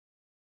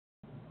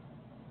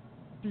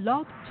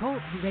Blog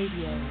Talk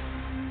Radio.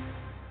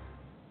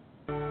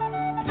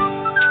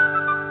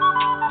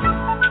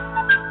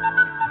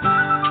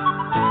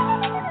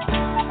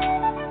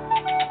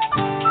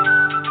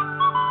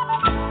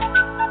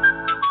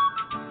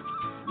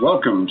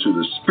 Welcome to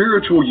the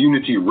Spiritual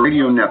Unity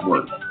Radio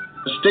Network,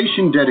 a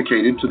station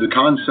dedicated to the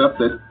concept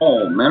that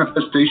all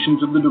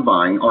manifestations of the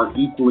divine are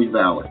equally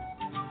valid.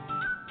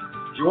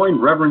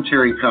 Join Reverend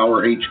Terry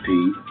Power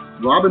HP,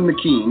 Robin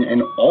McKean,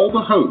 and all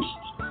the hosts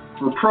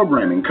for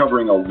programming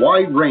covering a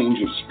wide range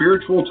of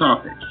spiritual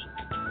topics,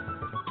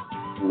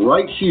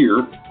 right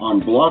here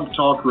on Blog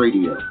Talk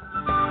Radio.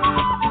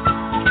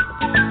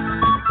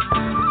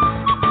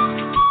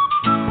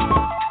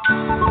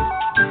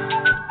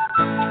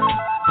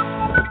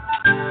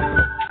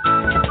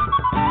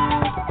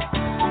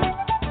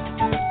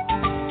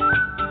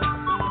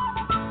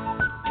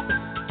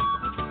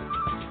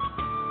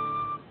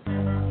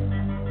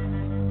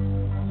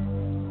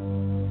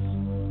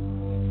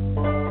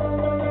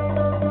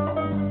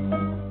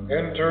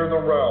 Enter the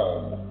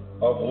realm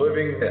of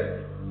living myth.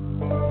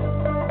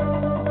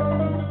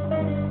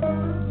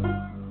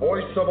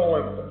 Voice of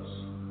Olympus,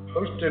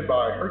 hosted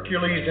by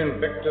Hercules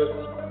Invictus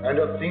and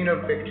Athena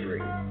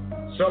Victory,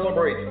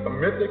 celebrates the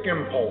mythic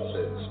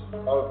impulses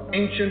of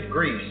ancient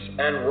Greece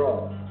and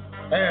Rome,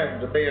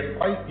 and they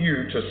invite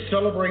you to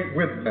celebrate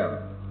with them.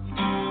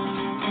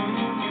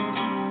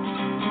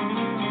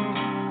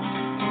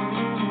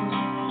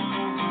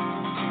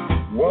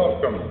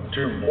 Welcome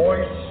to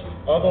Voice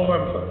of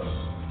Olympus.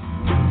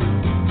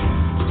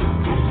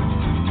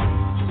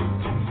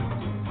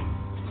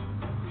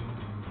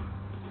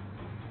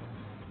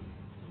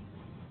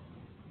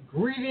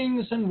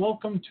 Greetings and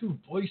welcome to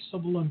Voice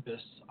of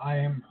Olympus. I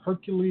am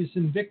Hercules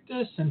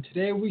Invictus, and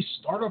today we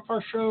start off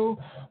our show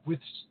with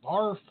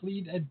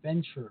STARFLEET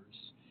Adventures.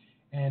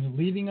 And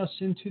leading us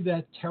into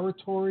that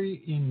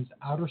territory in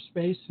outer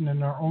space and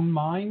in our own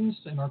minds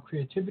and our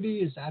creativity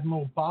is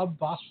Admiral Bob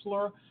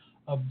Vosseller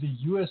of the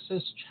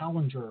USS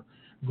Challenger.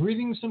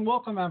 Greetings and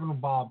welcome, Admiral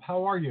Bob.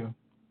 How are you?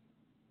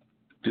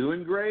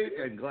 Doing great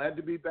and glad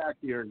to be back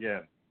here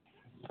again.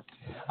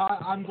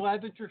 I'm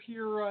glad that you're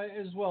here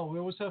as well. We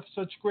always have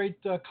such great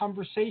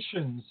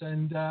conversations,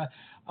 and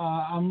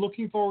I'm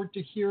looking forward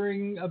to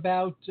hearing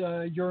about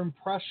your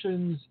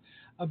impressions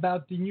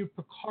about the new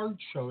Picard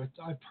show.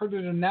 I've heard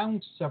it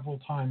announced several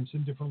times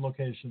in different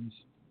locations.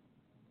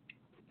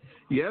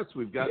 Yes,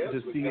 we've gotten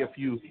to see a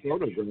few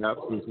photographs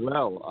as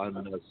well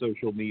on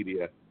social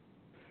media.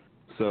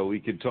 So we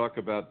could talk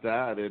about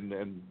that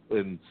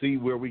and see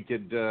where we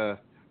could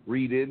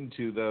read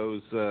into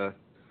those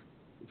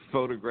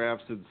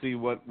photographs and see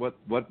what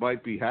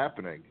might be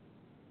happening.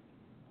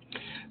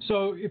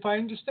 So if I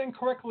understand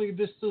correctly,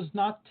 this does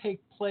not take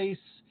place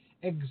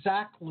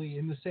exactly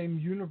in the same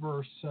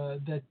universe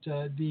that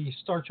the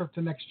Star Trek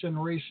The Next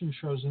Generation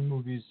shows and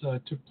movies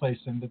took place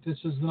in, that this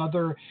is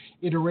another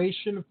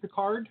iteration of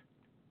Picard?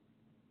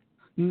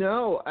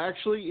 No,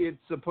 actually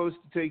it's supposed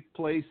to take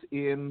place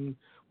in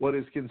what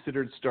is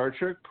considered Star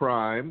Trek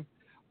Prime,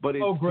 but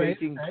it's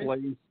taking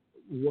place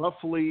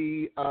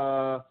roughly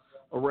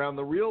around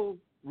the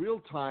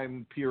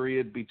real-time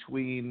period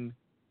between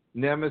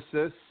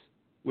Nemesis,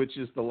 which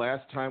is the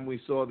last time we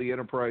saw the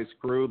Enterprise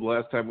crew, the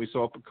last time we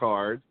saw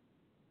Picard,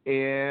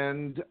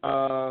 and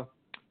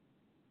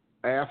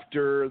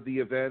after the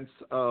events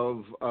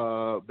of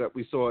that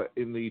we saw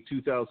in the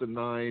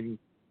 2009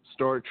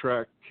 Star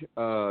Trek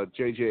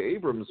J.J.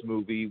 Abrams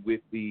movie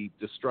with the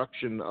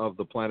destruction of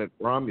the planet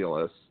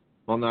Romulus.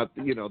 Well, not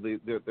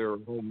their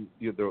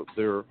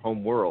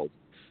home world.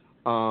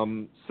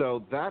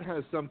 So that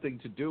has something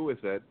to do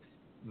with it.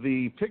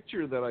 The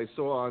picture that I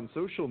saw on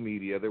social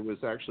media, there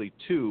was actually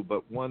two,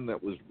 but one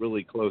that was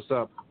really close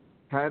up,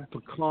 had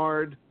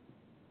Picard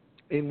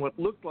in what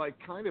looked like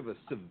kind of a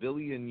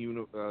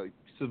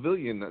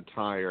civilian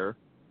attire,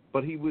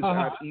 but he was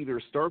at either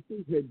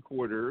Starfleet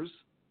headquarters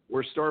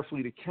or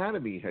Starfleet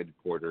Academy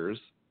headquarters.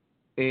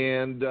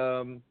 And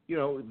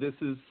this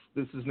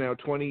is now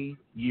 20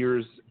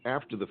 years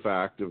after the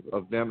fact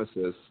of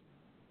Nemesis,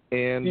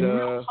 and in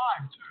real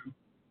time too.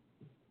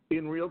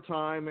 In real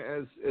time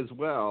as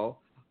well.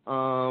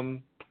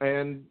 And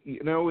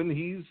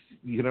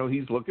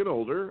he's looking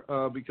older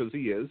because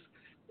he is,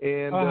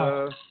 and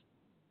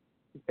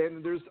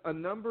there's a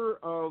number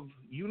of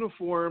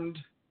uniformed,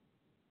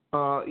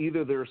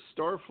 either they're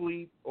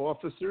Starfleet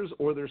officers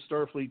or they're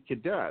Starfleet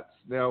cadets.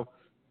 Now,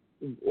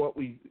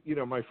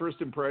 my first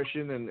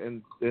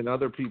impression and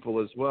other people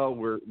as well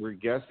were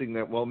guessing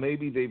that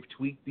maybe they've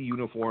tweaked the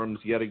uniforms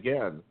yet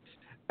again,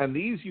 and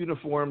these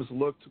uniforms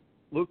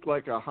looked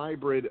like a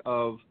hybrid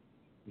of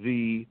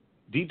the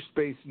Deep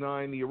Space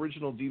Nine, the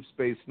original Deep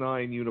Space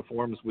Nine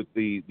uniforms with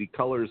the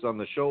colors on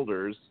the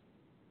shoulders,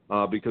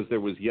 because there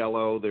was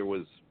yellow, there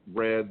was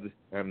red,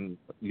 and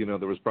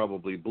there was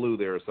probably blue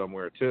there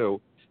somewhere too.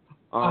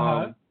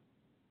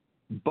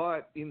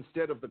 But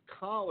instead of the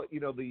collar,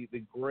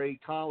 the gray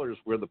collars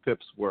where the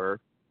pips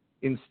were,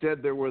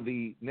 instead there were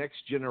the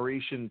next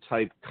generation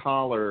type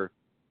collar,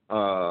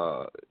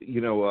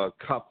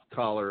 cuff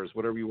collars,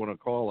 whatever you want to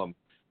call them,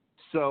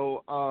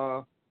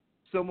 So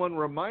someone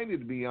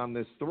reminded me on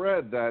this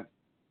thread that,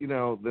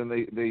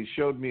 then they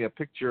showed me a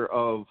picture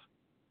of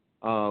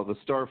the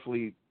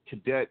Starfleet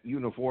cadet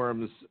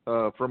uniforms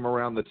from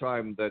around the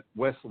time that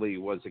Wesley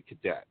was a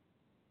cadet.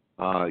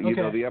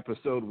 The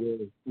episode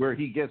where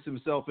he gets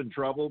himself in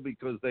trouble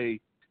because they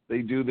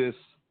do this,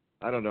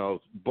 I don't know,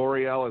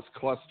 Borealis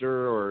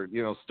cluster or,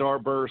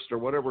 starburst or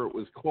whatever it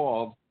was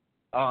called.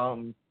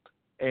 And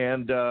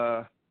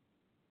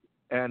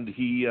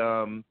he,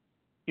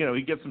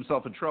 he gets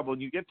himself in trouble,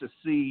 and you get to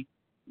see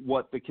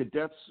what the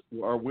cadets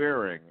are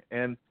wearing.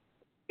 And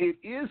it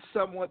is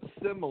somewhat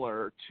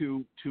similar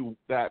to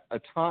that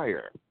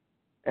attire.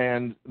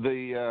 And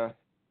the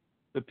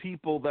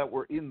people that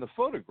were in the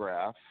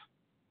photograph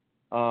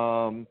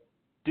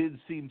did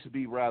seem to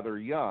be rather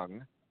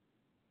young.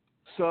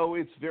 So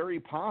it's very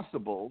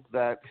possible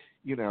that,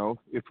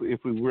 if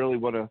we really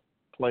want to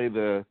play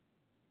the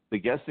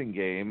guessing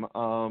game,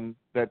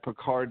 that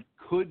Picard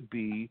could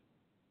be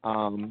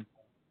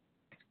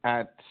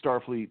at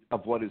Starfleet,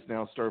 of what is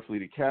now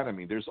Starfleet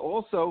Academy. There's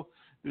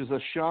a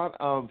shot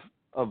of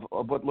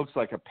what looks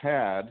like a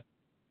pad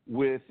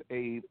with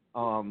a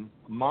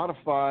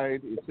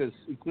modified. It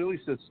clearly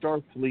says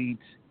Starfleet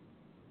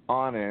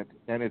on it,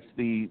 and it's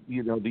the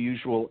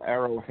usual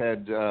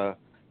arrowhead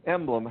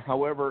emblem.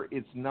 However,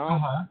 it's not.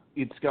 Uh-huh.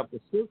 It's got the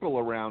circle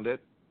around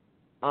it,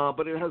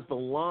 but it has the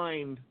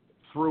line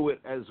through it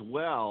as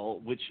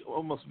well, which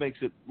almost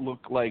makes it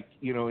look like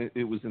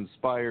it was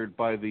inspired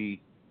by the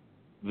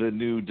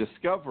new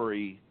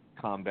Discovery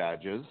comm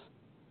badges.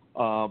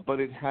 But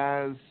it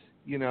has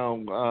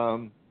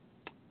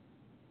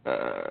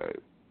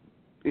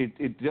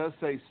it does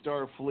say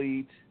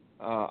Starfleet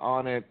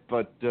on it,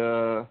 but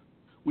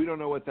we don't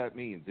know what that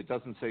means. It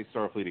doesn't say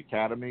Starfleet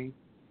Academy.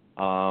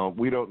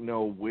 We don't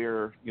know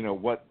where,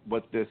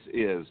 what this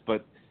is.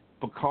 But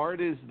Picard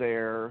is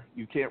there.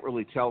 You can't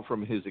really tell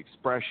from his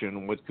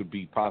expression what could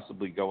be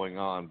possibly going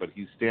on, but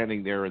he's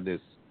standing there in this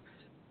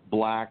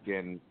black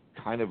and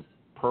kind of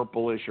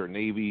purplish or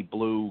navy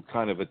blue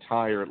kind of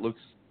attire.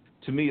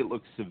 To me, it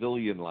looks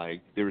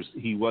civilian-like.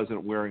 He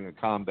wasn't wearing a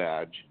comm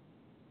badge,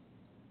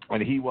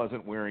 and he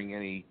wasn't wearing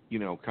any,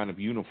 kind of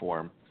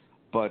uniform.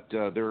 But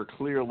there are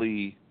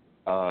clearly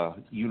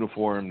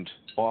uniformed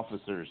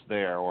officers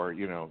there, or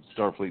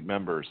Starfleet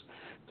members.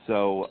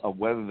 So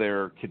whether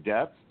they're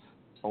cadets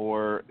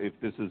or if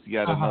this is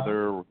yet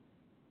another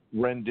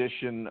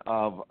rendition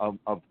of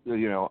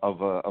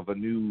a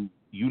new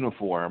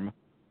uniform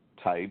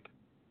type,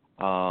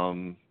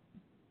 but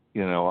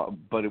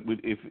it would,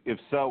 if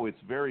so,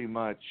 it's very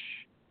much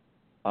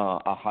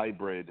a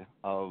hybrid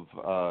of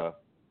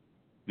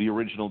the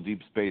original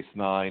Deep Space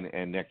Nine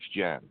and Next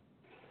Gen.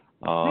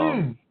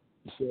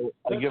 So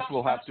I guess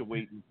we'll have to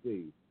wait and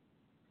see.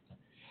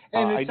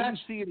 And it's I didn't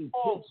see any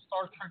called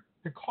Star Trek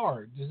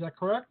Picard. Is that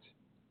correct?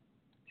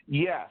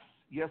 Yes,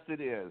 it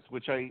is,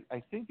 which I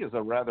think is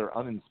a rather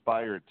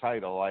uninspired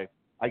title. I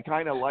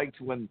kind of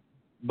liked when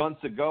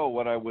months ago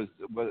when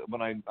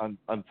I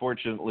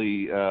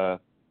unfortunately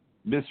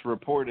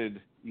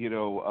misreported,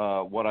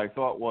 what I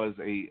thought was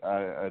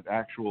an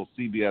actual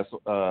CBS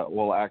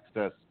All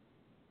Access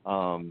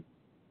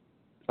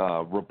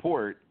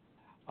report.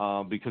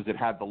 Because it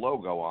had the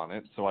logo on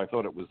it, so I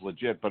thought it was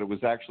legit. But it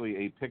was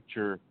actually a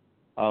picture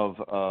of,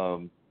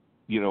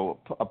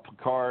 a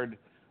Picard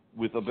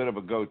with a bit of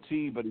a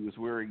goatee, but he was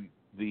wearing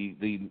the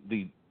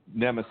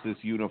Nemesis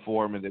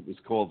uniform, and it was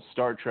called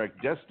Star Trek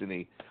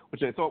Destiny,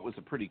 which I thought was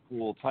a pretty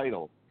cool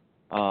title,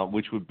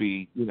 which would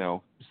be,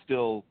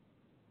 still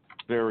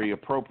very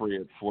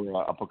appropriate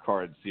for a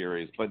Picard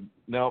series. But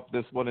no,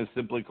 this one is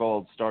simply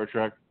called Star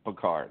Trek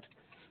Picard.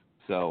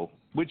 So,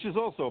 which is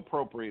also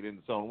appropriate in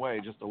its own way,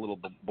 just a little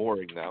bit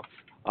boring now.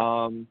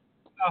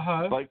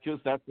 But because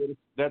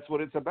that's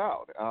what it's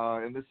about.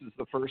 And this is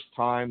the first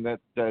time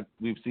that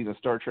we've seen a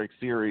Star Trek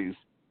series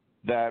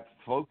that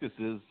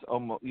focuses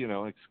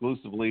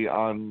exclusively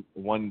on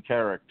one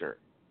character.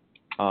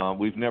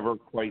 We've never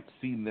quite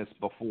seen this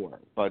before.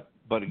 But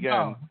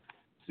again,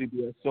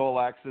 CBS All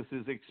Access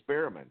is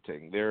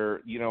experimenting.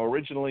 They're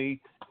originally.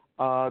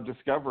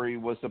 Discovery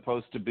was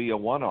supposed to be a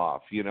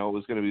one-off. It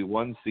was going to be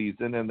one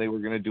season, and they were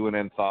going to do an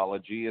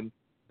anthology, and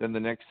then the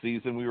next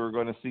season we were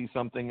going to see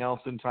something else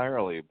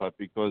entirely. But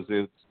because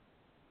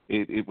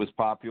it was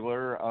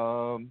popular,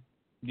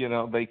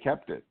 they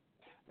kept it,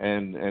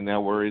 and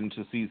now we're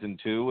into season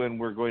 2, and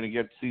we're going to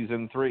get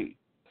season 3.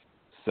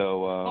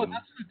 So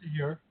that's good to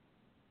hear.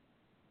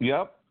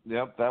 Yep,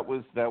 that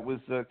was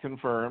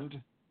confirmed,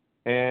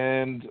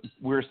 and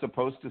we're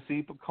supposed to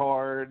see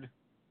Picard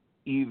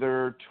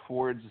either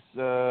towards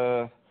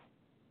the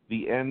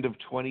end of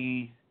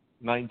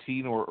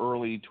 2019 or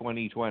early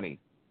 2020.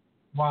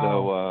 Wow.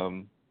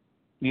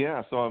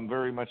 So so I'm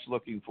very much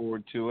looking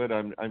forward to it.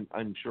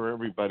 I'm sure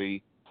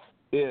everybody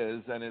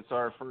is, and it's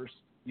our first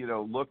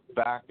look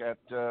back at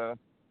the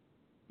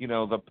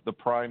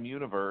Prime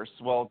Universe.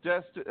 Well,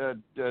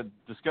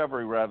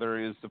 Discovery rather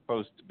is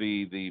supposed to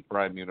be the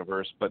Prime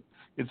Universe, but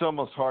it's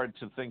almost hard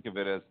to think of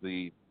it as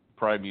the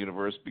Prime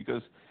Universe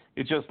because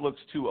it just looks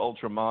too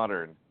ultra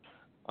modern.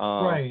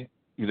 Right.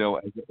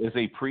 as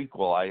a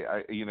prequel.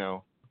 I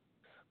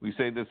we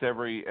say this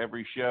every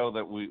show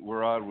that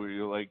we're on.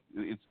 We're like,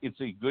 it's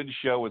a good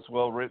show. It's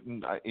well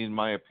written, in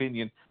my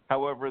opinion.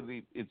 However,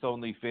 its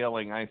only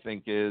failing, I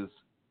think, is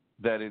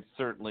that it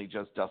certainly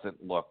just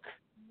doesn't look,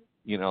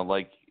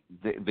 like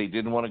they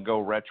didn't want to go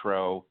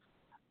retro.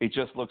 It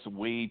just looks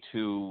way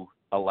too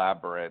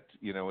elaborate.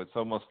 It's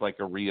almost like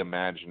a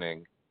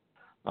reimagining.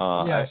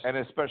 Yes. And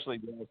especially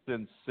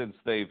since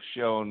they've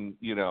shown,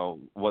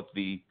 what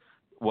the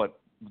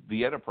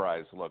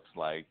Enterprise looks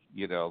like,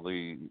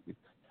 the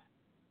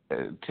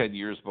 10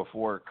 years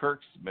before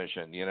Kirk's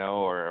mission,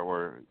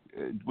 or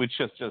which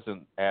just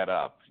doesn't add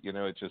up.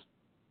 It just,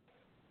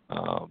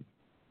 I've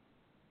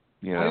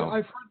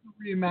heard the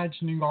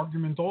reimagining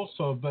argument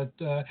also, but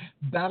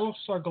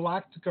Battlestar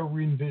Galactica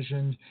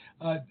re-envisioned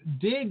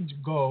did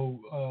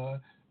go.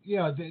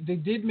 They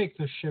did make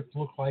the ship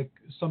look like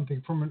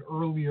something from an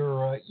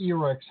earlier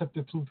era, except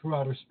it flew through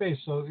outer space.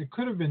 So it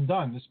could have been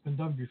done. It's been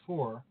done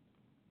before.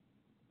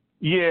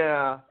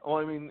 Yeah. Well,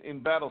 I mean,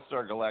 in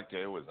Battlestar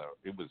Galactica, it was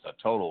a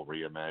total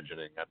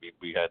reimagining. I mean,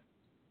 we had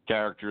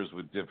characters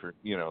with different,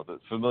 the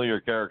familiar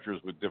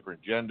characters with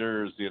different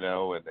genders,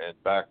 and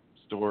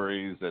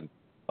backstories, and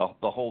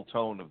the whole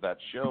tone of that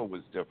show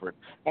was different.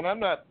 And I'm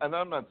not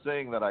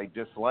saying that I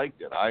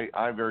disliked it.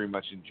 I very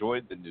much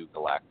enjoyed the new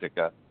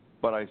Galactica,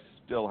 but I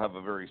still have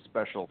a very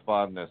special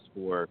fondness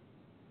for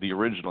the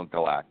original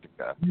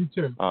Galactica. Me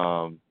too.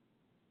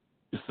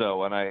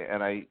 So, and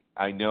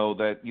I know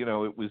that,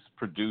 it was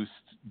produced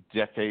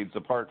decades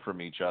apart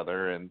from each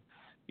other, and,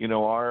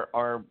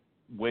 our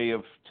way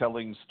of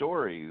telling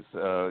stories,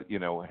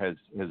 has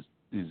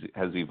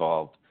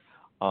evolved.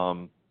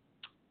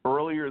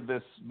 Earlier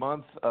this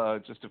month,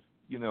 was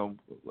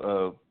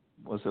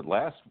it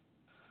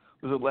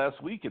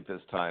last week at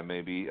this time,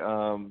 maybe,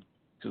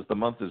 because the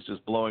month is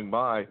just blowing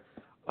by.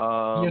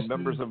 Yes,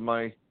 members of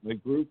my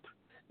group,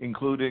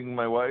 including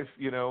my wife,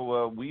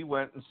 we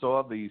went and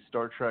saw the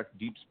Star Trek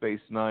Deep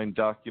Space Nine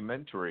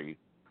documentary.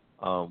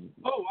 Oh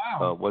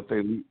wow! What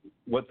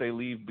they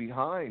leave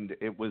behind.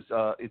 It was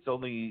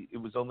only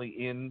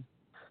in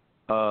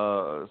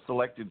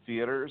selected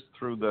theaters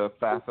through the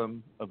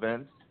Fathom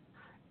events,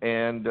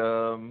 and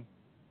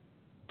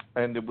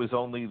it was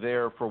only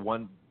there for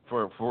one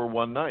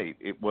night.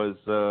 It was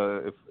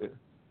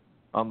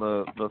on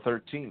the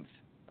 13th.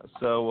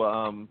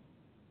 So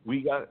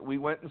we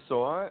went and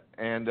saw it,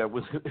 and it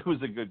was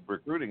a good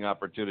recruiting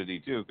opportunity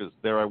too, because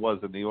there I was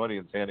in the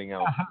audience handing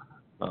out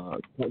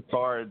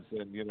cards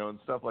and and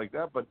stuff like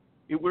that. But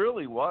it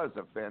really was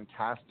a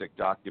fantastic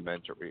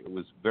documentary. It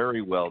was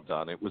very well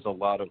done. It was a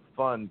lot of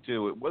fun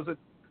too. It wasn't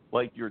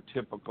like your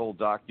typical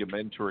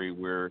documentary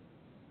where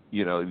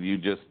you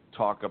just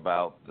talk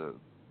about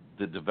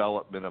the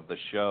development of the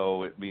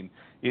show. I mean,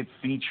 it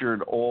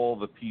featured all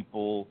the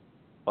people,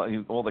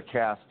 all the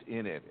cast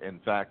in it. In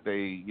fact,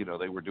 they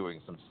were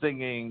doing some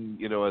singing,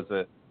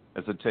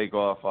 as a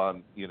takeoff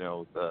on,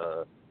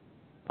 the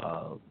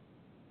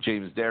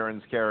James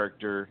Darren's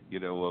character,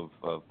 of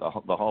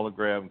the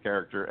hologram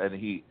character,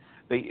 and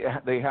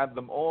they had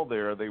them all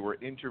there. They were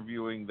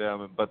interviewing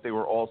them, but they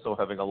were also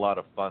having a lot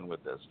of fun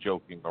with this,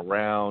 joking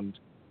around.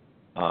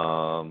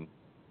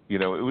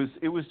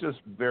 It was just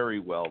very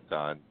well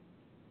done,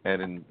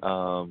 and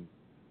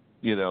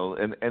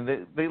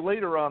they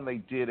later on they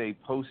did a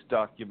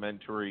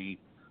post-documentary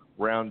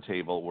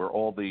roundtable where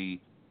all the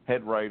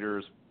head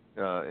writers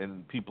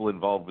and people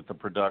involved with the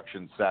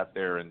production sat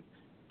there and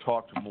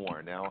talked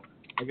more. Now,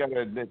 I got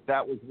to admit,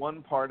 that was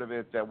one part of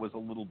it that was a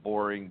little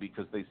boring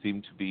because they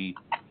seemed to be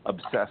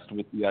obsessed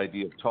with the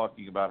idea of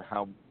talking about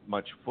how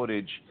much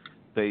footage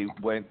they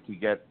went to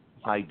get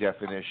high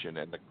definition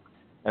and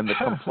the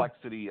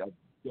complexity of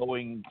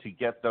going to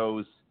get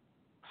those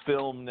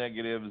film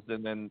negatives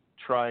and then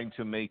trying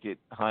to make it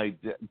high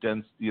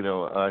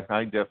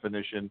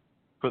definition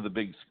for the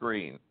big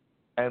screen.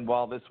 And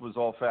while this was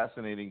all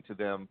fascinating to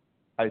them,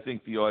 I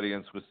think the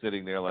audience was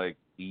sitting there like,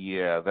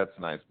 yeah, that's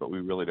nice, but we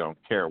really don't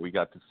care. We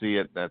got to see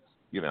it. That's,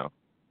 we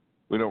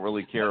don't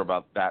really care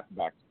about that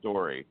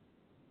backstory.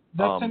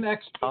 That's an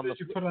extra that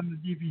you put on the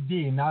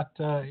DVD, not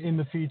in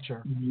the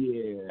feature.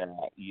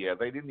 Yeah.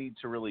 They didn't need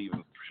to really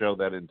even show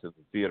that into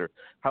the theater.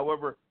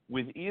 However,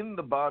 within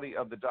the body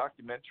of the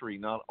documentary,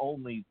 not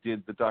only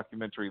did the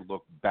documentary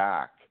look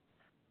back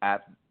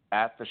at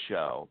the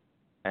show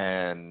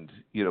and,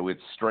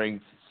 its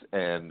strengths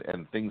and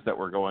things that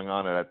were going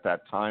on at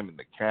that time and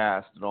the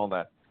cast and all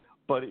that,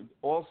 but it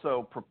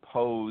also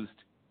proposed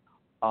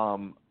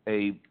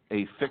a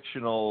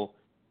fictional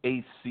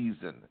 8th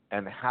season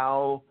and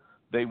how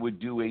they would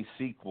do a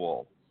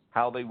sequel,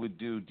 how they would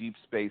do Deep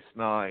Space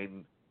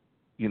Nine,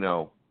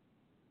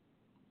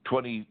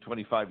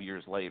 25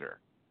 years later.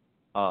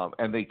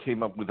 And they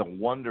came up with a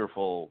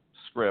wonderful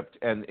script,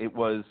 and it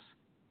was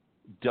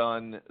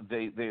done,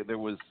 there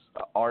was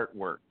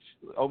artwork,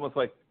 almost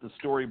like the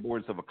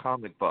storyboards of a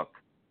comic book,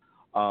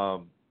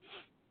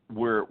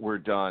 were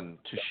done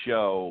to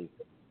show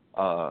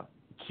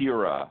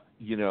Kira,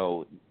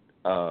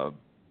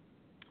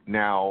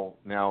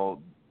 now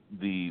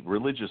the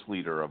religious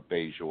leader of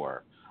Bajor,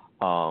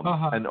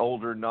 an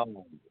older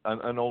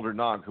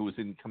Nog who was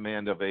in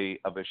command of a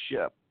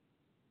ship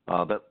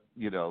that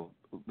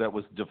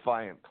was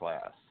Defiant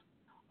class.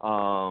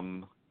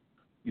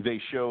 They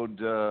showed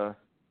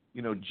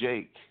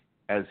Jake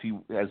as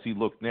he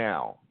looked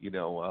now,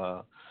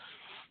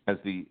 as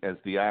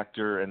the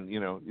actor, and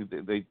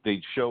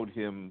they showed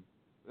him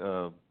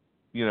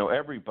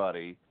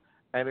everybody,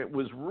 and it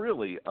was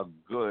really a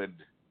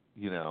good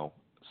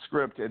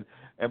script. And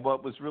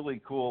what was really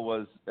cool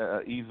was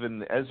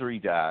even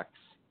Ezri Dax,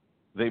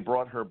 they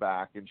brought her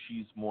back, and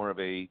she's more of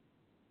a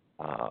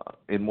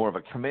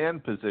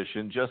command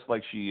position, just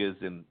like she is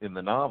in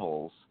the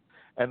novels.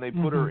 And they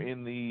put her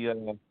in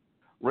the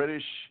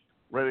reddish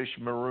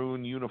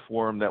maroon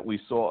uniform that we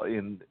saw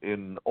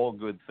in All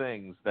Good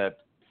Things that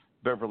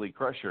Beverly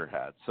Crusher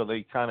had. So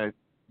they kind of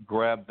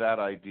grabbed that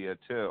idea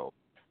too.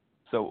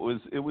 So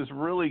it was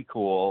really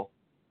cool,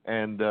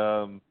 and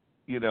I'm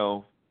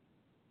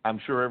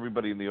sure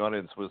everybody in the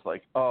audience was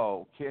like,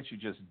 "Oh, can't you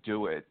just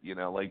do it?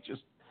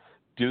 Just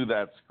do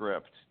that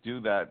script, do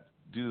that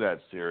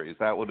series.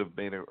 That would have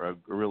made a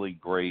really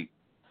great,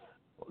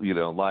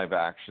 live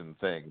action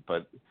thing."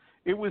 But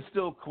it was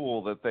still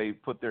cool that they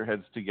put their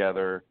heads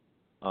together,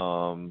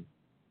 and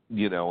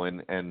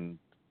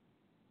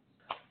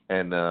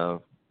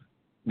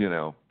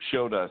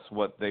showed us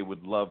what they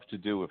would love to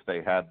do if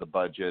they had the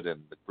budget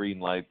and the green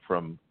light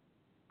from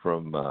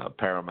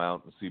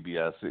Paramount and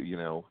CBS,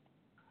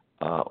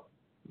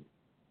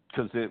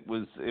 because it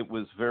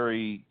was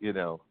very,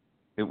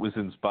 it was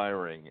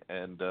inspiring,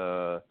 and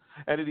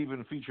it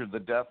even featured the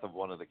death of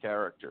one of the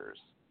characters.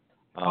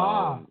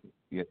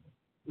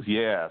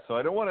 Yeah. So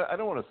I don't want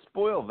to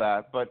spoil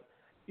that, but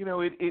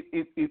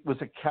it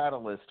was a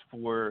catalyst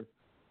for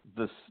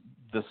the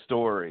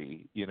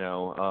story,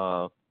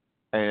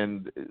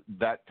 and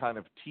that kind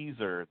of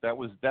teaser that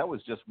was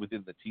just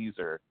within the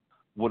teaser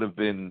would have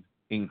been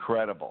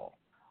incredible,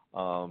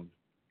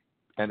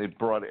 and it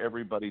brought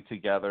everybody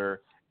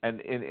together,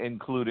 and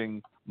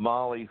including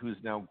Molly, who's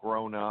now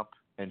grown up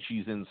and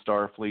she's in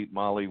Starfleet.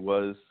 Molly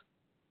was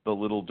the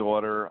little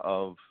daughter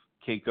of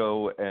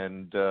Keiko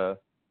and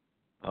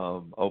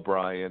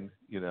O'Brien,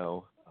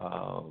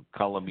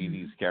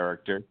 Colomini's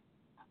character,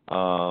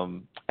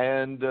 and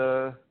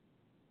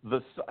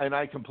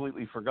I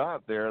completely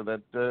forgot there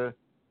that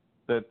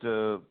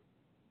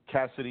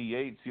Cassidy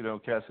Yates,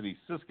 Cassidy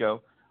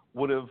Sisko,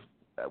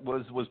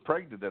 was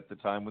pregnant at the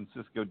time when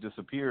Sisko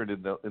disappeared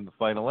in the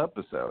final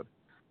episode,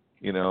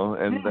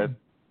 and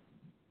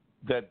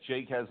that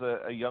Jake has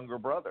a younger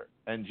brother,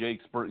 and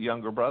Jake's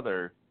younger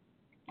brother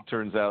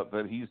turns out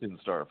that he's in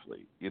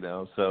Starfleet,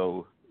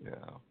 so yeah.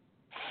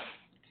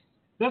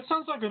 That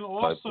sounds like an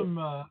awesome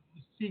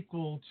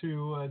sequel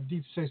to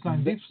Deep Space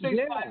Nine. Deep Space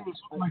Nine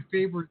was one of my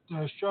favorite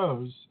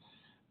shows.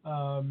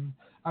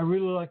 I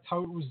really liked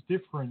how it was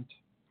different.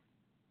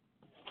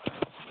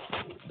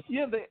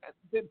 Yeah,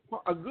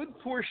 a good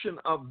portion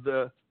of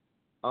the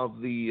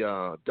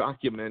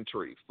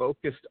documentary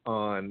focused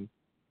on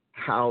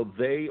how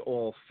they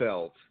all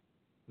felt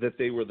that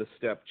they were the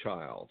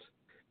stepchild,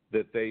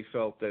 that they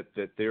felt that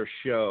their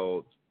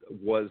show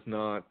was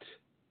not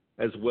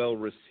as well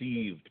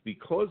received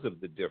because of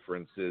the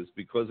differences,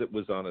 because it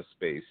was on a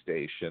space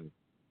station,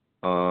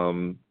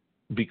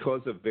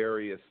 because of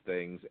various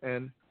things.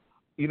 And,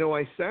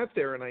 I sat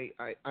there and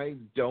I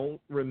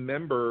don't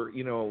remember,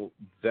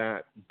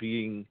 that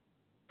being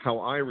how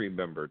I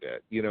remembered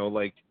it.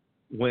 Like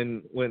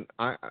when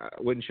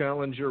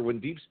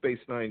Deep Space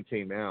Nine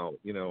came out,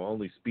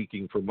 only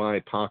speaking for my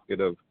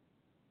pocket of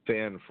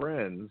fan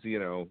friends,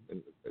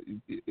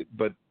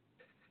 but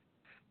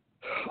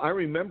I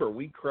remember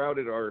we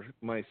crowded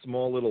my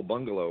small little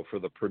bungalow for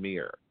the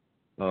premiere.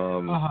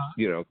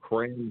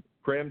 Crammed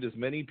as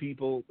many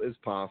people as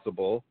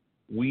possible.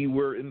 We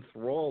were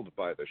enthralled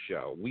by the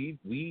show. We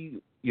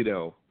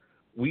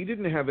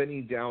didn't have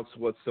any doubts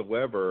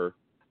whatsoever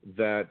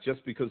that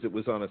just because it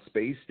was on a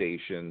space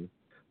station,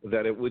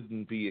 that it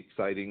wouldn't be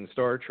exciting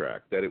Star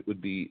Trek, that it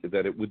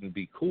wouldn't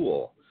be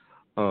cool.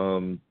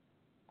 And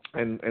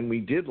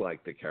we did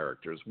like the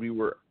characters. We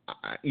were,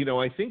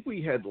 I think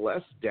we had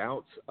less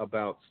doubts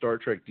about Star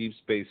Trek Deep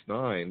Space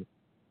Nine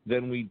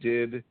than we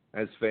did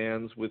as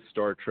fans with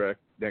Star Trek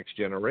Next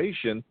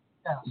Generation,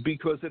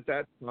 because at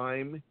that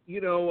time, we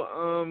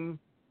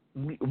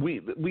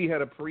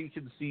had a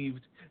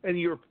preconceived, and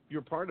you're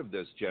part of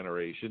this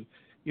generation.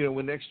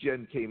 When Next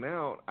Gen came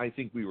out, I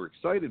think we were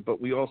excited,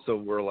 but we also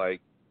were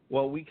like,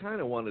 well, we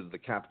kind of wanted the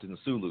Captain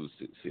Sulu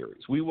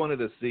series. We wanted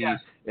to see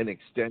an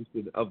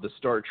extension of the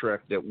Star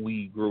Trek that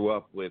we grew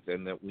up with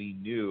and that we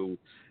knew.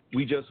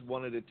 We just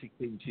wanted it to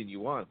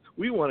continue on.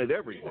 We wanted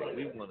everything.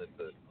 We wanted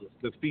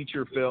the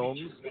feature films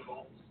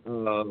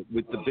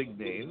with the big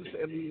names,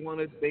 and we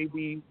wanted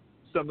maybe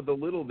some of the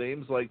little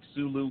names like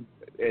Sulu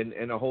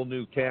and a whole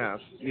new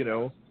cast,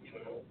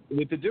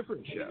 with a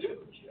different chef.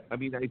 I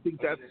mean, I think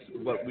that's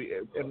what we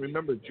 – and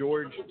remember,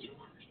 George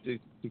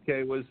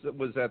Takei was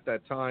at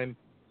that time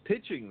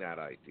pitching that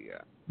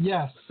idea.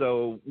 Yes.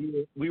 So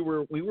we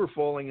were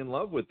falling in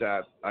love with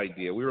that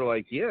idea. We were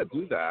like, yeah,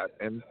 do that.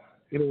 And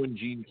when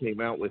Gene came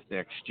out with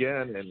Next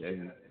Gen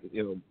and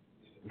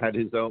had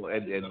his own,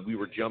 and we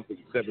were jumping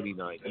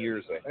 79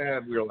 years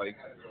ahead, we were like,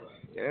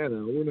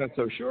 we're not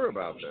so sure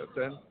about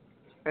this.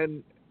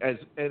 And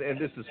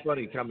this is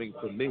funny coming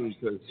from me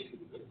because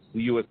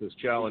the USS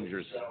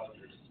Challenger's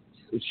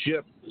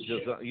ship,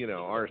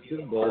 our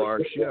symbol, our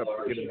ship,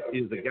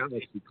 is the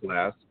Galaxy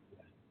class.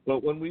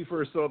 But when we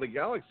first saw the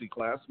Galaxy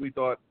class, we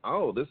thought,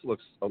 oh, this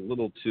looks a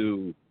little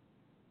too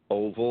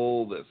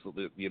oval. The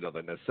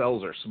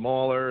nacelles are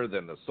smaller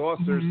than the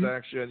saucer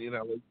section.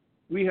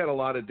 We had a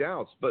lot of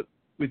doubts. But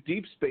with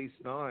Deep Space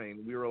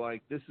Nine, we were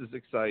like, this is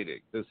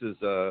exciting. This is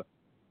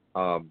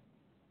well,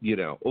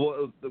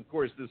 of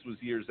course, this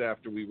was years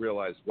after we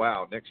realized,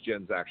 wow, Next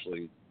Gen's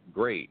actually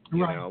great.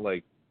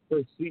 Like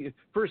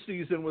first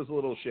season was a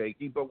little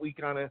shaky, but we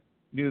kind of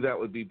knew that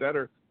would be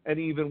better. And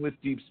even with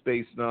Deep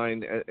Space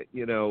Nine,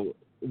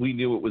 we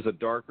knew it was a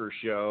darker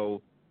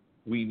show.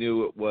 We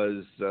knew it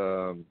was,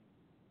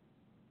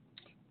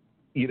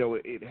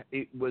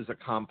 it was a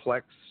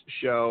complex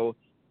show,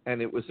 and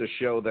it was a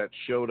show that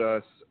showed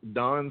us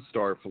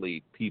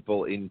non-Starfleet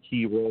people in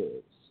key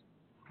roles,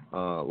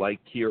 like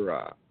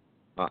Kira,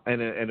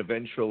 and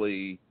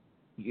eventually,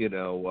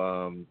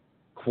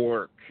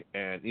 Quark,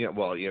 and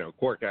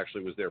Quark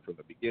actually was there from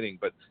the beginning,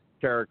 but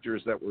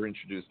characters that were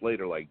introduced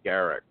later, like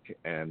Garrick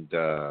and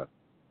a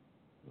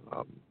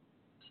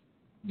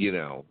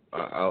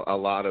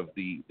lot of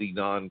the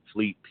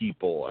non-fleet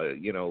people,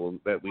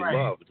 that we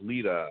loved,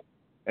 Lita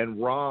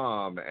and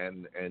Rom,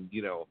 and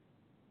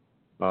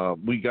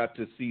we got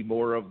to see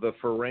more of the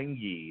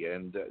Ferengi,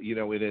 and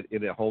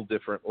in a whole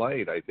different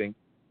light, I think,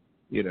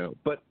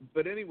 But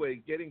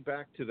anyway, getting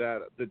back to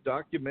that, the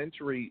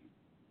documentary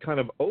kind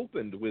of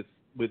opened with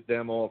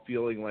them all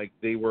feeling like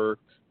they were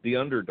the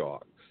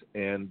underdogs.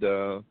 And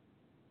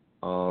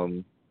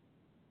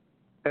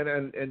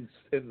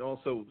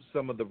also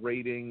some of the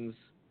ratings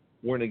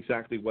weren't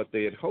exactly what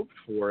they had hoped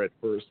for at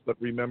first. But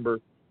remember,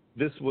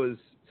 this was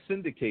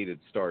syndicated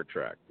Star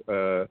Trek.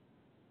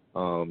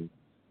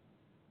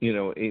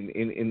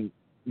 In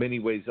many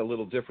ways a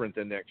little different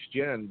than Next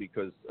Gen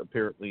because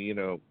apparently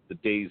the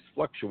days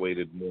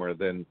fluctuated more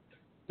than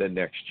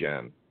Next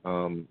Gen.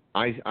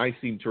 I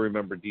seem to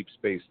remember Deep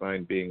Space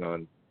Nine being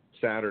on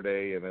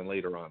Saturday and then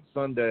later on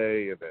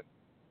Sunday, and then.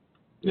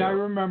 Yeah, I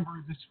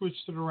remember they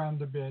switched it around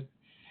a bit,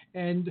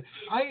 and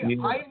I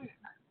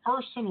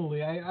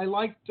personally I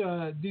liked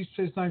Deep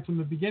Space Nine from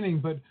the beginning,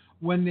 but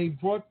when they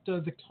brought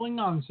the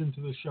Klingons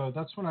into the show,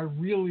 that's when I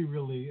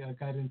really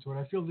got into it.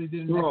 I feel they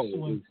did an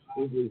excellent.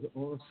 It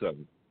was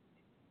awesome.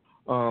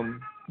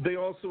 They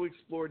also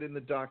explored in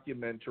the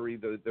documentary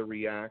the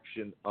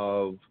reaction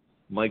of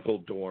Michael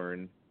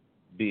Dorn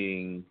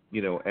being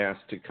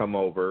asked to come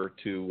over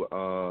to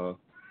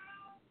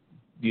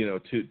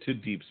to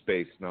Deep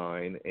Space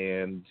Nine,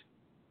 and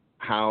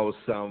how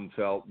some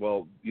felt,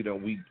 well,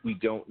 we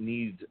don't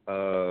need,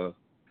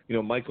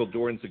 Michael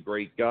Dorn's a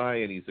great guy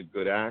and he's a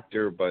good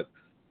actor, but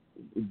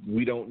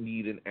we don't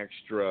need an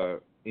extra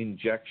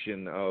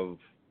injection of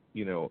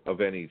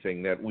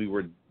anything, that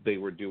they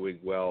were doing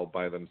well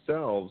by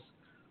themselves.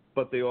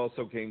 But they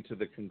also came to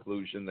the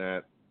conclusion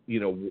that,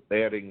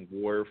 adding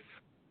Worf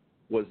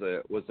was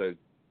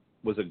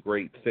a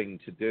great thing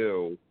to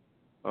do.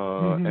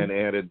 And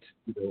added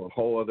a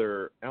whole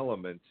other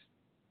element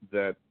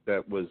that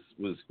was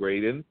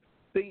great. And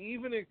they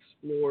even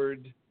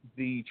explored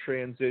the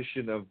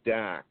transition of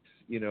Dax,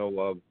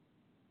 of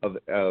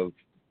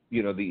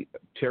the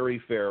Terry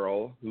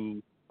Farrell,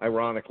 who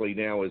ironically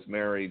now is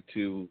married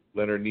to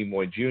Leonard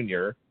Nimoy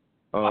Jr.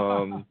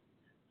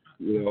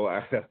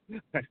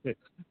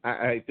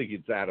 I think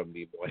it's Adam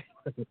Nimoy,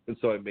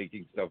 so I'm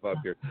making stuff up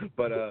here.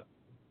 But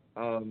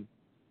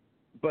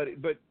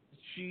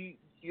she,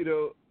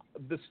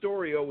 the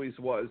story always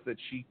was that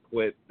she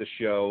quit the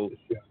show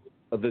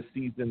the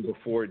season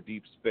before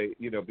Deep Space,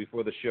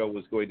 before the show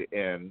was going to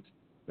end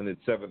in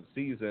its 7th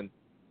season,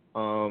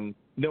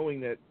 knowing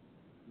that,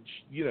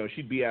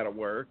 she'd be out of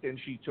work, and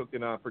she took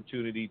an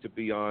opportunity to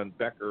be on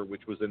Becker,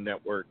 which was a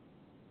network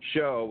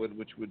show, and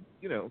which would,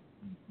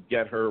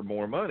 get her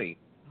more money.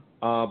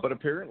 But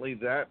apparently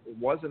that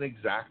wasn't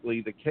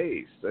exactly the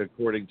case,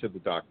 according to the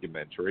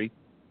documentary,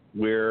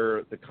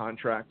 where the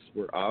contracts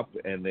were up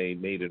and they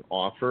made an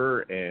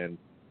offer, and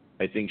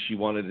I think she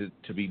wanted it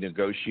to be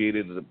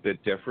negotiated a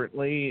bit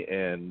differently,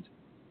 and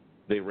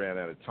they ran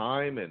out of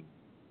time, and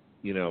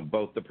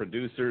both the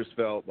producers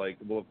felt like,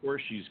 well, of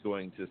course she's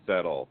going to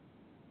settle,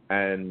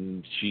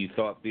 and she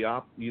thought the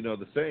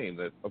same,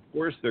 that of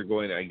course they're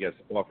going to, I guess,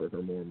 offer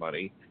her more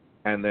money.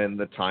 And then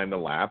the time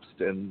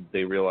elapsed, and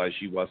they realized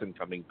she wasn't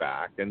coming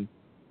back, and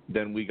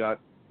then we got,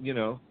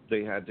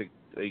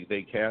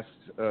 they cast,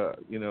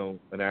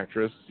 an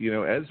actress,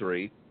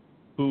 Esri,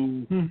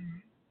 who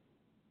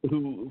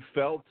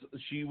felt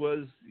she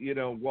was,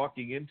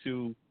 walking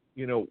into,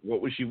 what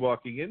was she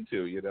walking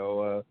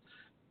into?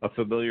 A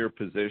familiar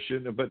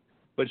position, but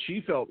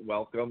she felt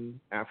welcome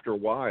after a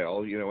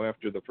while,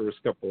 after the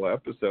first couple of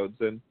episodes,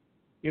 and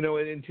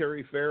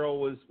Terry Farrell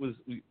was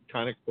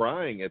kind of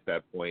crying at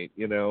that point,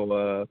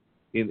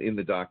 in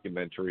the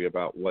documentary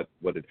about what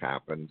had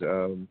happened.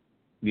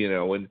 You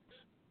know, and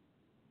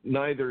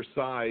neither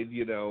side,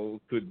 you know,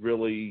 could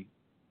really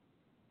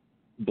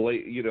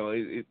blame. You know,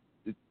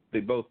 they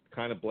both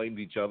kind of blamed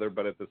each other,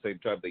 but at the same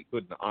time, they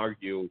couldn't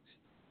argue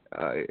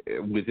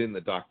within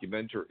the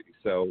documentary.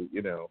 So,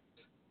 you know,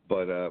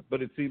 but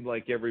it seemed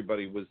like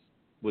everybody was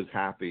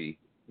happy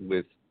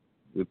with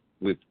the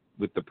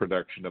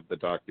production of the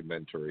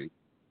documentary.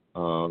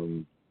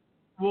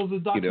 Will the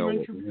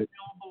documentary be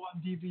available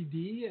on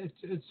DVD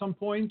at some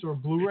point, or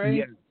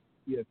Blu-ray?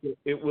 Yes,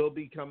 it will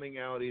be coming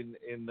out in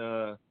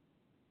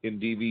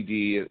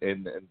DVD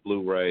and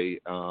Blu-ray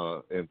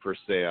and for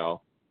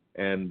sale.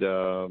 And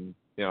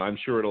you know, I'm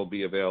sure it'll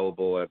be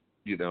available at,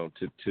 you know,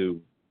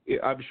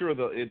 I'm sure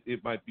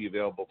it might be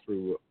available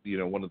through, you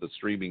know, one of the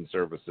streaming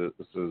services.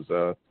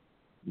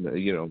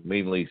 You know,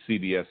 mainly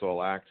CBS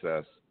All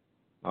Access.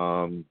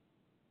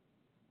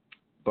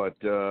 But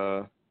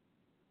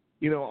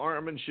you know,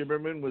 Armin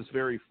Shimmerman was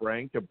very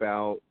frank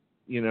about,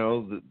 you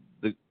know,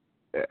 the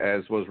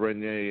as was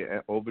Renee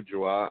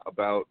Auberjonois,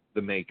 about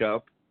the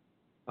makeup,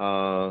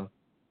 and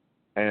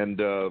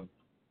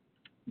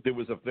there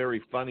was a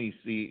very funny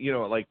scene, you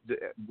know, like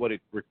what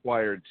it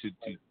required to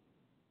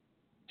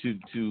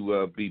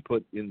be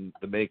put in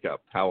the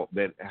makeup, how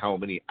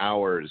many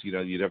hours, you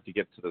know, you'd have to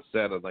get to the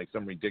set at like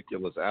some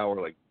ridiculous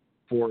hour, like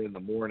 4 a.m,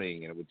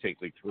 and it would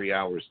take like 3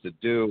 hours to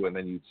do, and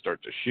then you'd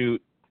start to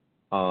shoot.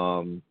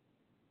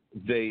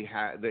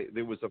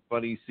 There was a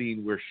funny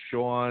scene where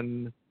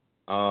Sean,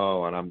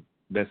 and I'm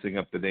messing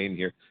up the name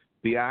here,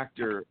 the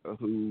actor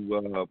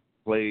who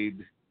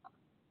played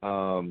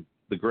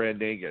the Grand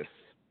Nagus.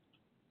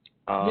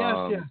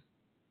 Yes.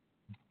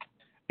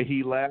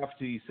 He laughed.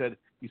 He said,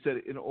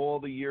 in all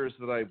the years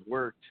that I've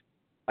worked,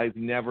 I've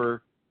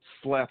never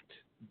slept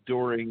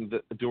during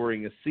a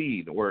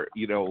scene, or,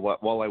 you know,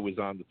 while I was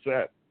on the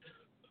set.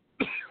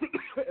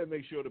 And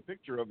they showed a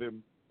picture of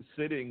him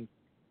sitting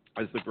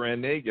as the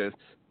Grand Nagus,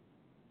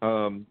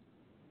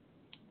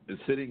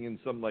 sitting in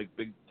some like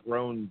big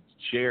throne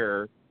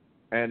chair,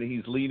 and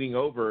he's leaning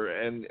over,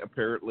 and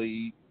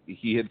apparently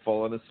he had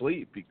fallen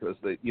asleep because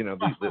the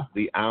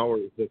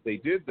hours that they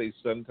did, they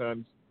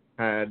sometimes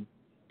had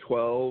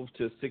 12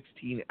 to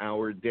 16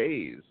 hour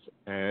days,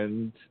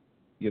 and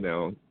you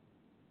know,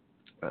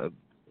 and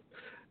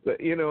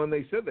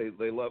they said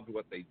they loved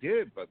what they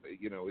did, but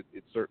you know, it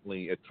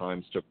certainly at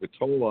times took a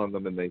toll on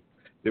them, and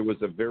there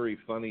was a very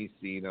funny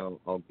scene.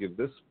 I'll give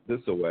this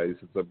away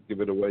since I've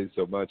given it away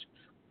so much.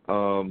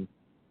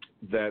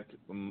 That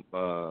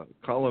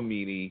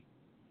Colomini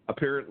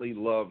apparently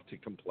loved to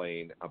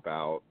complain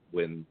about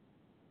when,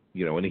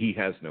 you know, and he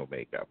has no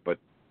makeup, but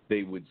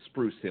they would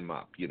spruce him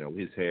up, you know,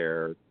 his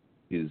hair,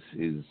 his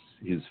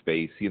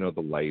face, you know,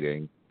 the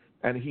lighting,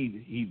 and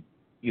he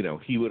you know,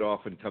 he would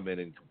often come in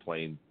and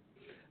complain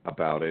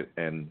about it,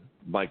 and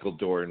Michael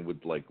Dorn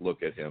would like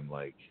look at him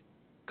like,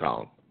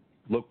 Colin,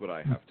 look what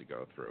I have to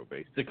go through,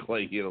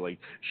 basically, you know, like,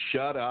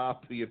 shut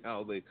up, you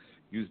know. They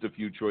used a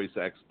few choice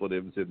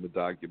expletives in the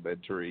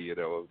documentary, you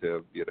know, of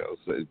him, you know,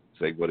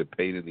 saying what a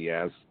pain in the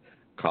ass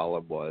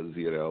Colin was,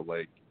 you know,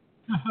 like,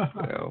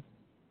 you know,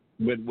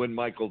 when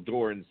Michael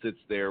Dorn sits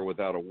there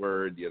without a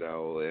word, you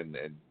know, and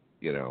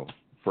you know,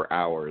 for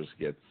hours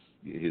gets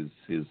his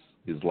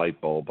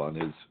light bulb on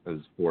his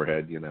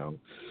forehead, you know,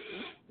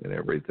 and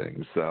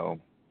everything. So,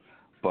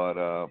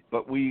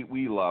 but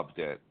we loved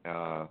it.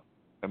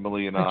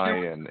 Emily and I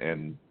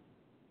and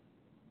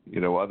you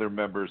know, other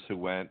members who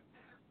went,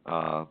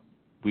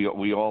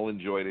 we all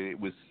enjoyed it.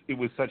 It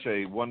was such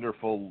a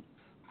wonderful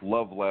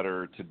love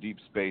letter to Deep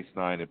Space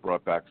Nine. It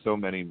brought back so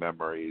many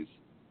memories.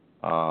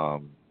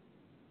 You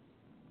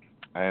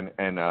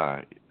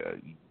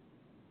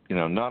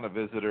know, not a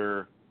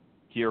visitor,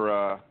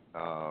 Kira,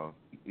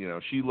 you know,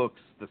 she looks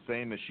the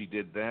same as she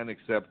did then,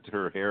 except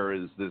her hair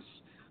is this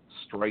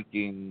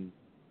striking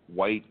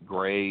white,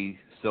 gray,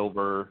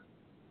 silver,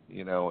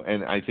 you know,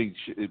 and I think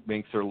it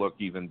makes her look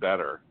even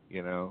better.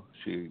 You know,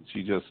 she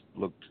just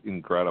looked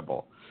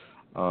incredible.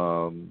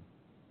 So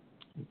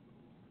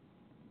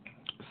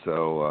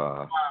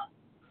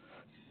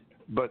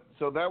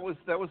that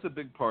was a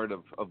big part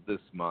of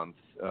this month.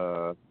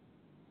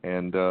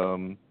 And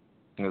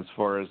as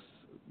far as,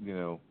 you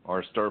know,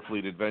 our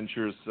Starfleet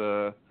adventures,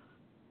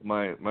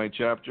 my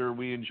chapter,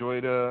 we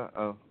enjoyed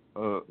a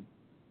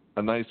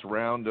nice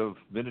round of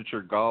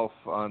miniature golf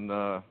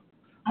on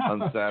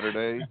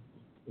Saturday,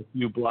 a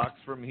few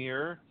blocks from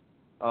here.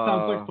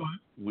 Sounds like fun.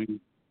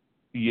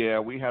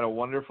 We had a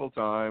wonderful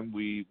time.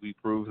 We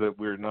proved that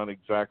we're not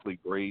exactly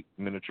great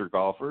miniature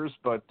golfers,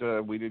 but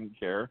we didn't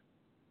care.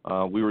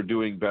 We were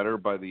doing better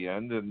by the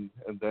end, and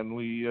then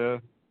we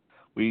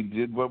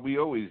did what we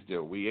always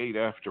do. We ate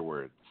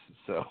afterwards.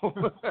 So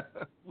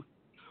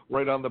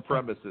right on the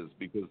premises,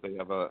 because they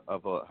have a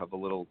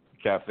little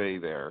cafe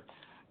there.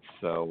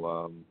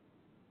 So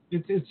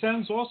it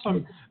sounds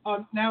awesome.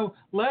 Now,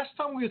 last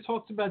time we had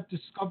talked about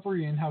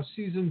Discovery and how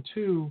season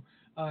 2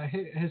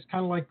 has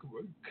kind of like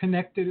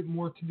connected it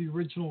more to the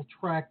original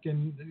Trek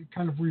and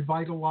kind of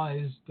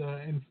revitalized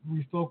and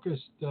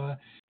refocused the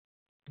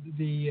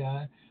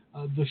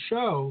the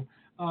show.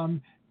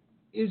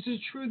 Is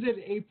it true that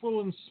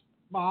April and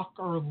Spock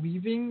are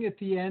leaving at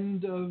the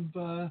end of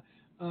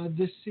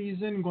this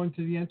season, going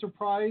to the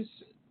Enterprise?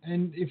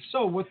 And if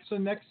so, what's the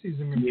next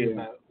season going to be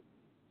about?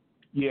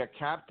 Yeah,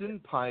 Captain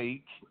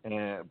Pike,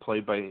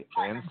 played by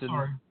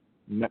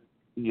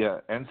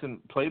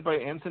played by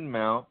Anson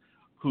Mount,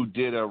 who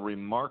did a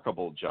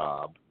remarkable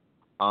job,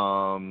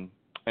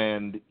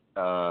 and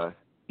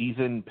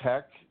Ethan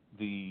Peck,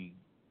 the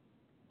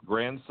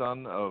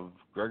grandson of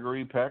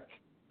Gregory Peck,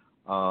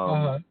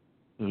 who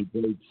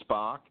played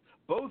Spock.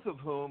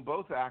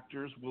 Both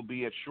actors will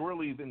be at shore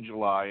leave in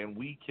July, and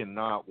we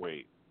cannot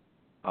wait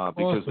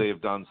because they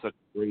have done such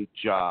a great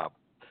job.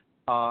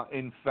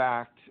 In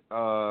fact, they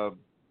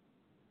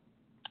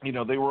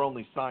were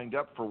only signed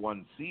up for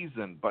one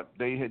season, but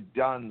they had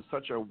done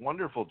such a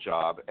wonderful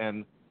job.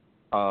 And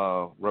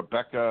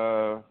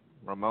Rebecca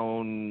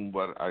Ramon,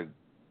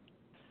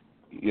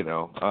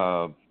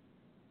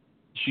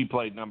 she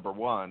played number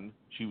one.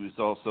 She was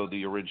also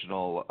the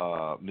original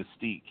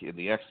Mystique in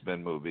the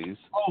X-Men movies.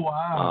 Oh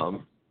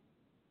wow!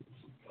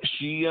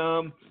 She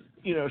was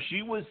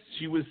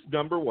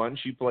number one.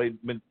 She played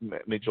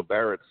Mitchell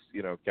Barrett's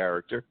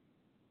character.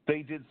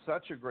 They did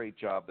such a great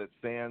job that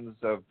fans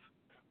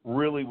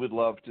really would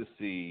love to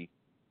see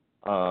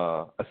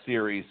a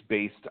series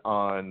based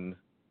on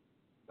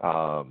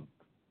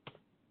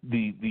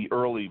the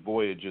early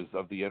voyages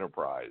of the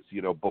Enterprise.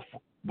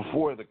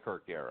 Before the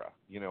Kirk era,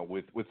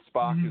 with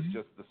Spock as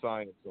just the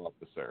science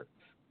officer,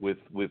 with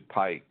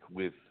Pike,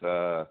 with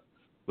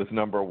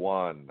number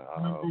one.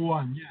 Number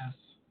one, yes.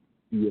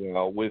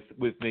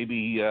 With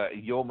maybe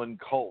Yeoman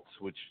Colt,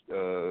 which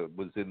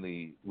was in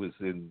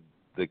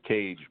the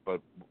cage,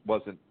 but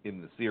wasn't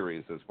in the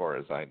series as far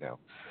as I know.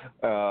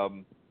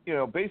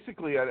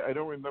 Basically, I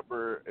don't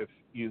remember if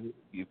you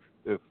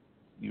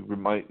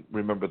might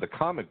remember the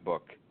comic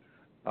book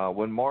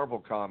when Marvel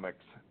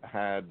Comics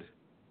had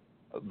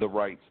the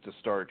rights to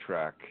Star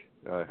Trek,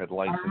 had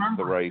licensed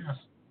the rights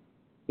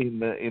in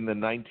the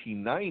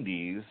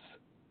 1990s.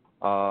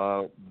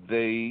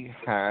 They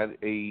had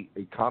a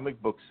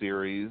comic book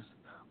series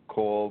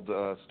called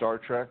Star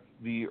Trek: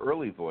 The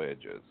Early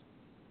Voyages,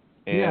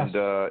 and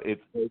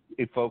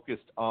it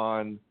focused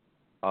on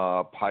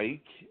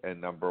Pike and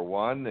number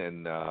one,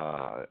 and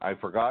I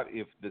forgot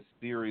if the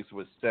series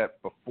was set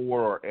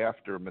before or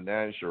after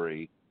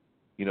Menagerie,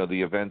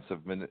 the events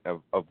of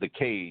the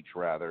Cage,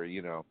 rather,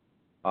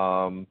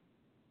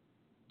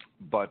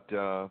 but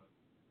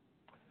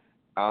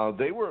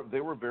they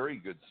were very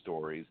good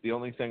stories. The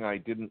only thing I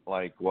didn't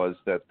like was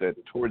that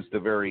towards the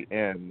very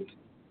end,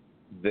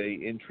 they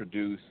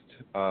introduced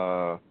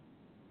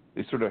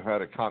they sort of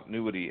had a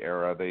continuity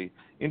era. They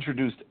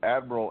introduced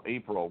Admiral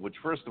April, which,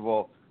 first of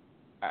all,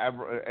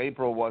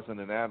 April wasn't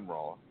an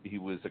admiral; he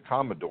was a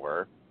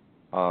commodore,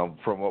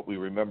 from what we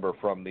remember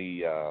from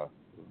the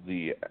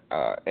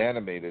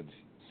animated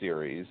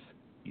series,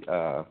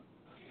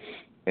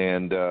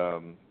 and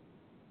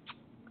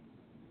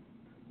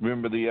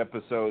remember the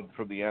episode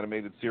from the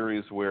animated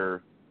series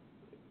where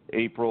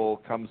April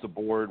comes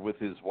aboard with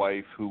his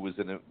wife, who was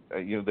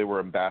they were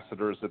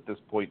ambassadors at this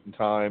point in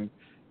time,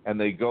 and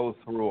they go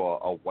through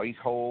a white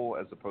hole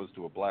as opposed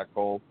to a black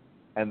hole,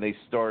 and they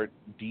start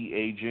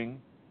de-aging,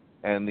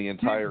 and the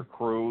entire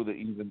crew,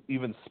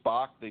 even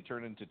Spock, they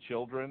turn into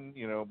children,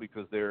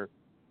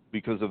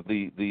 because of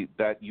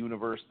that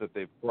universe that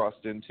they've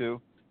crossed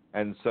into,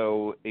 and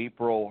so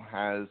April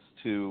has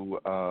to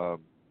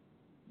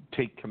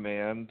take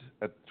command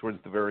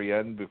towards the very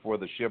end before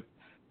the ship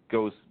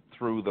goes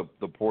through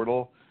the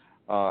portal,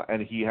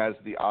 and he has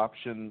the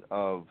option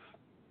of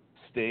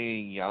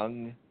staying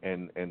young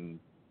and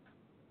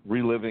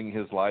reliving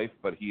his life,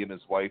 but he and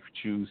his wife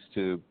choose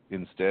to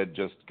instead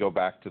just go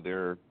back to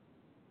their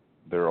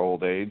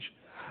old age.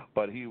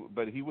 But he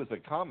was a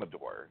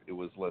Commodore, it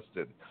was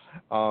listed.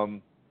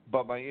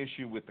 But my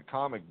issue with the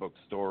comic book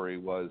story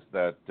was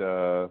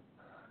that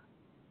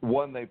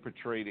one, they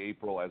portrayed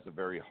April as a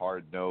very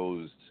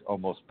hard-nosed,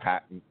 almost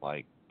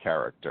Patton-like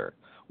character,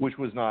 which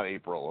was not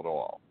April at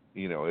all.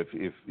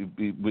 If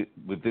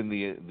within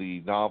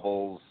the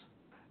novels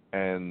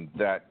and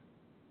that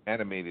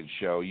animated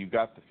show, you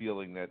got the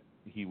feeling that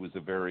he was a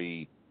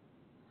very,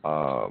 he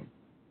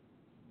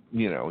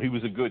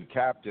was a good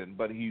captain,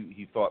 but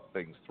he thought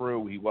things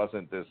through. He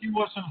wasn't this. He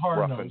wasn't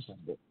hard-nosed.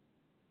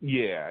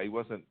 Yeah, he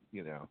wasn't.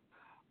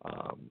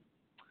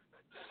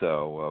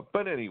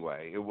 But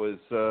anyway, it was.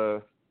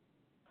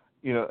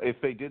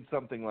 If they did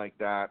something like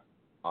that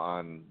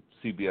on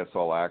CBS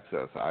All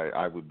Access,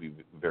 I would be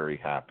very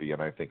happy,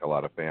 and I think a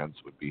lot of fans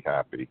would be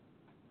happy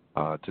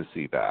to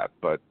see that.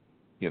 But,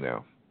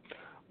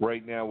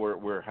 right now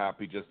we're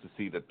happy just to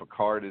see that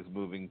Picard is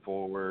moving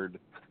forward,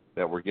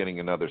 that we're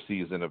getting another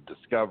season of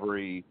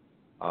Discovery.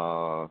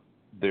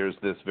 There's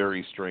this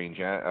very strange,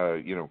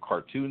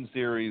 cartoon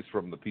series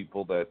from the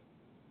people that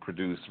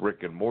produce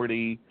Rick and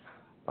Morty,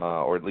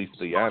 or at least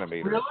the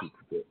animators. Really?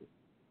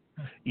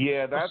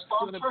 Yeah, that's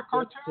going to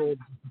be.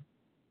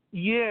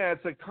 Yeah,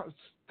 it's a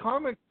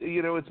comic.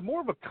 It's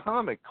more of a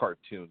comic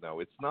cartoon,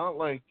 though. It's not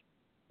like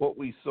what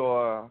we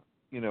saw,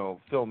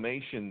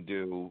 Filmation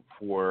do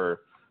for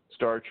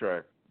Star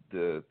Trek,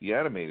 the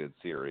animated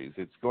series.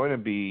 It's going to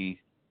be,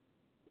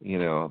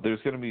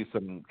 there's going to be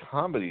some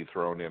comedy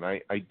thrown in.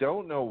 I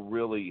don't know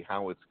really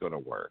how it's going to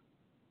work.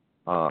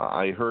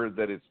 I heard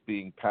that it's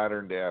being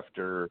patterned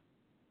after,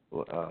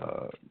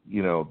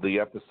 the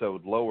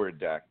episode Lower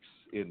Decks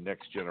in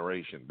Next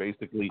Generation.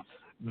 Basically,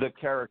 the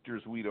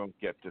characters we don't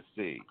get to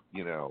see.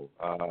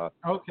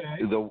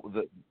 Okay.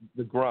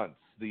 The grunts,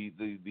 the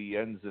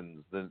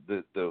ensigns,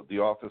 the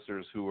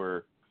officers who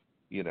are,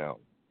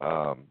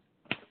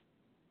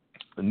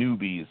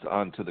 newbies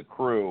onto the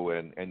crew,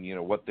 and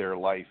what their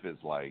life is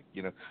like.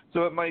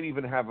 So it might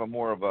even have a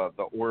more of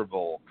the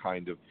Orville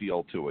kind of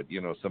feel to it.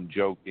 Some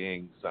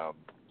joking, some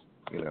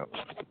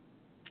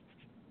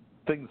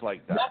things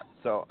like that.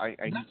 So that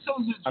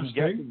sounds interesting. I'm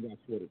guessing that's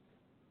what it.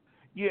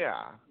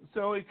 Yeah,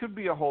 so it could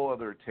be a whole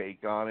other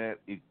take on it.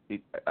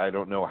 I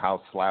don't know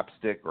how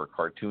slapstick or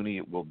cartoony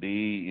it will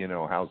be,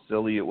 how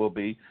silly it will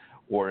be,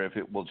 or if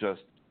it will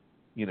just,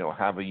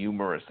 have a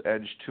humorous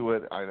edge to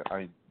it.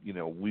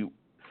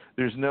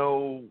 There's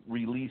no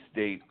release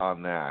date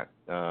on that,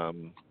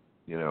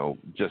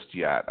 just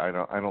yet. I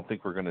don't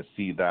think we're going to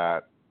see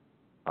that.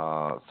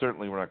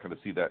 Certainly, we're not going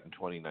to see that in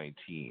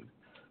 2019.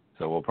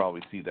 So we'll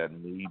probably see that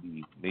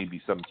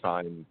maybe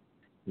sometime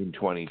in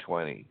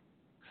 2020.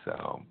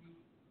 So.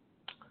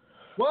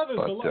 Well, there's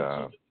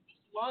a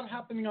lot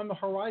happening on the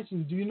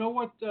horizon. Do you know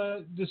what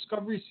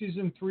Discovery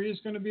Season 3 is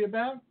going to be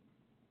about?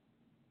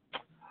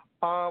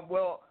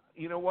 Well,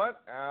 you know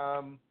what?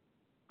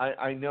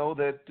 I know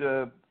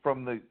that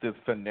from the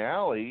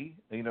finale,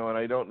 and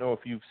I don't know if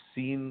you've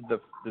seen the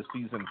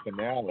season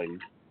finale.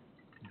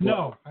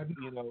 No.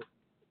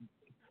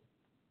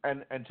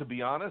 And to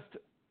be honest,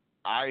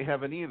 I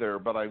haven't either,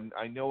 but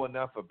I know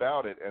enough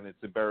about it, and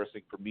it's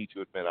embarrassing for me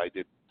to admit I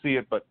didn't see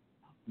it, but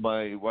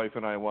my wife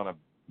and I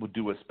would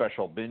do a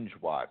special binge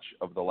watch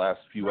of the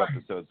last few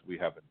episodes we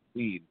haven't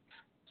seen.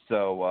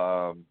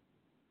 So,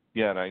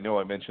 and I know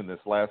I mentioned this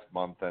last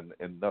month, and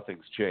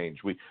nothing's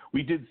changed.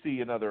 We did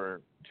see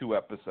another 2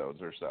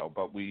 episodes or so,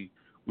 but we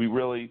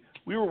were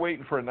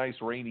waiting for a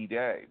nice rainy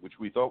day, which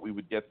we thought we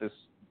would get this,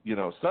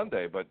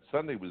 Sunday, but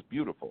Sunday was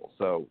beautiful.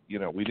 So,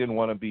 we didn't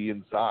want to be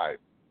inside.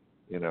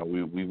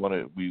 We went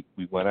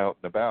out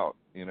and about,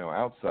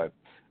 outside.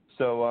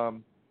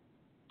 So,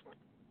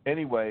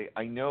 anyway,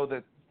 I know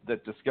that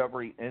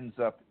Discovery ends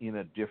up in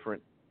a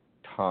different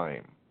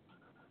time.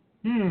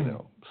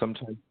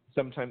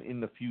 Sometime in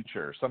the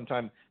future,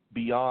 sometime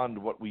beyond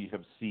what we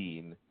have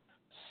seen.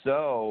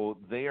 So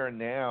they are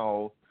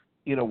now,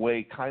 in a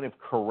way, kind of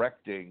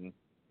correcting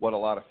what a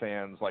lot of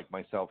fans like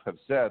myself have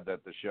said,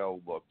 that the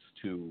show looks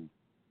too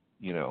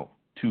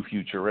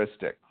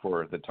futuristic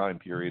for the time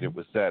period it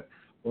was set.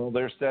 Well,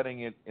 they're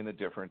setting it in a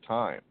different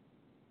time.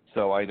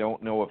 So I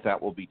don't know if that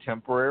will be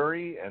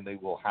temporary and they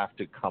will have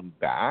to come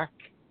back,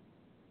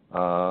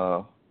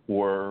 or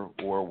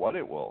what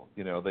it will.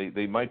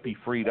 They might be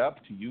freed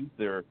up to use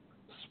their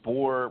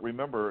spore.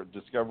 Remember,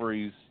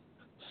 Discovery's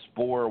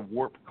spore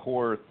warp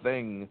core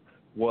thing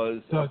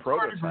was a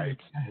prototype.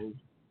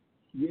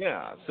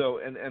 Yeah. So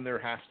and there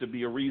has to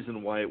be a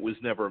reason why it was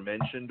never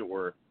mentioned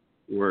or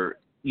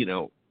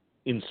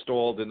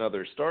installed in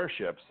other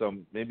starships. So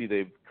maybe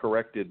they've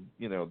corrected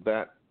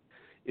that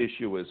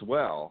issue as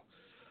well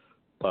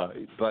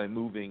by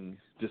moving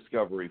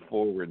Discovery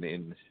forward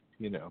in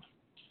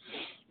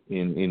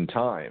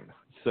time.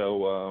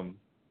 So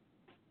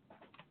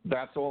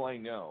that's all I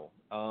know.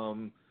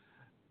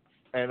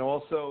 And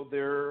also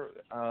there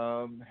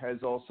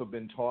has also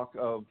been talk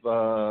of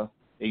a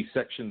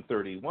Section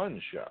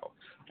 31 show.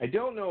 I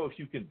don't know if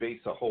you can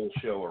base a whole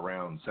show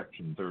around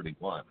Section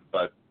 31,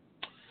 but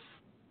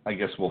I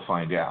guess we'll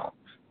find out.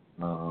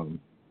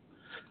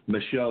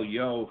 Michelle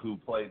Yeoh, who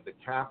played the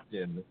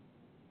captain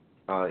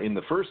in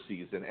the first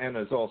season and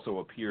has also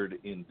appeared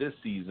in this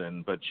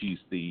season, but she's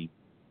the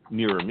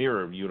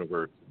Mirror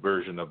Universe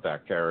version of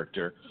that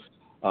character,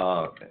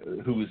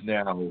 who has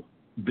now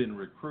been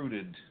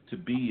recruited to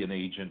be an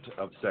agent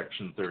of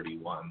Section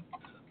 31.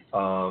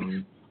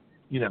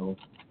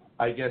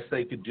 I guess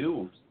they could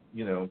do,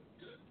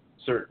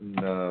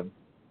 certain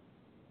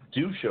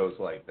do shows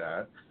like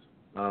that,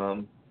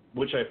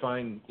 which I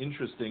find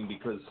interesting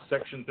because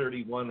Section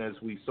 31,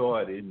 as we saw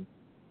it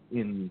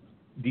in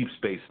Deep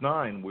Space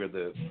Nine, where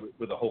the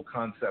whole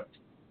concept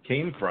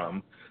came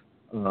from,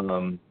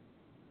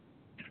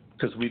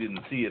 because we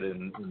didn't see it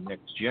in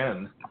Next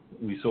Gen,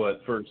 we saw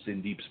it first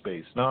in Deep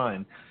Space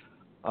Nine.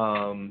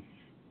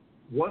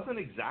 Wasn't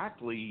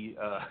exactly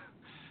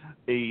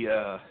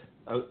a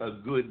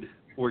good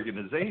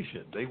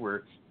organization. They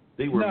were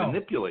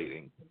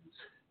manipulating,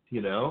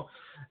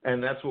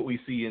 and that's what we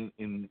see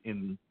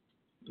in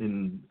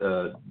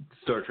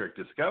Star Trek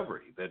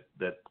Discovery.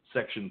 That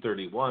Section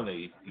 31,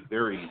 a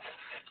very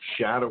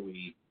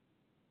shadowy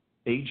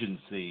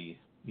agency,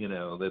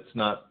 that's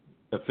not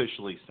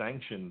officially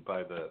sanctioned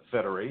by the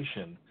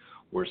Federation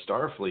or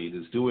Starfleet,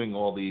 is doing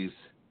all these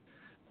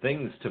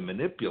things to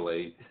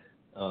manipulate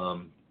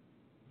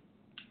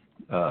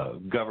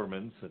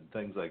governments and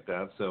things like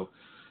that. So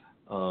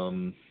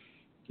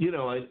You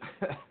know,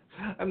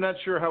 I'm not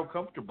sure how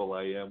comfortable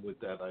I am with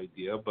that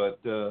idea, but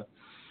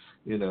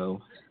you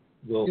know,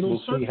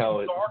 we'll see how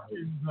it.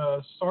 In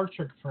the Star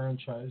Trek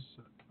franchise.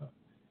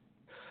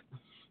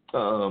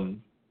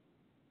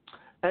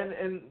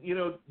 And you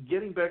know,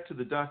 getting back to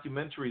the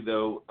documentary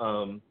though,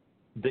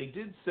 they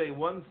did say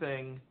one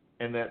thing,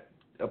 and that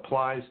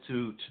applies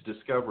to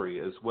Discovery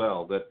as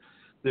well, that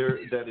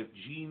if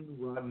Gene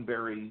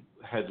Roddenberry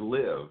had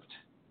lived,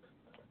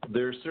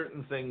 there are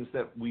certain things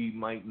that we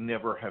might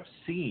never have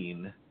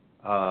seen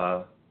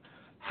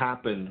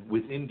happen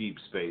within Deep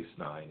Space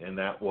Nine, and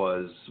that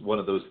was one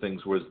of those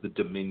things was the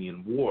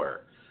Dominion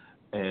War,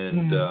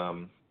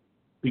 and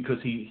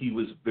because he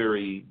was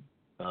very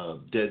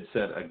dead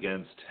set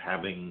against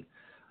having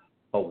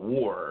a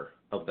war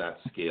of that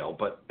scale.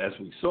 But as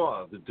we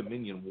saw, the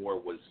Dominion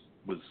War was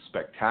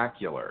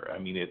spectacular. I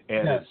mean, it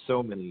added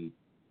so many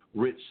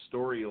rich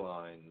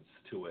storylines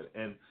to it.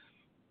 And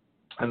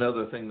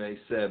another thing they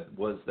said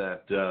was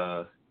that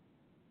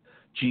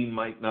Gene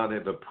might not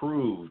have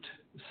approved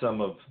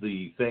some of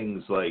the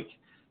things like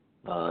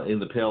in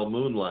the Pale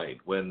Moonlight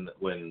when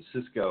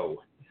Sisko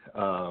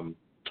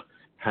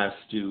has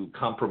to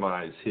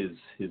compromise his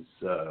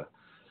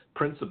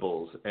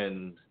principles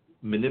and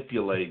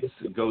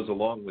goes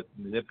along with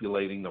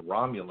manipulating the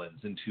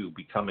Romulans into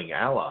becoming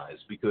allies,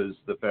 because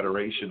the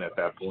Federation at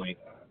that point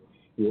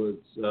was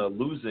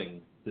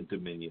losing the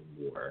Dominion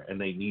War, and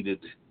they needed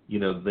the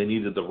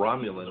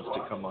Romulans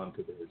to come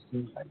onto their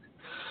side.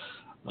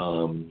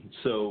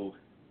 So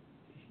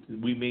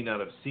we may not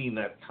have seen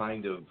that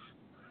kind of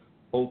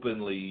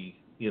openly,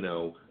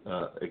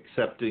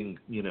 accepting,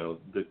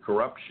 the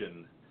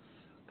corruption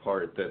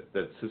part that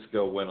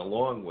Sisko went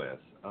along with.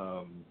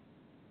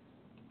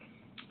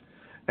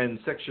 And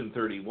Section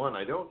 31,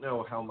 I don't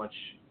know how much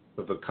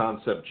of a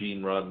concept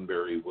Gene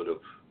Roddenberry would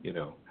have,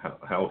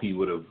 how he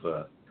would have,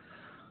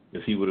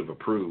 if he would have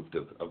approved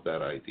of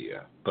that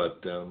idea.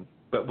 But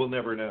we'll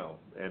never know.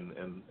 And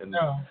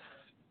no.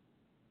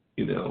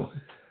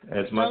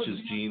 As much as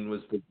Gene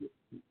was the,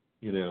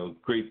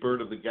 great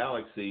bird of the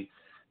galaxy,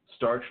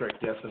 Star Trek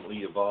definitely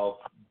evolved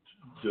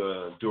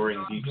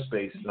during Deep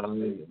Space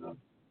Nine.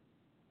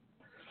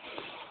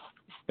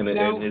 And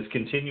is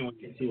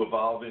continuing to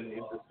evolve in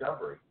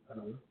Discovery.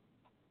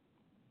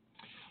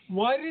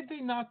 Why did they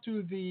not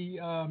do the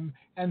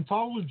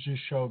anthology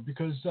show?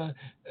 Because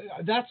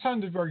that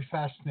sounded very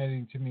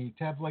fascinating to me,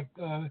 to have like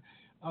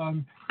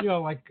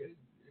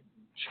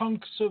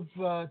chunks of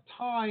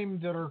time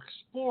that are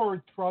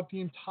explored throughout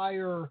the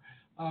entire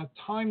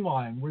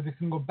timeline, where they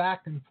can go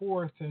back and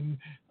forth and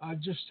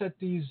just set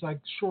these like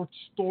short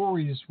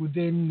stories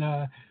within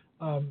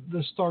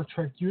the Star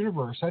Trek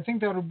universe. I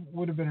think that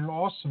would have been an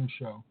awesome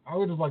show. I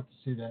would have liked to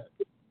see that.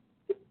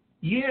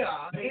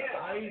 Yeah,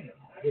 I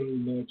very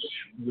much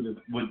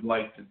would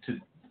like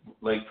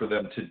for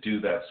them to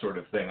do that sort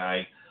of thing.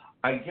 I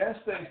guess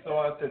they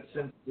thought that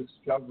since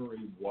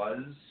Discovery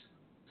was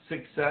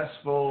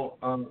successful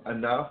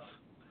enough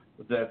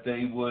that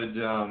they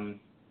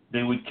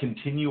would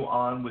continue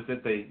on with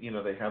it. They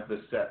have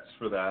the sets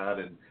for that,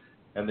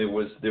 and there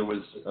was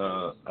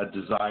a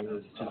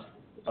desire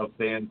of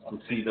fans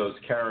to see those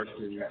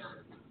characters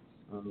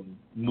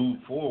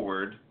move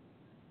forward.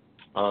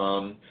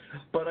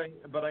 But I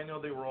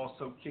know they were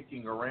also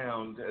kicking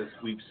around, as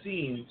we've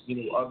seen,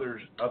 other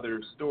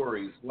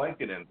stories like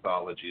an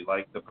anthology,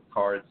 like the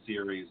Picard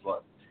series,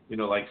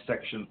 like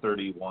Section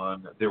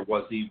 31. There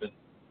was even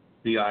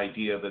the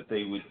idea that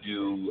they would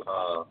do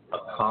a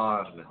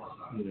Khan,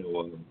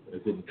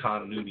 as in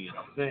Khan Noonien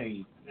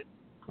thing,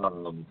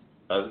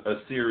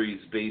 a series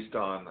based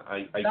on,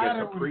 I guess,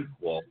 a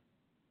prequel.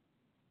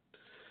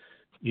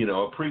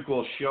 A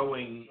prequel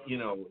showing,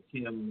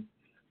 him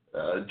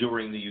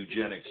during the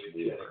eugenics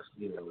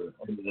war,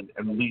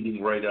 and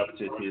leading right up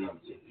to his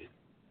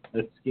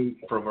escape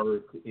from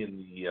Earth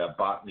in the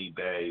Botany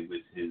Bay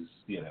with his,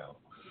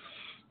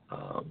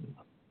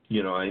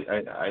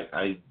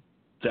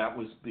 that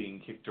was being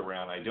kicked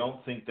around. I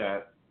don't think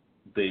that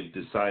they've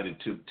decided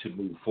to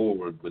move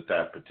forward with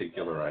that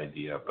particular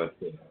idea, but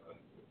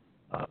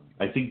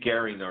I think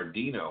Gary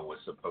Nardino was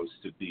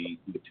supposed to be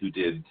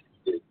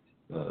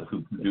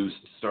who produced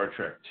Star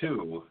Trek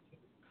II.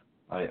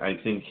 I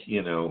think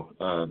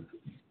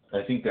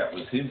I think that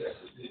was his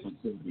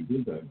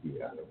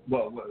idea.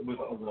 Well,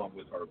 along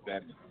with our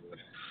Ben,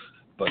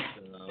 but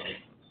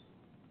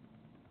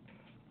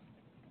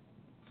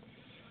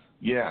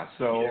yeah.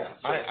 So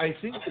I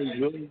think they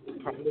will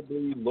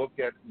probably look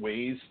at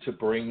ways to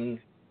bring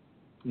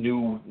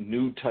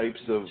new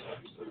types of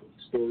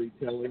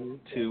storytelling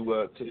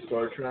to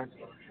Star Trek.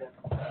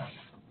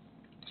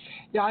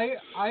 Yeah,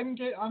 I'm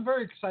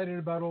very excited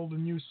about all the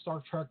new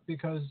Star Trek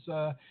because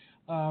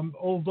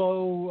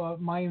although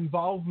my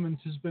involvement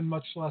has been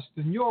much less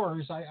than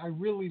yours, I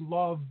really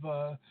love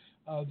the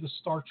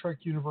Star Trek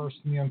universe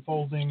and the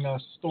unfolding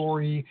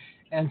story.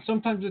 And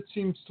sometimes it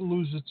seems to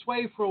lose its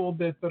way for a little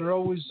bit, but it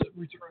always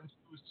returns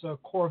to its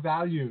core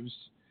values,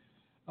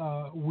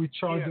 which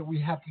are that we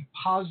have a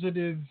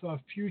positive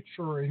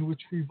future in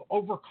which we've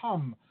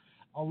overcome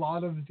a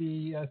lot of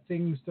the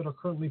things that are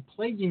currently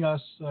plaguing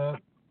us, that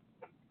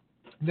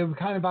we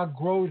kind of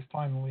outgrow it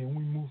finally and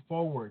we move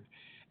forward.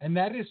 And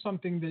that is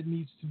something that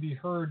needs to be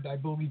heard, I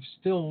believe,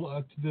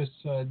 still to this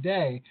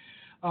day.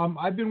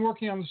 I've been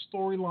working on the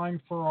storyline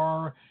for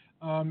our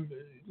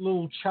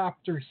little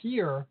chapter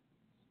here.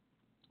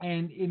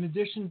 And in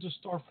addition to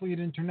Starfleet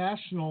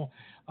International,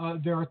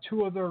 there are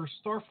 2 other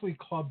Starfleet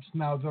clubs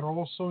now that are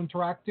also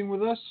interacting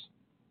with us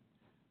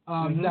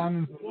down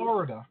in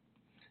Florida.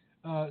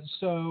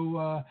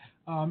 So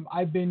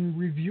I've been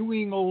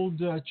reviewing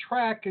old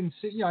Trek, and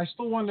I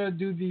still want to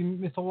do the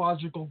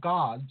mythological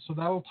gods, so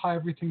that will tie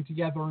everything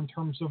together in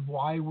terms of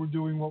why we're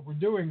doing what we're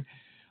doing.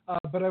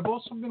 But I've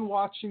also been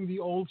watching the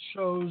old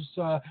shows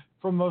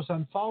from those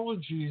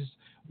anthologies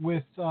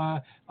with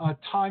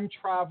time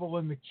travel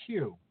and the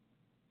Q.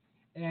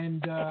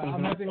 And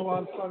I'm having a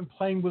lot of fun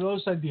playing with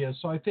those ideas.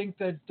 So I think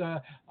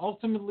that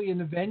ultimately and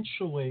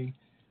eventually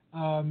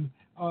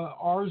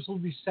ours will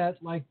be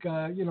set like,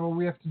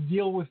 we have to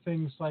deal with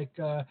things like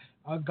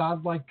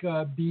godlike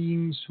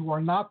beings who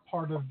are not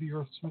part of the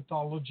Earth's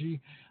mythology,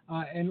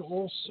 and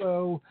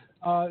also,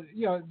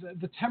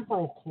 the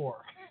temporal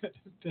core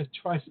that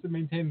tries to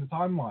maintain the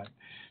timeline.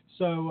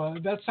 So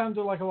that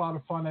sounded like a lot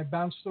of fun. I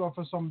bounced it off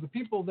of some of the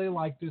people. They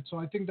liked it. So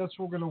I think that's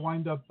what we're going to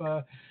wind up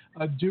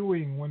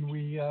doing when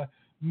we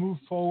move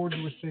forward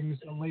with things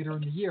later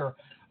in the year.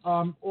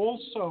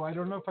 Also, I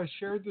don't know if I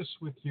shared this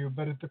with you,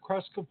 but at the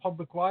Cresco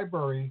Public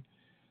Library,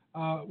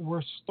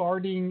 we're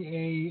starting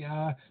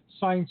a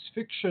science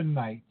fiction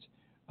night.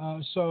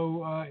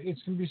 So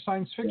it's going to be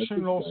science fiction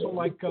and also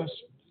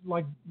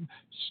like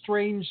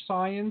strange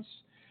science.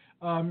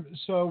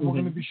 So we're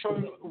going to be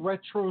showing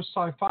retro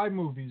sci-fi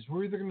movies.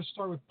 We're either going to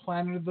start with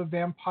Planet of the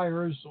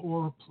Vampires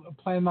or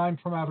Plan 9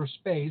 from Outer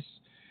Space.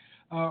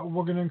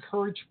 We're going to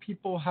encourage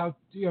people how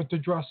to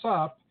dress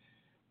up,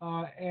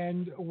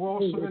 and we're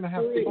also going to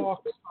have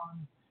talks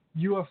on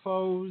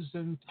UFOs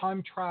and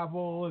time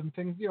travel and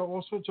things,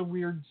 all sorts of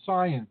weird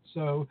science.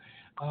 So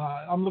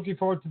I'm looking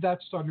forward to that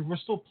starting. We're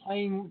still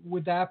playing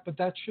with that, but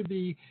that should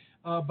be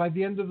by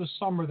the end of the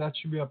summer. That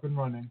should be up and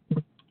running.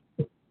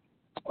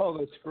 Oh,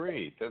 that's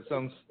great. That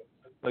sounds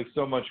like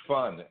so much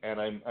fun, and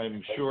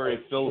I'm sure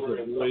it fills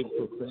a void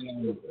for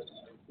fans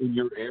in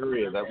your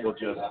area that will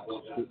just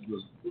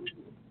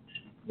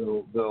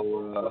they'll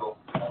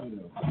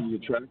be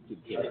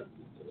attracted to it.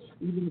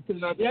 Even if they're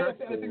not Trek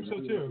I think so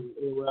too.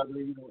 Or rather,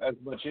 as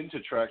much into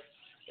Trek,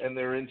 and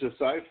they're into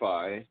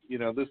sci-fi.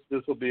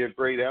 This will be a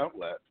great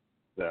outlet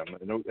for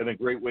them, and a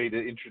great way to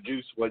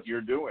introduce what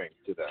you're doing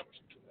to them.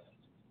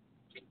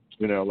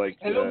 And it'll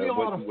be a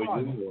lot of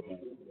fun.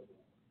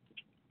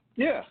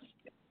 Yeah,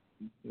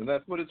 and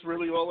that's what it's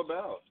really all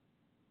about.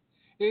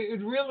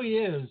 It really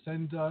is,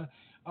 and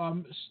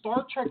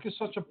Star Trek is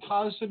such a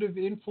positive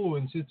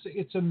influence.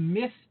 It's a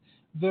myth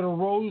that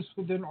arose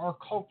within our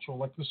culture,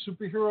 like the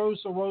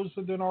superheroes arose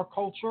within our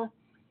culture,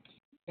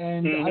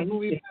 and I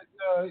believe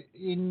that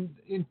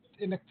in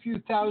a few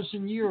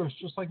thousand years,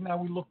 just like now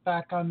we look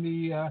back on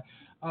the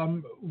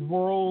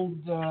world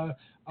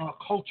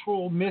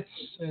cultural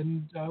myths,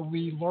 and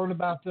we learn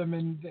about them,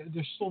 and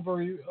they're still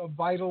very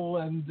vital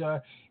and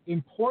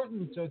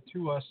important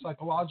to us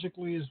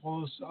psychologically as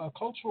well as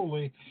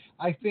culturally.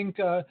 I think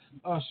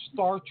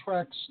Star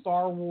Trek,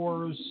 Star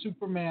Wars,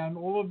 Superman,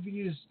 all of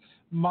these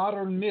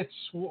modern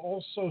myths will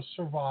also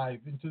survive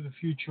into the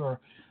future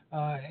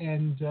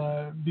and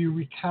be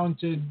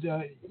recounted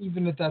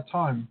even at that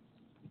time.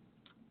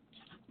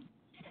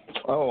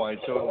 Oh, I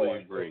totally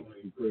agree.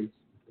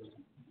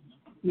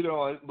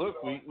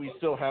 Look, we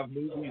still have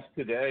movies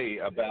today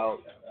about,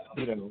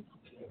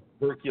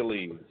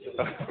 Hercules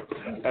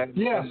and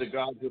the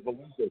gods of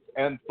Olympus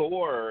and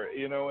Thor, I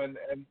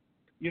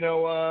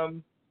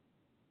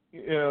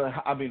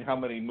mean, how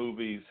many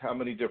movies, how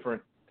many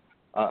different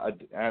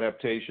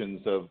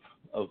adaptations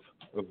of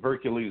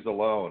Hercules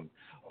alone,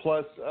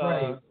 plus,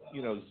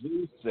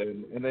 Zeus,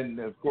 and then,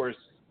 of course,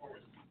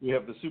 we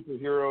have the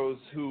superheroes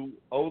who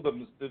owe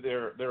them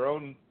their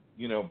own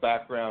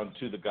background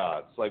to the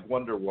gods, like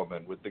Wonder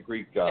Woman with the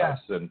Greek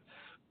gods, and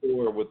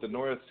Thor with the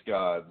Norse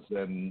gods,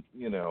 and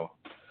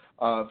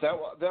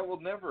that will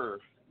never,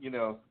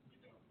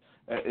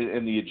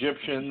 and the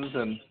Egyptians,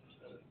 and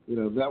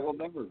that will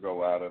never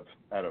go out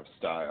of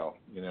style.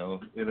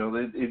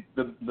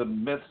 The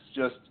myths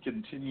just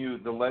continue,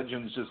 the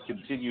legends just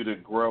continue to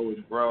grow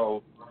and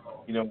grow,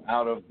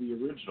 out of the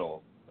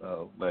original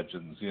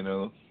legends.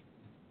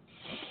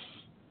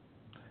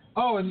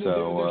 Oh, and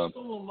they're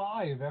still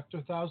alive after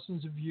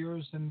thousands of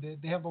years, and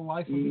they have a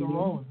life of their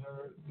own.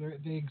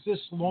 They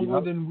exist longer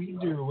than we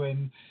do,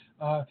 and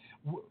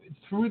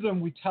through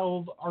them we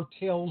tell our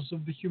tales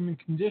of the human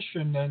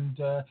condition, and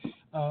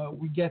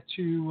we get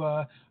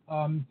to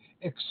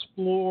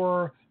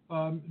explore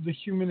the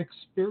human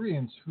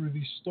experience through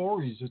these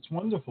stories. It's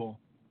wonderful.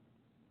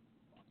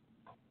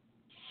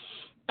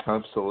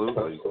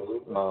 Absolutely.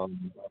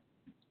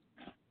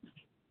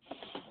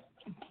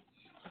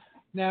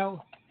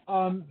 Now,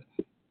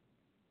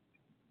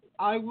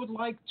 I would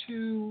like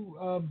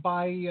to,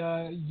 by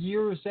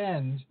year's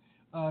end,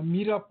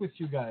 meet up with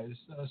you guys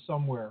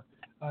somewhere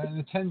and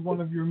attend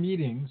one of your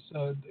meetings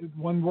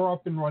when we're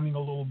up and running a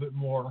little bit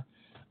more.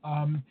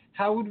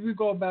 How would we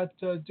go about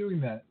doing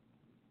that?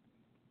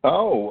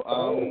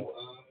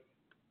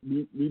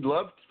 We'd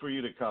love for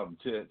you to come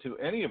to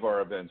any of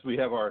our events. We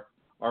have our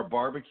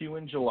barbecue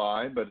in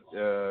July, but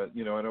I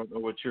don't know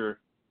what your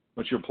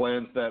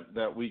plans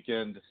that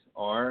weekend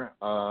are.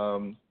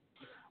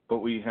 But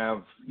we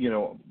have,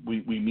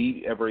 we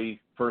meet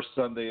every first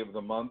Sunday of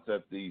the month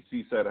at the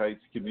Seaside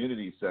Heights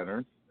Community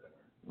Center.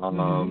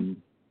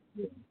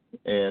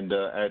 And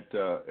at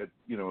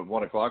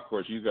 1 o'clock, of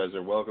course, you guys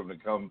are welcome to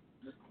come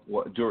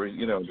during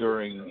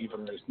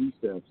even our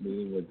C-staff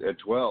meeting at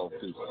 12,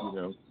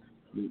 because,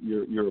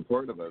 you're a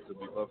part of us, and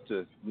we'd love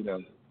to,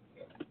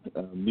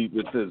 meet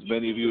with as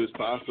many of you as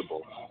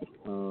possible.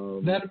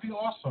 That'd be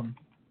awesome.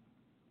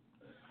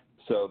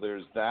 So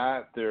there's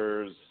that.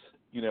 There's,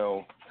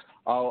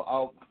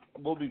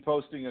 we'll be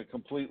posting a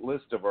complete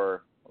list of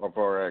our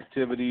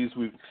activities.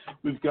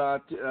 We've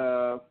got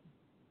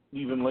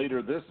even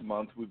later this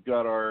month. We've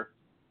got our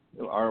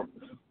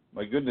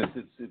my goodness,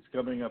 it's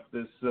coming up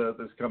this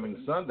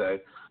coming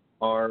Sunday.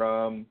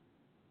 Our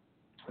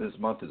this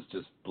month is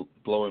just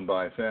blowing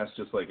by fast,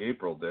 just like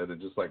April did, and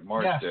just like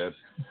March did.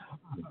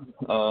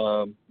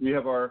 We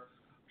have our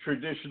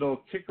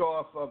traditional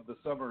kickoff of the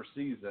summer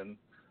season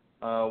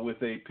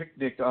with a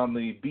picnic on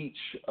the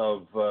beach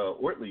of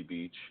Ortley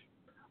Beach,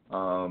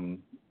 on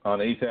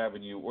 8th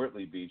Avenue,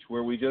 Ortley Beach,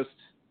 where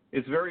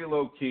it's very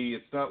low key.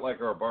 It's not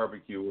like our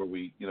barbecue where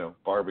we,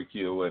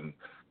 barbecue and,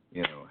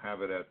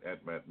 have it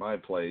at my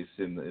place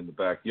in the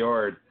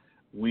backyard.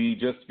 We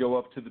just go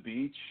up to the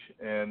beach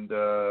and,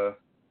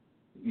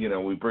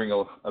 we bring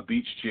a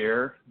beach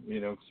chair,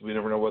 because we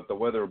never know what the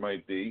weather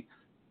might be.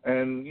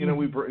 And,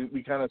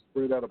 we kind of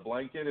spread out a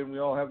blanket and we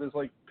all have this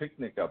like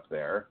picnic up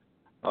there.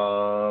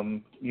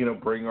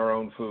 Bring our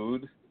own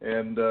food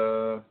and,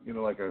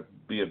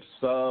 be a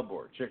sub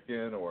or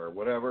chicken or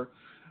whatever.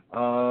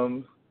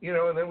 And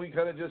then we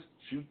kind of just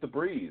shoot the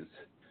breeze,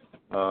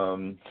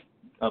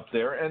 up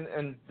there.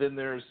 And then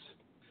there's,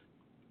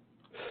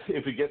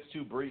 if it gets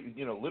too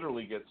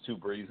literally gets too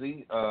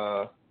breezy,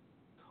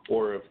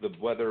 or if the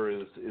weather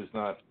is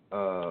not,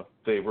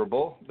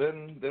 favorable,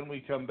 then we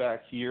come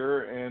back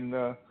here and,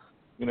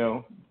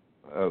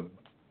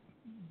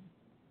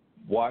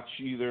 watch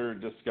either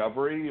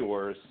Discovery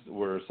or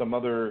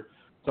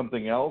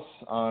something else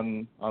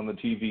on the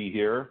TV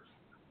here,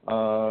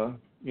 and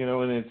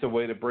it's a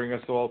way to bring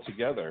us all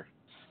together,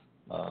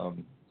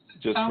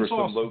 just Sounds for some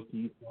awesome. low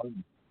key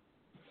fun,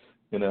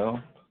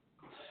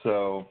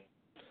 So,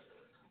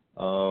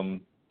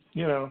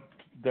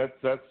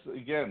 that's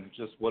again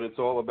just what it's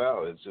all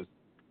about. It's just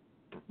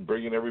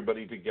bringing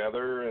everybody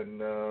together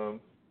and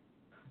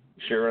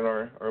sharing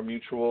our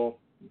mutual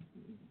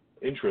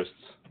interests.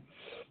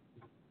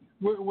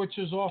 Which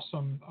is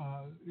awesome.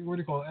 What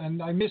do you call it?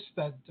 And I missed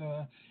that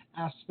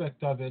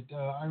aspect of it.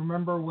 I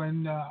remember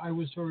when I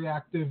was very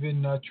active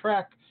in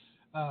track,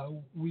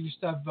 we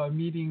used to have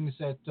meetings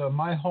at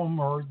my home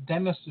or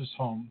Dennis's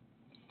home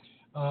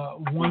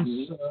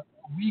once a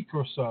week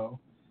or so.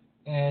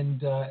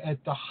 And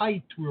at the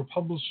height, we were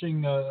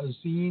publishing a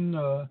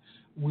zine.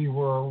 We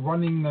were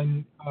running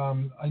an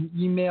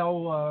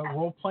email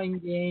role-playing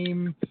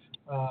game.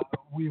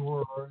 We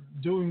were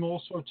doing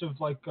all sorts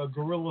of like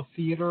guerrilla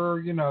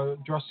theater,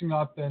 dressing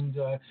up and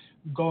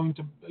going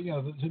to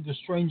the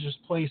strangest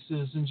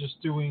places and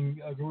just doing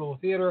guerrilla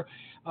theater,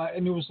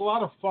 and it was a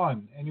lot of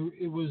fun. And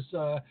it was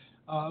a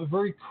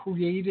very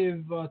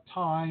creative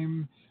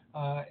time,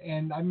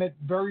 and I met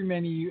very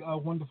many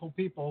wonderful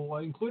people,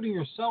 including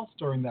yourself,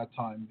 during that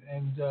time.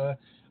 And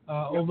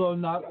although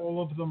not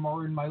all of them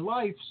are in my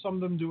life, some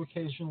of them do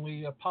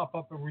occasionally pop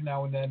up every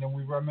now and then, and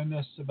we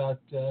reminisce about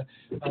the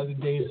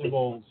days of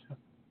old.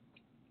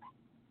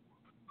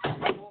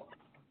 Well,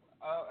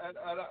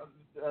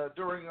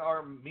 during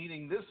our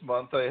meeting this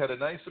month, I had a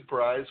nice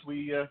surprise.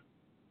 We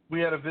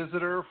had a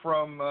visitor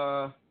from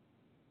our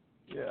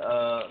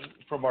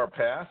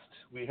past.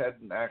 We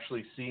hadn't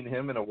actually seen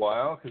him in a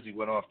while because he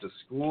went off to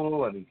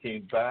school and he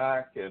came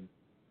back, and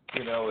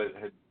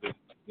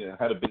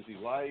had a busy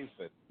life,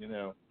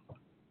 and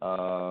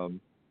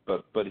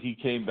but he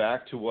came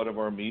back to one of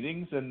our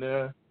meetings, and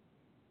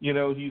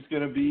he's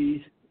going to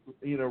be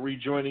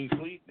rejoining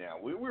Fleet now.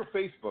 We were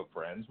Facebook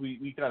friends.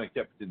 We kind of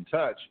kept in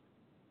touch,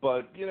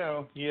 but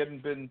he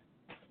hadn't been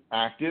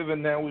active,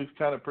 and now we've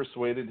kind of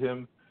persuaded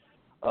him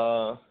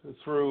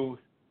through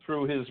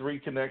his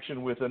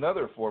reconnection with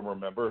another former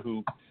member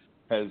who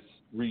has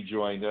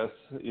rejoined us.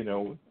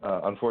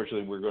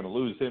 Unfortunately, we're going to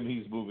lose him.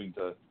 He's moving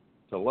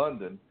to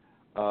London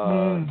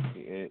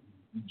in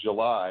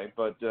July,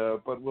 but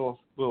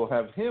we'll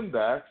have him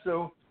back.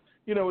 So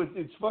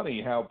it's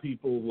funny how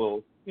people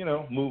will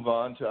move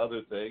on to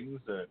other things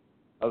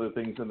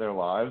in their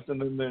lives,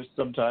 and then there's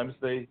sometimes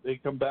they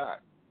come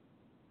back,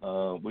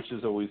 which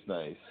is always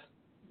nice.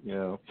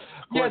 Of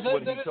course,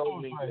 when he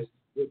told me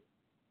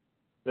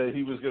that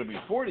he was going to be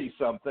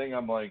 40-something,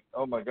 I'm like,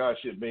 oh my gosh,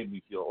 it made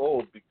me feel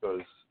old,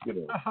 because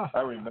I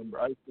remember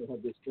I still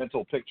have this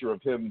mental picture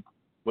of him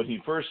when he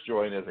first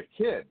joined as a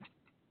kid.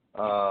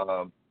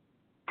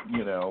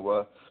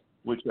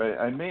 Which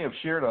I may have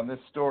shared on this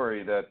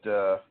story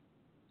that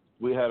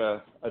we had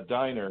a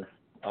diner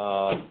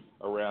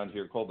around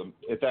here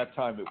at that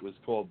time it was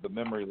called the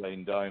Memory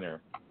Lane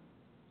Diner.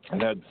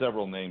 It had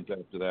several names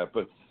after that,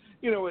 but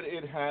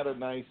it had a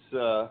nice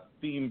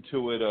theme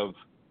to it of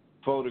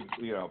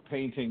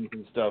paintings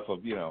and stuff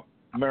of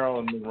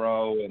Marilyn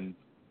Monroe and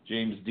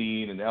James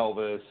Dean and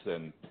Elvis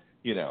and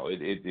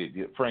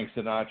Frank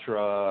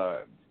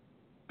Sinatra,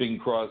 Bing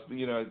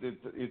Crosby.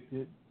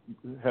 It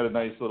had a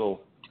nice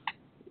little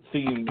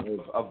theme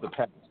of the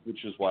past,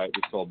 which is why it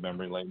was called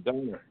Memory Lane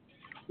Diner.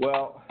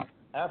 Well,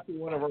 after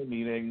one of our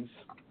meetings,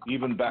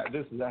 even back,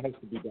 that has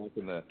to be back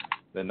in the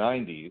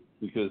 90s,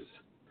 because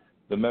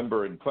the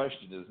member in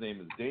question, his name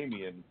is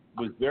Damien,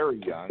 was very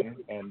young,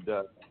 and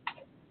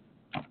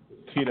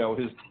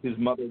his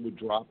mother would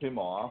drop him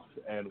off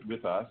and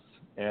with us,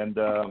 and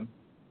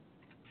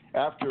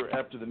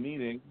after the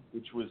meeting,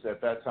 which was at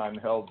that time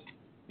held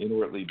in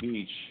Ortley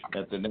Beach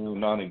at the now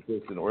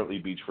non-existent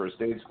Ortley Beach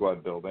First Aid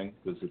Squad building,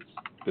 because it's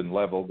been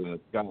leveled and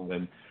it's gone,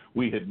 and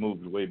we had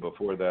moved way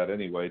before that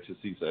anyway to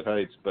Seaside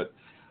Heights, but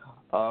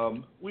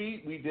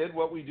we did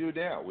what we do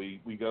now. We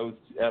go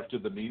after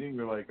the meeting,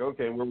 we're like,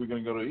 okay, where are we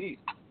going to go to eat?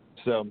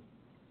 So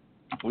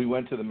we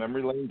went to the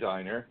Memory Lane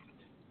Diner.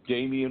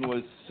 Damien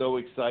was so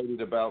excited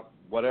about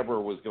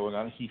whatever was going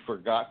on, he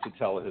forgot to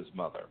tell his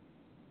mother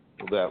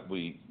that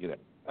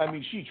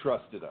she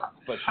trusted us,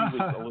 but she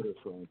was a little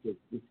frantic,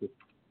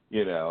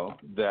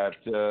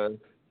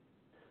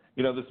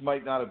 this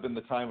might not have been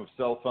the time of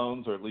cell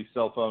phones, or at least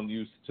cell phone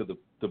use to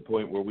the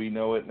point where we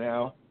know it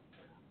now.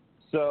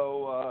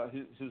 So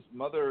his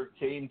mother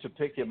came to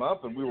pick him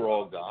up, and we were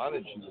all gone,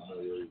 and she didn't know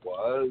where he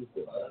was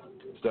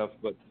and stuff.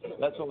 But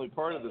that's only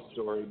part of the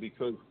story,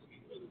 because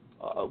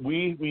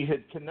we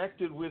had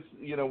connected with,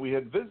 we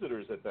had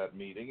visitors at that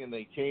meeting, and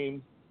they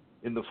came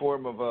in the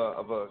form of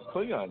a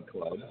Klingon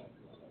club,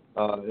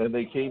 and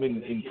they came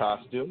in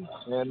costume,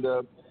 and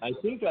I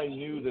think I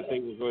knew that they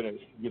were going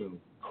to,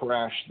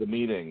 crash the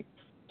meeting.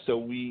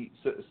 So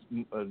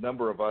a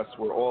number of us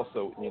were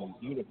also in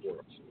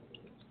uniforms.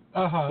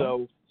 Uh-huh.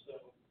 So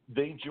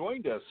they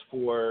joined us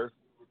for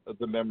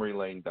the Memory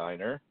Lane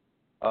Diner,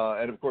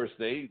 and of course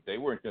they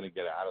weren't going to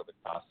get out of the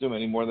costume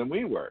any more than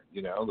we were.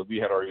 We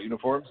had our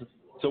uniforms.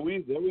 So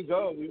there we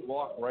go. We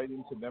walked right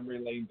into Memory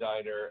Lane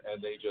Diner, and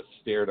they just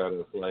stared at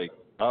us like,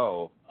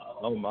 oh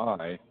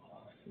my,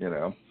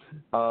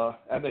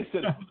 and they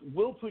said,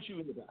 we'll put you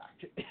in the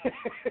back.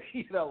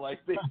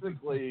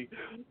 Basically,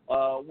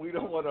 we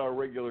don't want our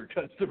regular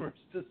customers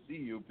to see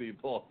you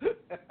people.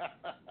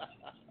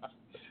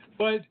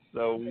 But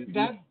so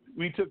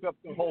we took up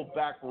the whole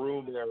back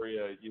room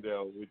area,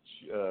 which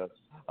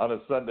on a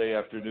Sunday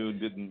afternoon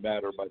didn't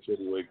matter much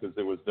anyway, because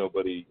there was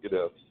nobody,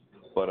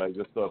 But I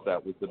just thought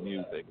that was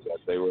amusing, that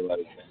they were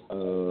like,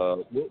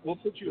 we'll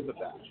put you in the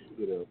back,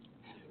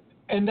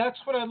 And that's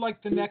what I'd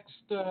like the next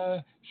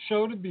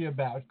show to be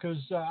about,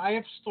 because I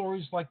have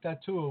stories like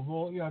that too.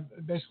 Well,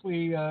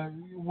 basically,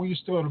 we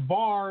used to go to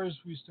bars,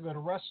 we used to go to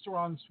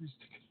restaurants, we used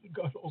to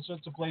go to all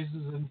sorts of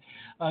places, and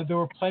there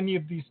were plenty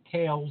of these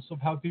tales of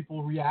how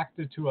people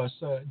reacted to us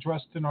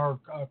dressed in our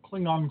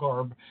Klingon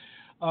garb.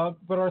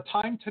 But our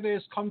time today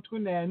has come to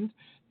an end.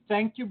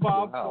 Thank you,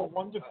 Bob, for a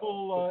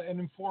wonderful and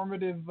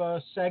informative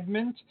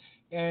segment,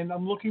 and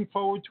I'm looking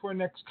forward to our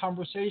next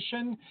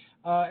conversation,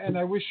 and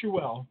I wish you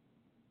well.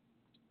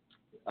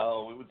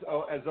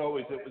 As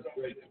always, it was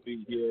great to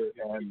be here,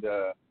 and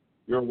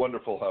you're a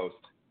wonderful host.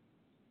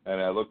 And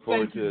I look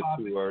forward to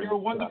our... You're a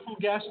wonderful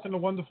guest and a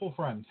wonderful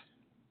friend.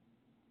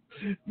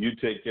 You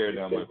take care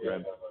now, my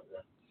friend.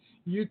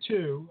 You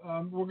too.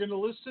 We're going to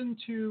listen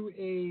to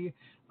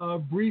a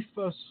brief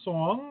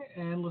song,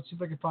 and let's see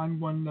if I can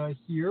find one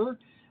here.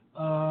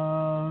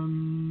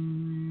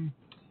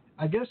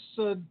 I guess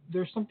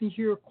there's something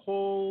here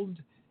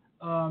called...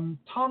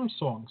 Tom's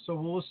song, so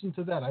we'll listen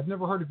to that. I've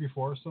never heard it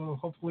before, so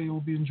hopefully it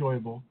will be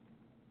enjoyable.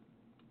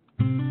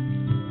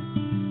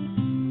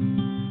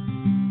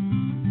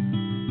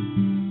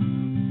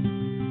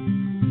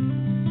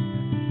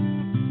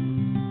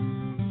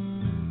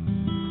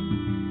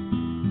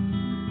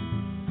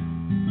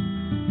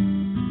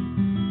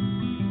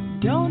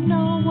 Don't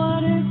know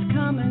what it's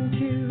coming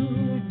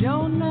to,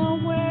 don't know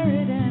where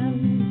it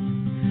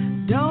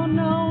ends, don't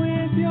know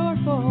if you're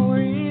for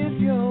or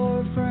if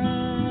you're friend.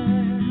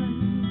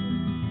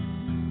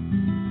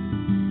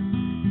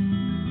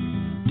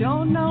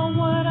 Don't know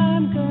what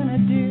I'm gonna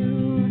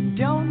do,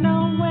 don't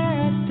know where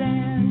I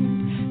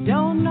stand,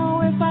 don't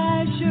know if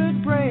I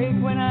should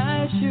break when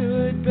I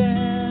should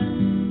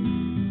bend.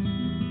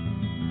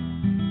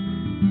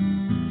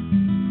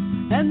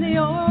 And the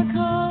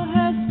oracle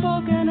has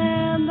spoken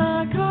and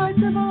the cards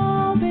have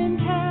all been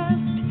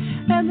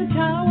cast, and the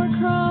tower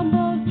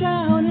crumbles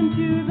down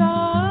into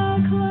the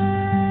clay.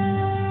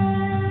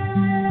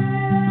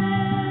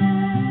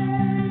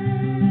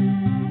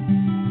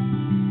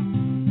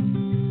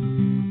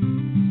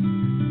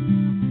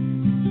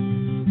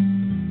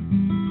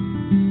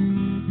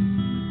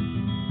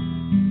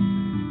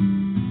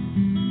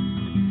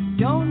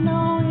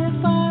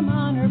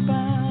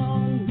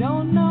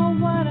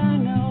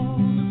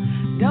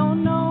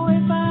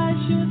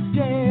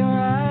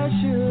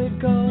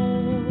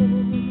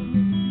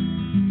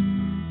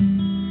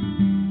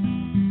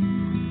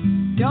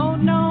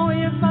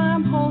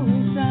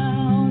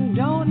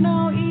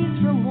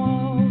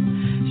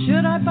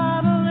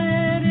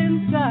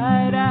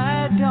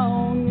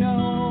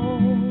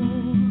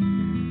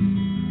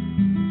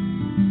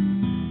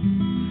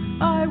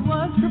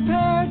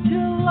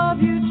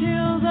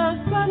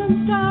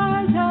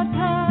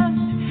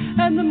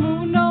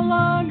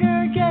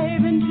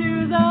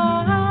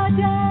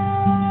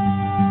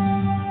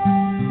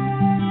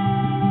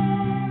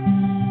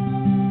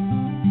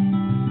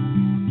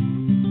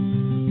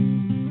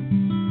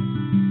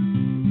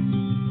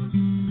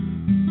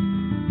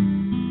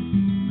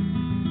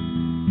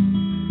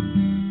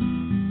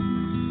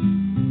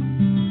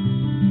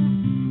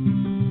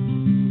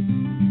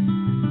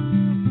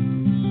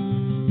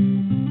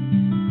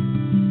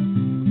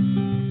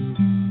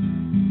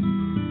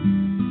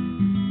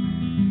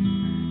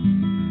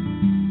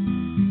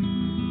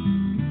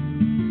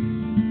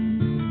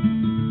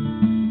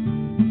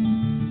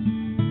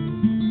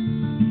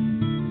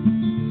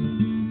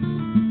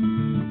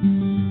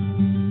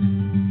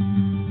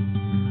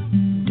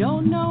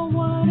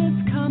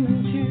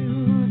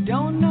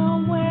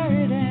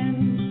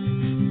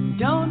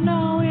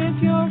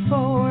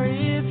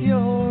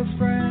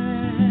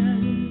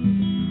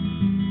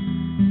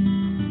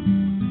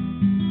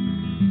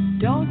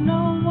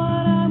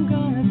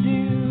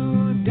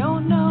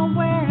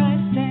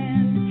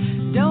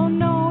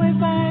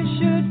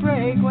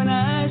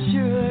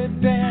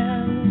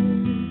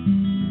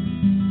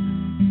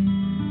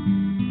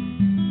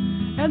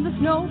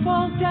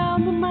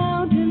 on the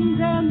mountains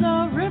and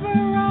the river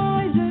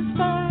rises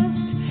fast,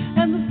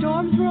 and the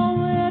storms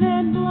roll in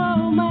and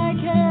blow my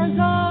cares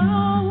away.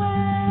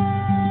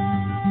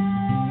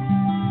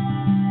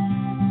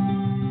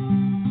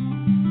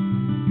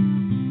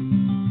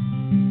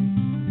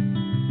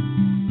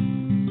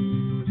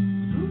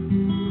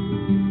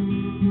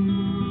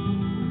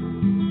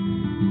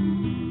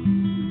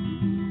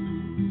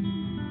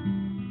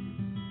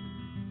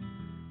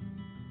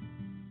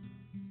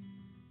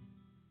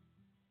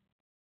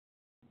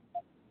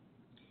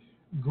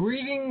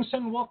 Greetings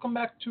and welcome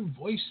back to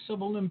Voice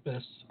of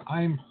Olympus.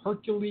 I'm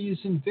Hercules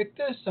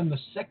Invictus, and the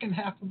second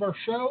half of our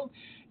show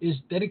is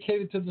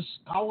dedicated to the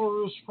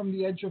scholars from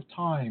the edge of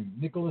time,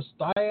 Nicholas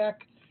Diak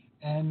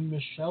and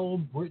Michelle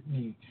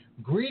Brittany.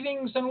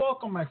 Greetings and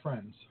welcome, my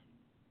friends.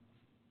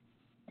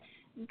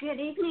 Good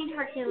evening,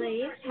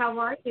 Hercules. How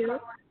are you?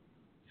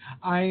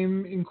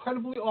 I'm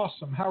incredibly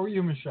awesome. How are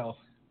you, Michelle?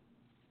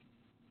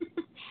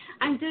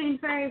 I'm doing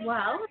very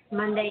well. It's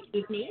Monday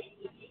evening.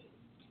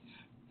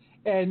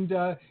 And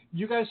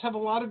you guys have a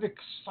lot of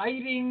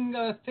exciting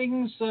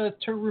things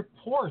to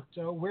report.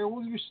 Where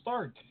will you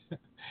start?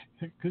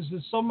 Because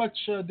there's so much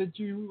that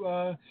you,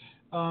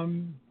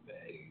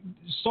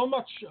 so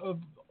much of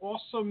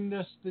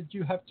awesomeness that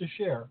you have to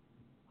share.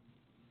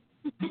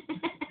 Yeah.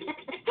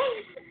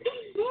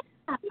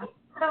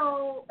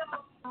 So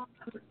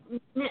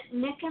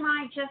Nick and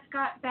I just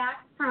got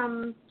back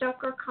from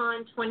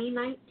StokerCon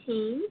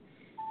 2019.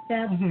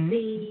 That's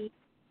the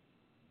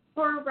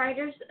Horror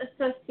Writers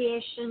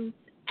Association's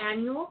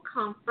annual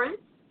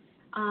conference.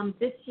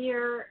 This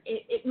year,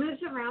 it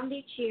moves around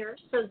each year.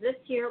 So this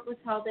year it was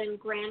held in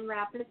Grand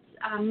Rapids,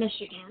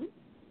 Michigan.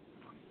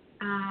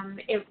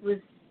 It was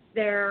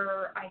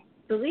I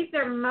believe,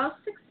 their most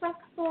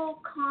successful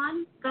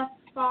con thus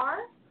far.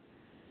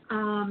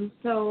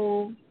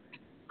 So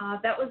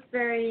that was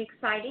very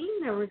exciting.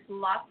 There was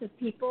lots of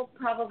people,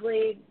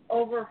 probably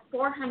over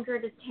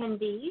 400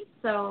 attendees.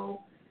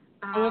 So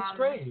that's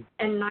great.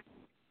 And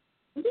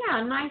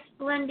a nice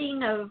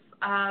blending of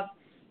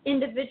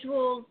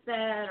individuals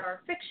that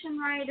are fiction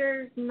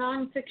writers,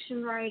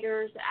 nonfiction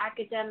writers,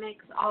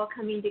 academics, all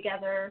coming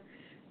together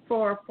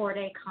for a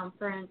 4-day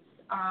conference.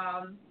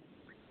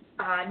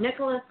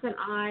 Nicholas and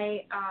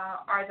I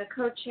are the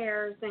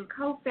co-chairs and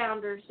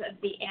co-founders of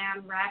the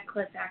Anne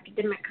Radcliffe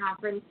Academic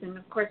Conference, and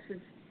of course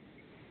we've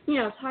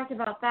talked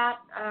about that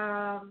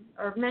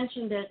or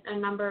mentioned it a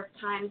number of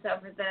times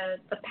over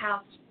the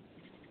past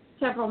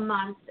several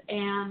months.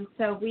 And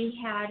so we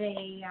had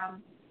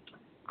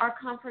our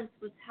conference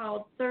was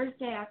held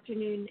Thursday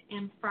afternoon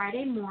and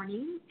Friday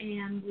morning,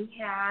 and we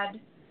had,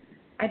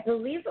 I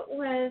believe it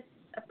was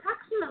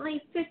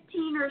approximately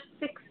 15 or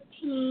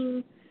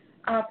 16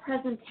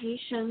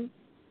 presentations.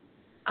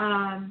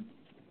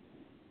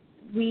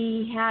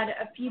 We had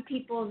a few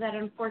people that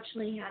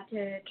unfortunately had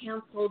to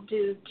cancel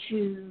due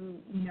to,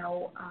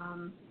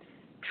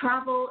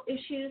 travel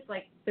issues,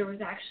 like there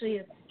was actually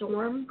a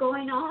storm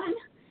going on.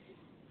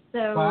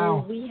 So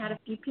wow. We had a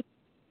few people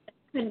that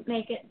couldn't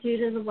make it due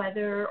to the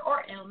weather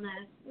or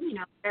illness,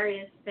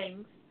 various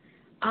things.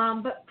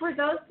 But for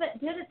those that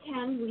did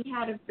attend, we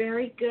had a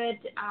very good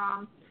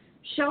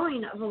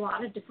showing of a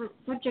lot of different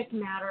subject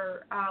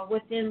matter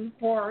within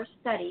horror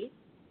studies.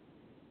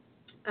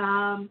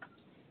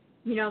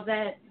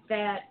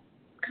 That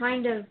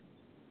kind of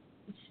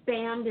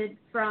expanded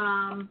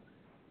from,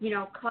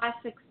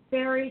 classic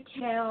fairy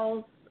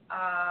tales,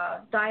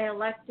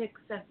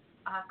 dialectics of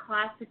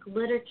classic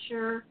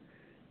literature,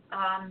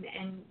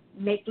 and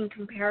making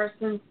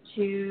comparisons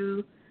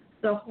to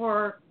the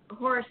horror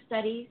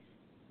studies,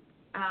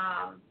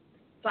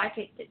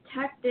 psychic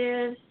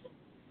detectives,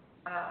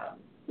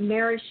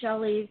 Mary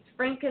Shelley's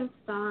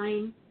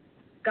Frankenstein,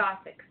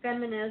 Gothic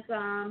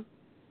feminism,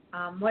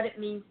 what it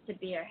means to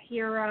be a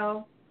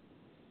hero,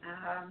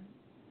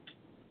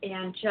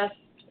 and just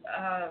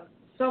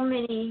so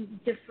many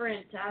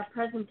different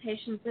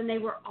presentations, and they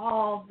were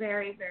all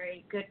very,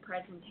 very good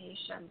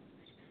presentations.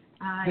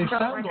 They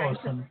sound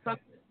awesome.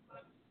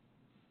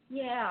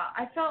 Yeah,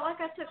 I felt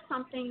like I took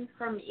something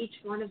from each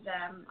one of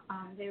them.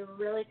 They were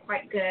really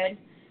quite good.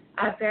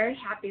 I'm very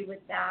happy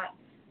with that.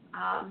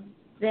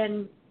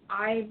 Then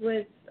I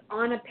was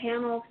on a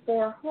panel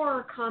for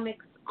horror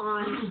comics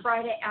on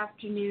Friday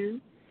afternoon,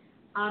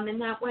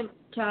 and that went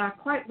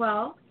quite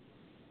well.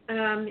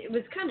 It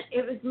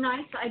was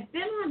nice. I'd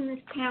been on this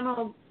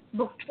panel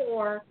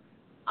before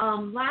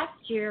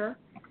last year,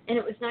 and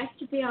it was nice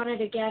to be on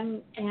it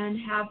again and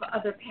have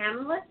other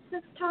panelists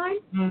this time.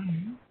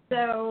 Mm-hmm.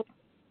 So,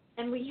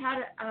 and we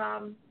had,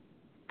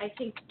 I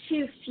think,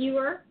 2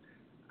 fewer.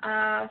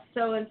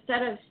 So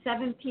instead of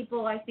 7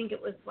 people, I think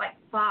it was like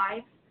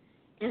 5.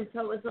 And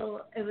so it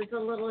was a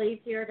little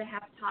easier to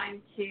have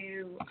time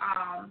to,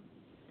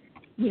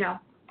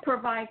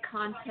 provide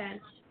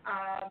content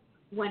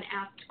when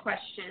asked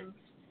questions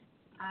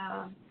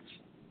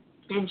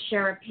and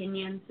share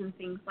opinions and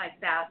things like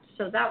that.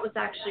 So that was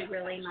actually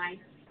really nice.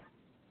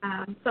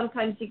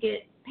 Sometimes you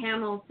get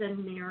panels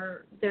and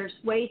there's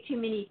way too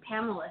many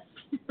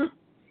panelists.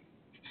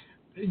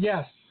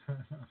 Yes.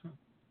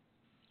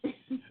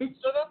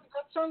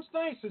 that sounds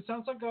nice. It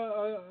sounds like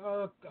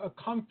a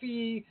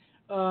comfy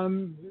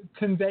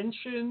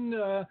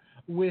convention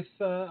with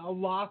a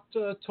lot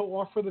to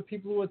offer the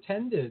people who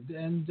attended,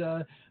 and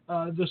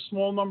the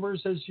small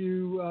numbers, as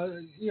you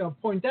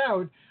point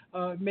out,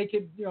 make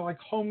it like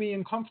homey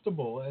and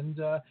comfortable, and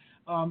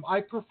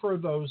I prefer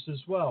those as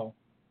well.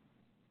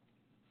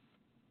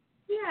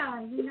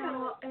 Yeah,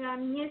 and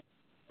I'm used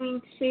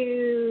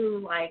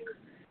to like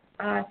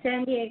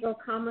San Diego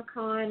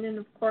Comic-Con, and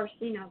of course,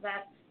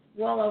 that's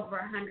well over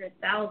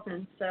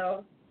 100,000.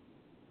 So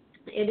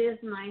it is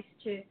nice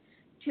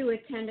to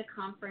attend a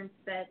conference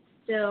that's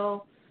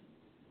still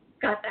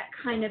got that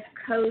kind of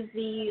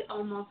cozy,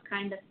 almost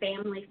kind of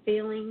family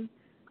feeling.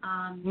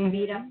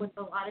 Meet up with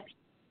a lot of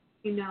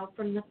people,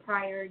 from the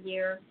prior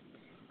year.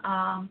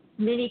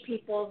 Many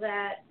people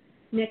that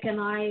Nick and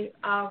I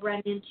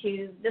run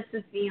into, this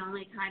is the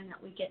only time that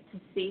we get to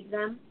see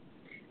them,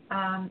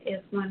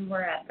 is when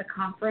we're at the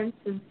conference.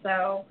 And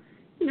so,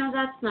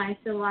 that's nice.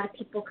 A lot of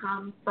people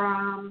come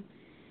from,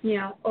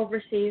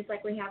 overseas.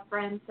 Like we have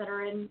friends that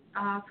are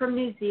from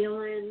New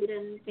Zealand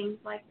and things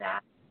like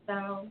that.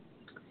 So,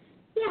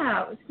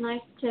 yeah, it was nice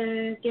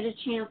to get a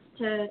chance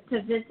to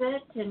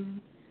visit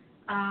and,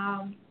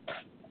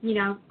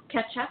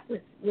 catch up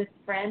with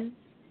friends.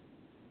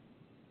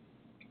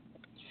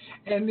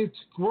 And it's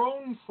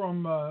grown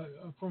from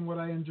what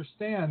I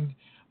understand.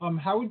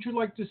 How would you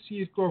like to see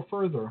it grow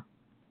further?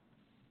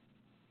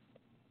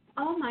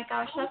 Oh my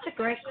gosh, that's a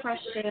great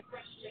question.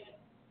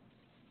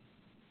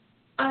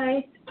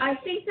 I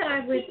think that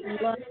I would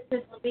love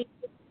to see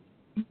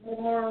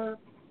more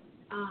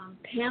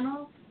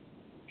panels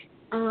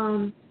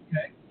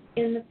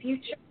in the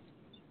future.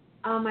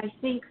 I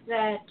think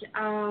that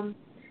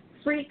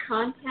free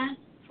content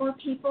for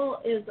people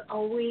is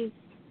always,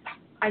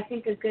 I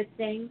think, a good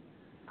thing.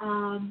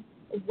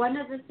 One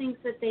of the things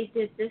that they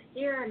did this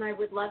year, and I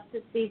would love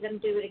to see them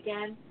do it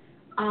again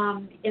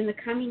in the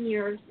coming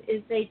years,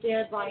 is they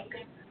did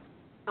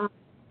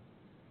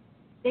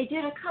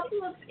a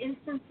couple of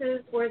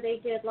instances where they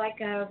did like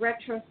a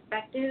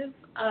retrospective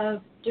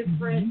of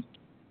different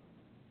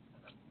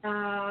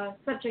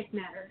subject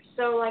matter.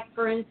 So, like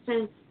for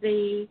instance,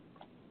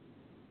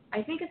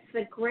 I think it's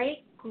the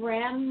great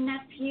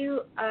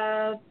grandnephew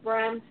of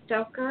Bram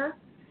Stoker.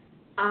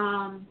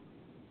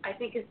 I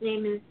think his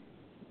name is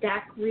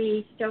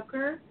Diak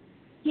Stoker.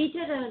 He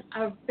did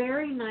a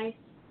very nice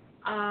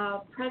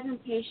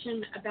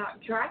presentation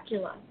about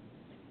Dracula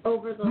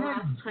over the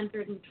last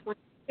 120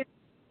 years.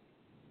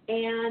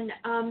 And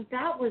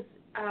that was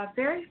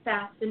very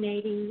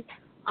fascinating,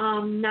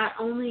 not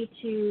only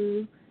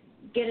to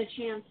get a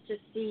chance to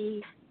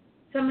see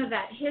some of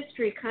that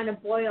history kind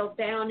of boiled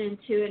down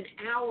into an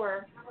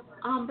hour,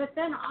 but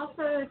then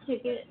also to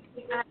get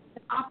an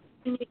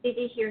opportunity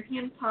to hear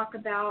him talk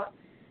about,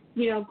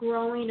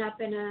 growing up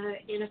in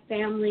a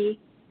family.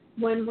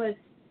 When was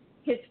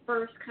his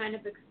first kind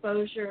of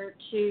exposure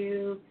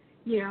to,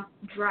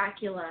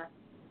 Dracula,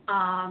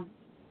 as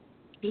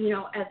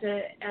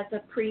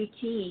a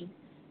preteen,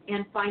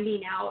 and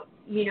finding out,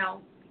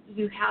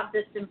 you have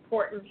this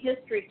important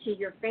history to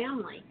your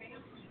family,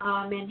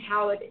 and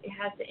how it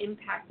has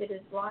impacted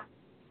his life.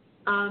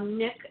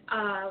 Nick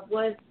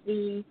was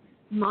the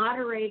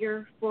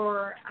moderator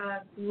for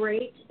a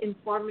great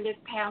informative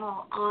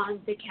panel on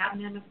The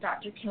Cabinet of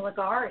Dr.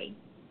 Caligari.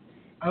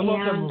 I love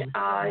that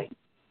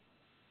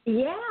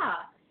movie.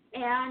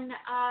 And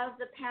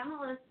the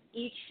panelists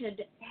each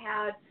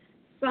had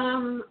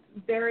some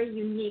very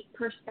unique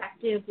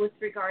perspective with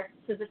regards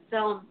to the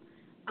film,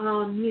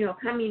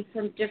 coming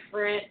from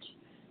different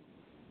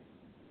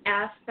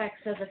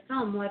aspects of the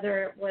film,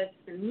 whether it was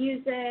the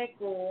music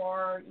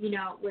or,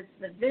 it was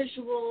the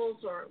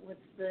visuals or it was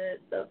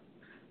the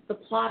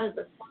plot of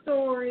the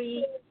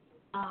story.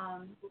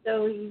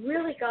 So you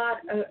really got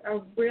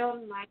a real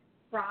nice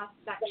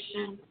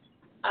cross-section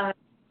of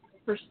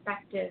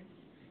perspectives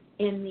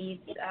in these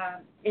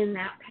in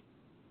that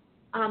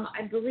panel.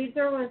 I believe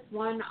there was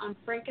one on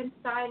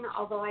Frankenstein,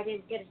 although I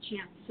didn't get a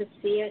chance to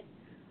see it.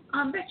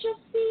 But just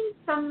seeing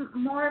some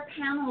more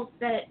panels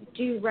that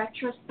do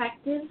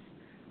retrospectives,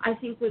 I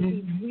think would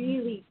be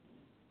really,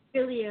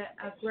 really a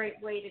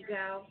great way to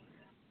go.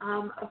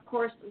 Of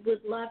course,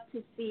 would love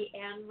to see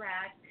Anne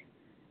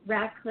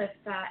Radcliffe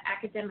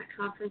Academic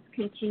Conference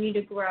continue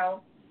to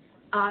grow.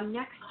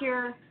 Next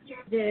year,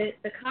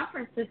 the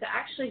conference is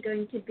actually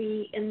going to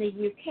be in the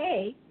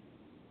UK,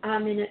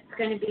 and it's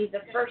going to be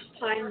the first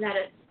time that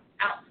it's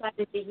outside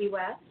of the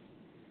US,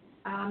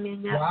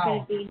 and that's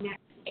going to be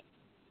next April.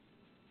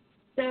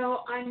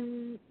 So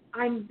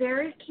I'm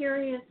very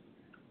curious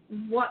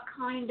what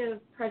kind of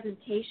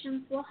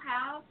presentations we'll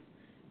have,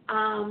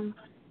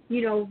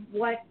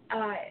 what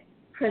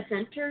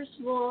presenters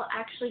will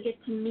actually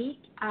get to meet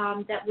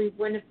that we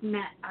wouldn't have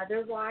met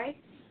otherwise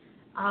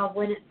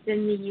when it's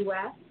in the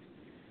U.S.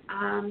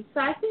 So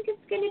I think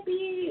it's going to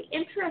be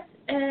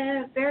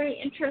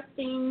very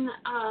interesting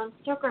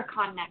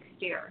StokerCon next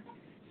year.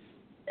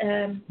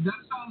 That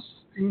sounds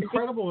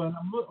incredible, and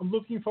I'm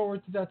looking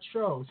forward to that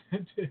show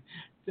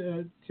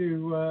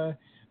to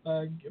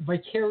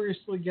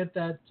vicariously get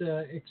that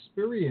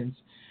experience.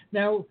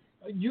 Now,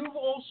 you've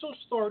also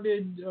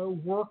started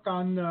work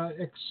on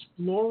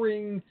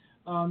exploring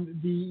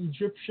the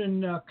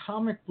Egyptian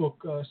comic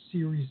book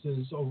series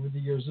over the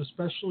years,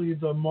 especially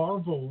the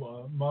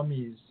Marvel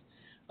mummies.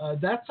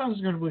 That sounds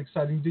incredibly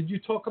exciting. Did you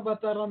talk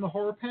about that on the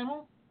horror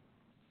panel?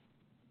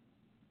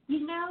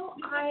 You know,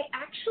 I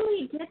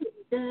actually didn't.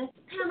 This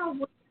panel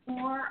was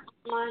more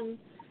on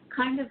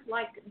kind of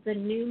like the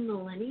new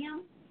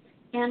millennium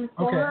and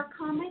horror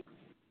comics.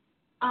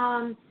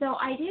 So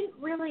I didn't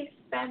really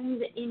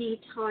spend any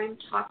time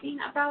talking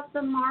about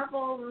the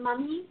Marvel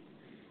mummies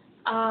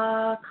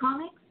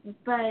comics,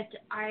 but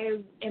I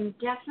am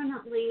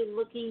definitely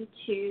looking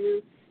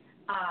to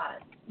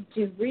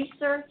do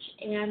research,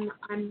 and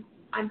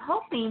I'm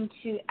hoping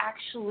to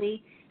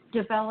actually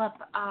develop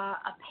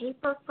a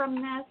paper from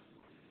this,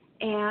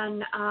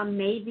 and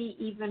maybe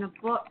even a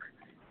book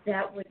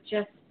that would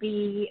just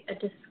be a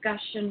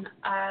discussion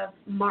of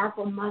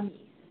Marvel mummies.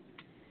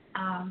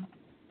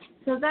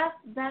 So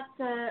that's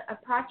a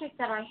project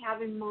that I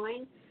have in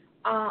mind.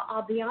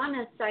 I'll be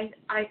honest, I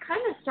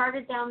kind of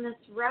started down this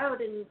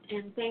road,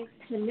 and thanks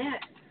to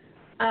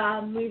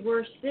Nick, we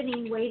were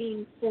sitting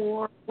waiting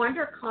for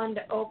WonderCon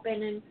to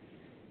open,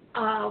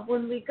 and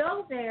when we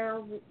go there,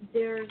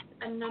 there's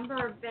a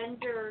number of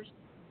vendors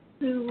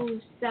who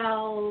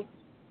sell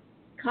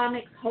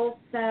comics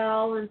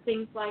wholesale and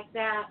things like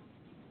that,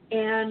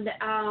 and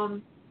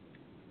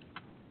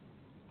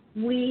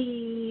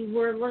we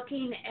were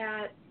looking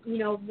at, you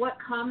know, what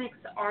comics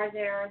are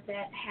there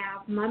that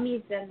have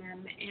mummies in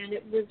them, and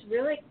it was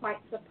really quite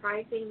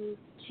surprising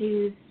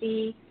to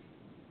see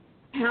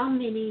how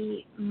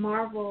many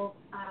Marvel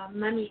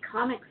mummy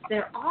comics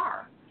there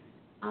are.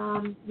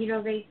 You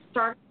know, they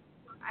started,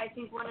 I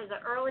think one of the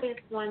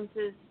earliest ones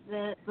is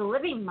the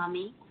Living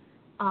Mummy.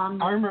 I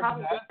remember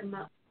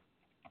that.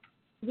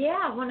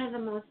 One of the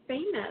most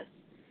famous.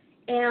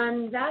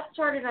 And that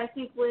started, I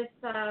think, with,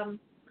 I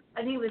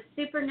think it was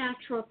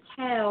Supernatural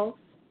Tales,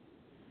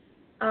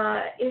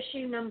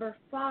 issue number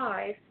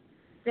 5,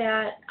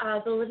 that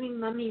the Living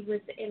Mummy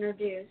was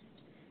introduced.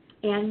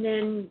 And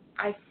then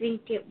I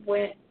think it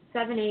went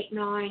 7, 8,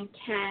 9,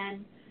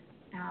 10,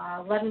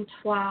 11,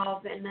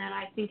 12, and then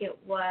I think it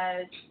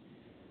was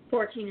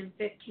 14 and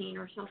 15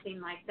 or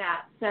something like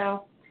that.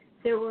 So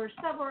there were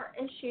several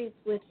issues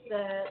with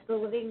the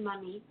Living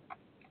Mummy.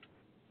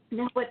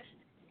 Now what's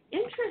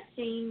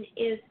interesting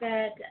is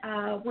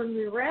that when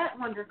we were at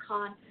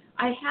WonderCon,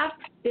 I have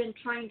been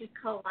trying to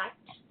collect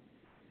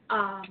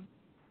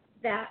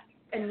that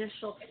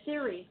initial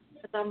series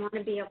because I want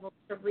to be able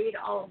to read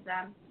all of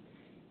them.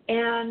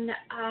 And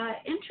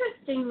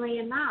interestingly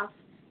enough,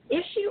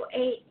 issue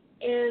 8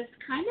 is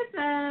kind of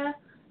a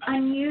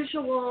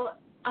unusual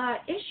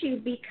issue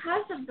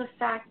because of the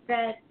fact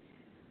that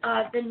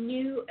the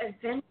new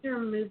Avenger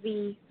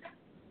movie,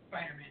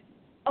 Spider-Man.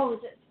 Oh, is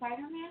it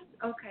Spider-Man?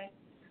 Okay.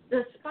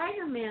 The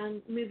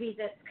Spider-Man movie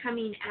that's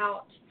coming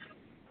out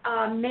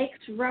makes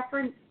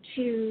reference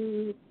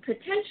to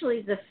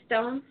potentially the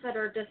stones that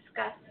are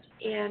discussed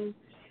in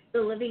the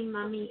Living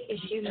Mummy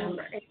issue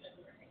number 8.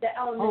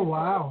 Oh,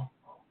 wow.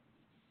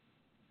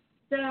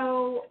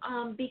 So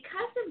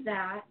because of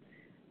that,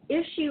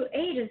 issue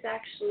 8 is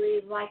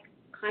actually like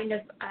kind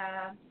of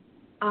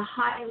a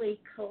highly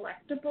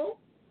collectible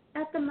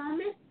at the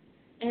moment.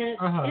 And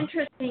it's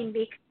interesting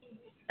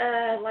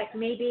because like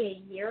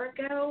maybe a year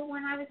ago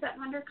when I was at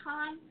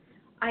WonderCon,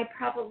 I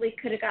probably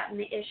could have gotten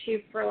the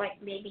issue for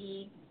like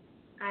maybe,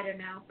 I don't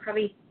know,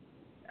 probably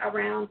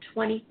around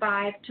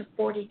 $25 to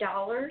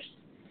 $40.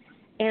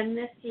 And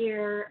this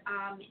year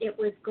it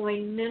was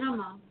going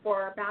minimum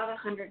for about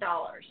 $100.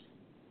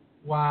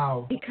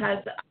 Wow. Because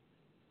of the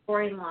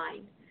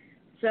storyline.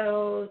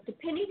 So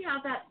depending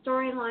how that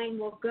storyline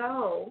will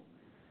go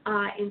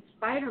in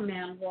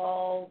Spider-Man,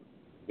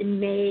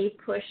 may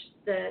push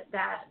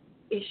that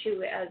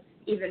issue as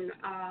even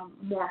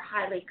more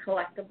highly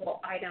collectible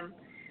item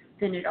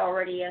than it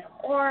already is,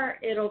 or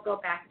it'll go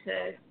back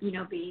to, you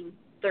know, being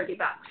 $30.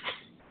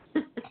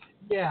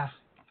 Yeah.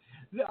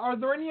 Are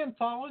there any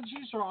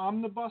anthologies or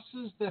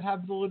omnibuses that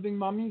have the Living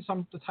Mummies?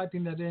 I'm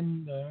typing that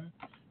in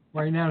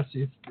right now to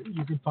see if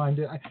you can find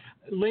it.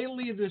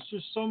 Lately, there's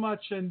just so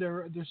much, and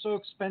they're so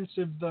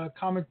expensive, the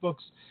comic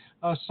books,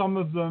 some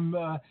of them,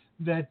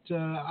 that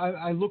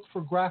I look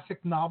for graphic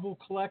novel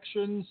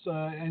collections,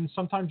 and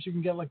sometimes you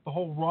can get like the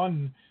whole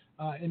run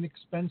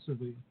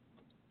inexpensively.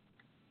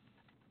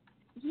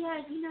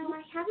 Yeah, you know,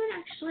 I haven't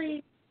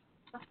actually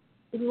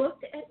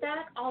looked at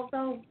that,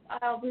 although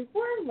we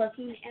were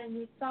looking and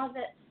we saw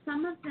that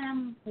some of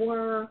them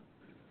were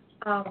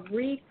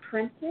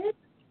reprinted.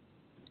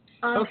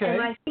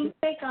 And I think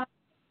they got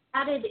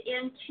added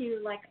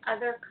into like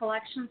other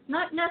collections,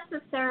 not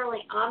necessarily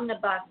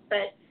omnibus,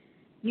 but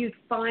you'd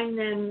find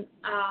them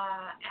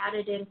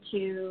added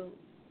into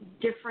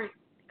different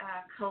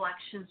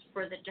collections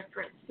for the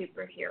different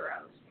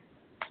superheroes.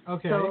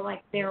 Okay. So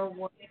like there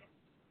were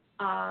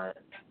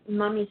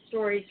mummy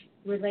stories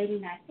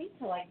relating, I think,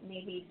 to like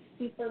maybe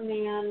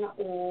Superman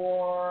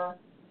or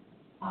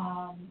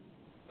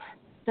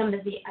some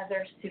of the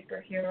other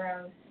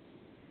superheroes.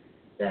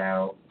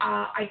 So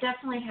I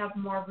definitely have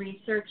more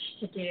research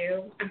to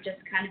do. I'm just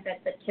kind of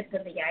at the tip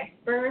of the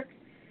iceberg.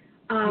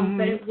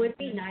 But it would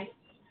be nice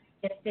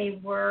if they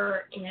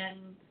were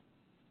in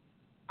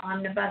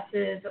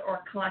omnibuses or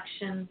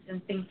collections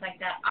and things like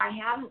that. I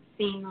haven't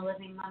seen The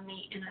Living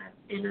Mummy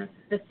in a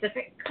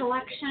specific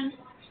collection,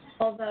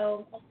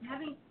 although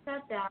having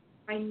said that,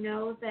 I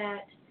know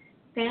that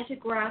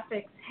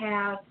Fantagraphics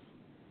has,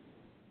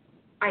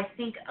 I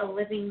think, a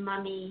Living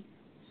Mummy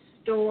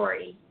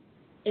story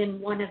in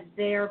one of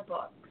their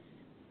books,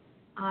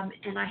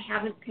 and I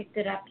haven't picked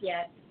it up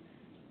yet.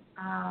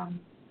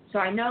 So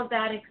I know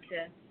that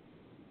exists.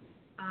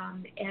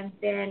 And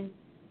then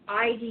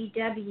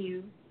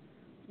IDW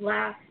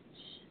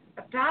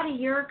about a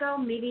year ago,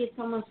 maybe it's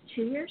almost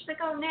 2 years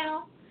ago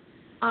now,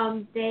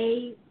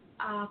 they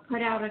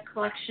put out a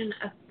collection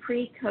of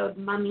pre-code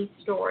mummy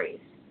stories.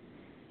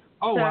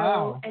 Oh,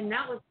 wow. And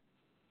that was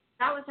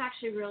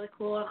actually really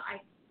cool, and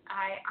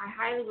I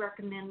highly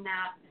recommend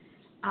that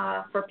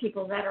for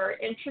people that are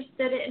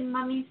interested in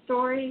mummy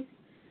stories.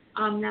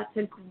 That's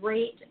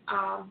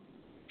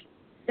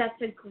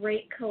a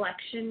great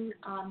collection.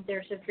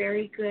 There's a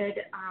very good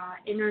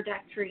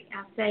introductory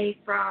essay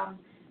from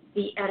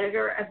the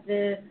editor of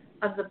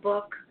the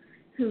book,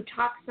 who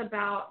talks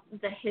about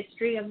the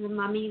history of the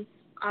mummies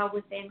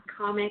within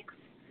comics,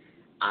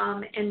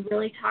 and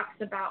really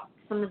talks about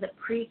some of the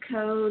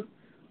pre-code,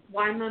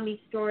 why mummy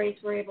stories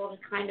were able to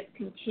kind of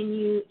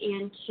continue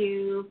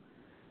into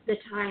the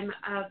time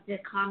of the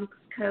comics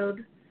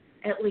code,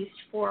 at least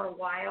for a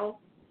while.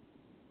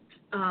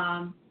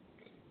 And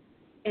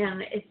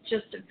it's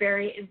just a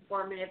very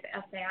informative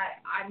essay.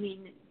 I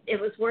mean, it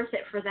was worth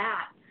it for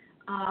that.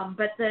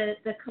 But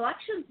the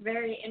collection's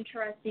very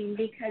interesting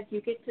because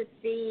you get to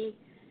see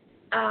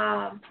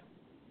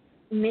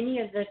many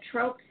of the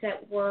tropes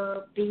that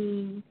were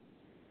being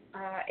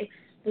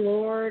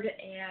explored,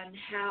 and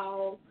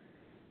how,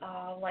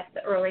 like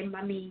the early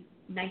Mummy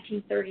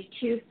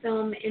 1932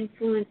 film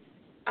influenced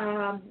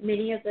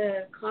many of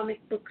the comic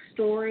book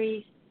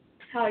stories.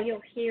 How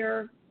you'll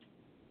hear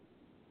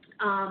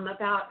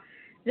about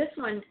this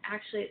one.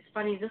 Actually, it's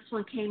funny. This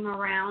one came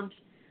around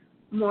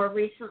more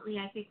recently,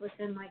 I think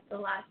within like the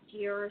last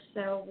year or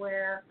so,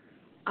 where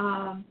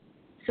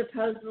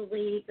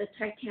supposedly the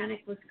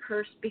Titanic was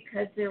cursed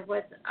because there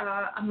was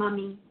a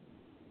mummy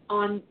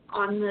on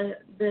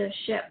the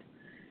ship.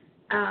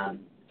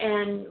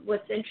 And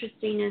what's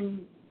interesting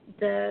in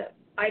the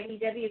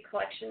IDW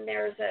collection,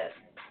 there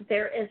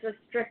is a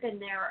strip in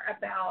there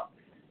about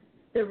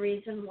the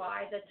reason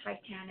why the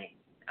Titanic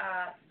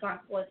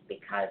sunk was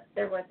because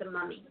there was a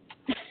mummy.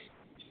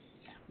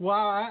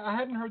 Wow, I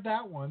hadn't heard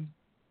that one.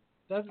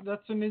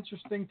 That's an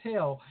interesting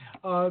tale.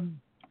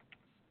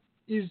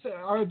 Is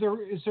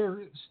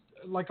there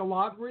like a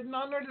lot written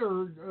on it,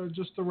 or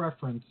just a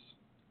reference?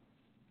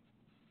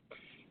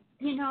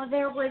 You know,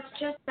 there was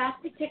just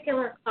that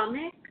particular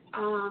comic,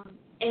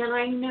 and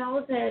I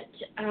know that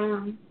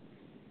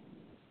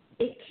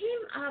it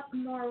came up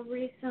more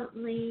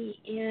recently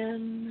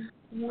in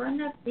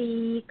one of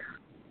the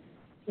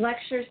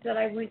lectures that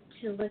I went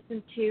to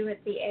listen to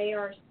at the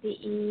ARCE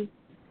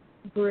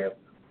group.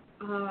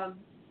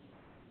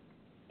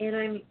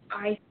 And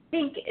I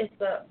think it's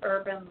an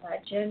urban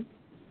legend,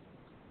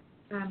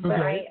 but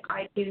Okay.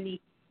 I do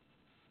need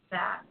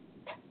that.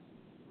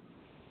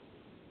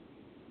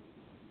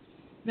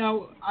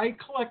 Now, I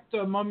collect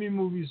mummy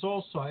movies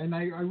also, and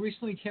I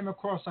recently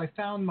I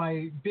found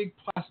my big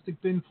plastic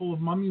bin full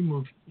of mummy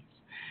movies.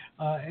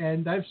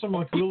 And I have some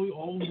like really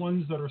old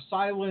ones that are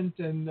silent,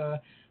 and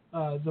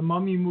the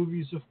mummy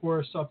movies, of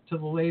course, up to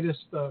the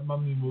latest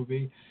mummy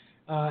movie.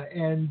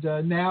 And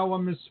now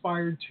I'm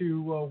inspired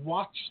to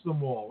watch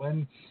them all.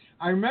 And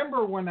I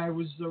remember when I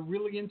was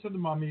really into the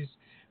mummies,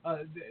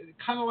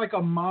 kind of like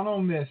a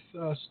monomyth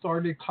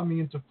started coming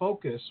into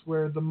focus,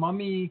 where the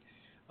mummy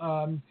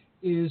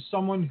is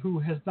someone who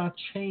has not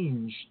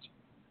changed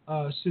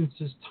since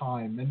his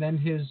time. And then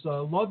his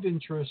love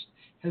interest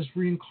has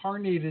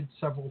reincarnated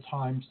several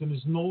times and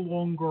is no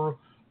longer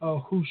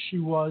who she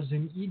was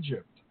in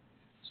Egypt.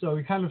 So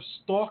he kind of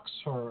stalks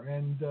her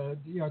and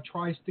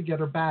tries to get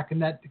her back,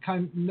 and that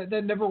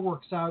never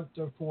works out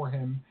for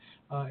him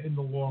in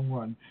the long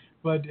run.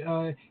 But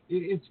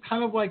it's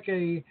kind of like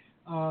a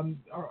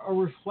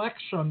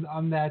reflection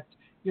on that,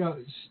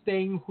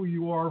 staying who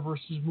you are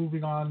versus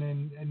moving on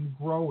and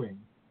growing.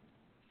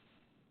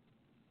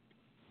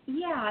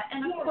 Yeah,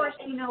 and of course,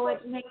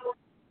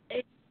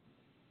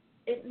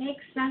 it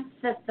makes sense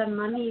that the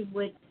mummy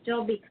would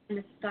still be kind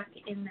of stuck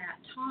in that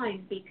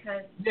time,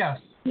 because yes,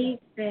 he's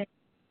been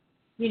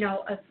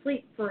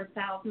asleep for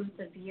thousands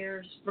of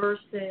years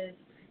versus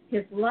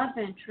his love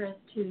interest,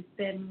 who's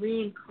been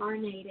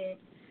reincarnated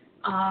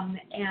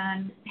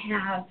and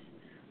has,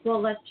 well,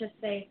 let's just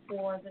say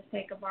for the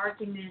sake of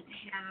argument,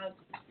 has,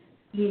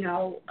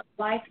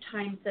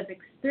 lifetimes of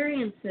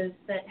experiences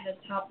that has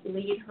helped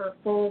lead her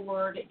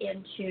forward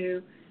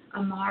into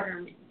a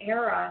modern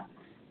era,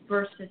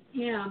 versus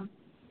him,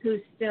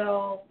 who's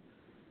still,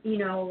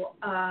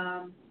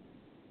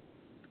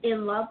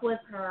 in love with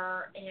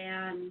her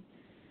and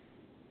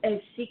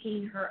is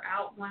seeking her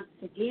out once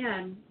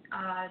again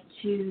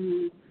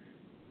to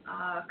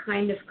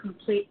kind of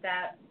complete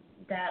that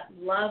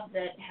love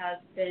that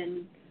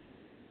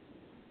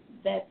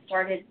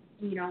started,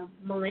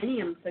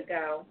 millenniums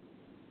ago.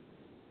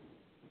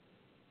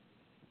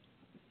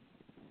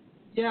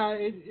 Yeah,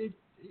 it's.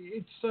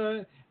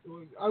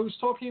 I was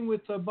talking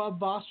with Bob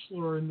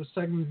Vosseller in the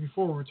segment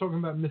before. We were talking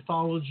about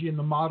mythology and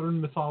the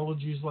modern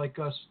mythologies like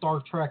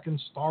Star Trek and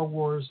Star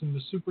Wars and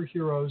the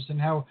superheroes,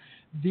 and how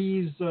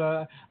these,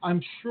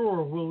 I'm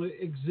sure, will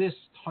exist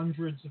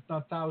hundreds, if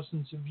not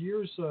thousands of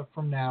years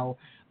from now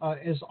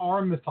as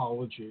our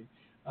mythology.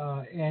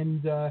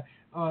 And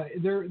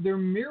they're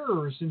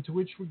mirrors into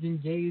which we can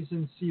gaze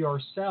and see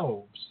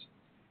ourselves.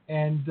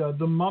 And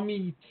the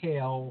mummy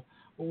tale,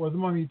 or the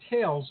mummy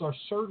tales, are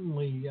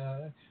certainly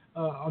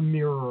a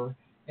mirror,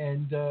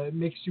 and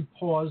makes you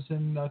pause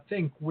and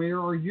think, where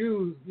are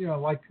you,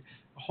 like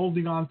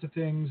holding on to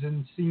things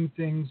and seeing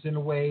things in a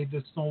way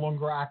that's no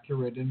longer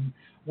accurate, and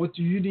what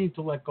do you need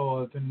to let go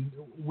of, and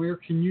where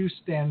can you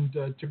stand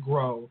to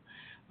grow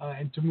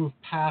and to move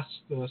past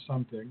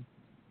something.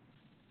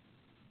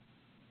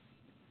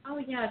 Oh,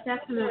 yeah,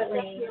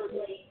 definitely.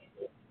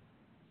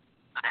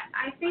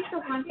 I think the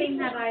one thing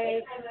that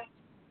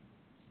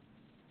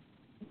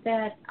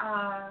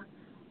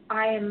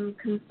I am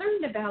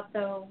concerned about,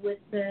 though, with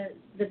the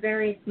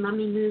various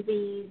mummy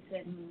movies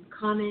and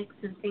comics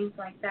and things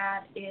like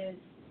that is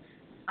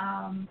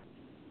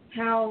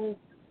how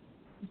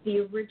the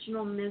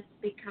original myths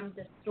become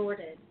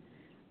distorted.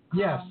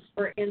 Yes.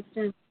 For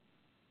instance,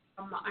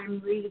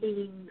 I'm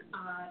reading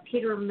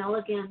Peter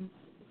Milligan's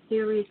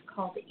series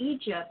called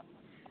Egypt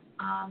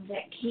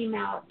that came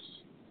out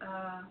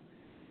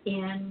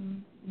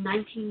in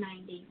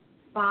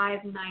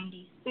 1995,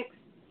 96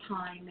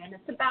 time, and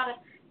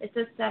it's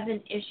a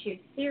 7-issue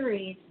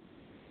series,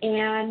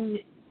 and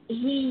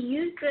he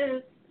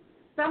uses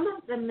some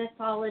of the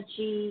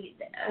mythology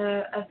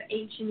of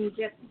ancient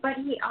Egypt, but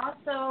he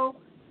also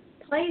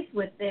plays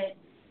with it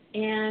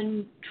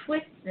and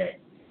twists it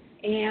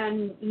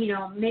and,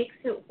 makes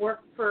it work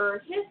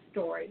for his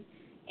story.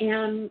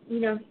 And,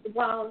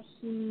 while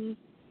he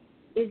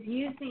is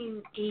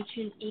using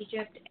ancient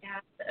Egypt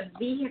as a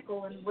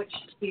vehicle in which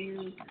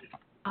to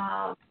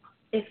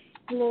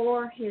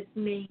explore his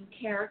main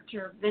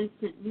character,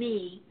 Vincent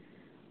Mee,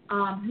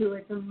 who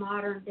is a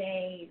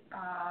modern-day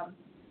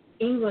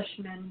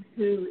Englishman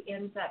who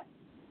ends up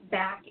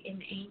back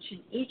in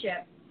ancient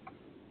Egypt.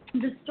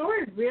 The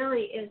story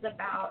really is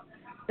about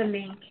the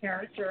main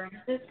character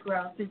and his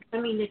growth and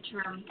coming to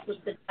terms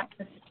with the death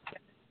of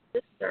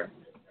his sister.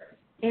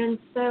 And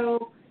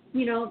so,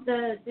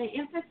 the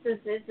emphasis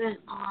isn't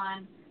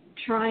on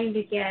trying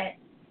to get,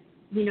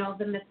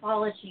 the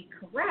mythology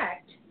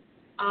correct,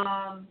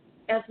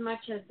 as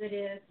much as it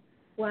is,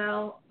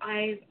 well,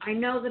 I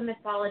know the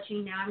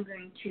mythology, now I'm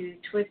going to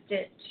twist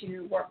it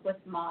to work with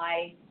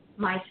my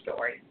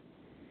story.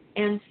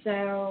 And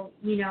so,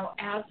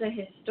 as a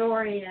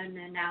historian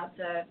and as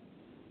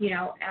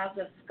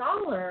a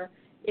scholar,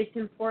 it's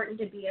important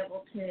to be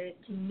able to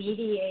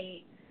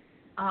mediate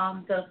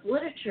those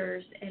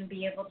literatures and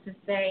be able to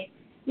say,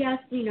 yes,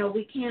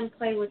 we can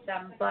play with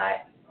them,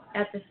 but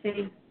at the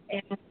same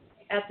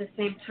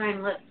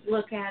time, let's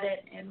look at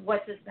it and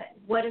what is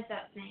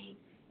that saying?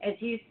 As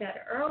you said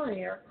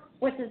earlier,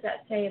 what does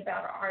that say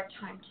about our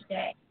time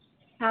today?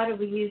 How do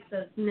we use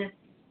those myths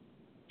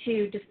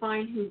to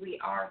define who we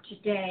are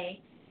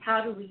today?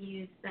 How do we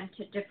use them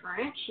to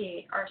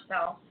differentiate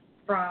ourselves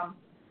from,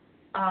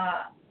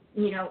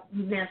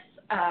 myths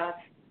of,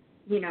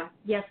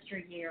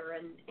 yesteryear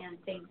and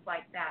things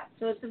like that?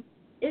 So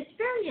it's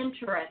very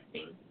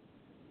interesting.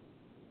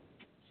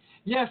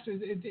 Yes,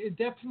 it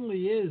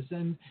definitely is.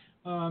 And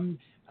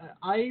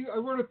I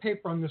wrote a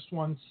paper on this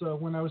once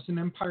when I was in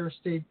Empire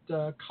State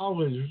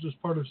College, which was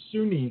part of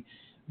SUNY,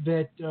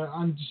 that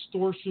on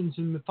distortions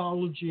in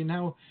mythology and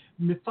how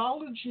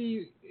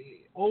mythology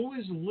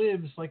always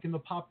lives like in the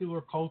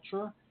popular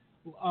culture.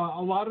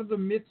 A lot of the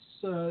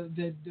myths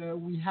that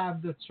we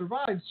have that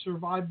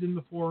survived in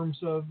the forms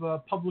of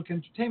public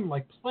entertainment,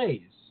 like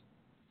plays.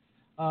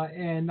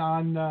 And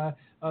on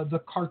the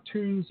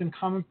cartoons and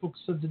comic books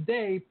of the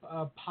day,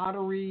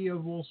 pottery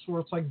of all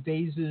sorts, like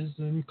vases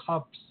and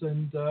cups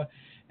and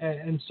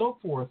so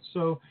forth.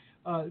 So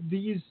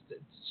these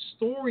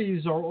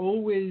stories are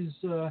always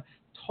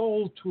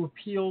told to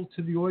appeal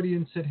to the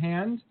audience at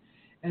hand,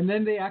 and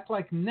then they act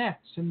like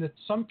nets, and that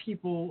some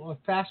people are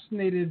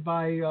fascinated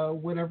by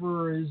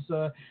whatever is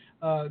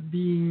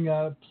being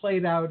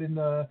played out in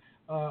the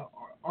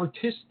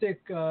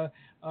artistic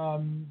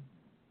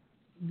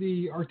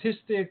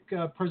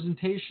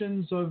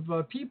presentations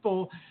of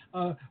people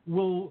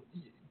will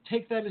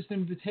take that as an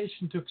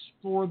invitation to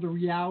explore the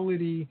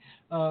reality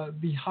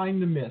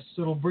behind the myths.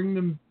 It'll bring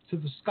them to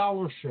the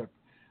scholarship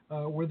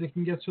where they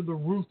can get to the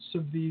roots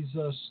of these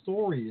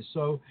stories.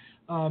 So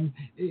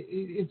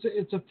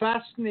it's a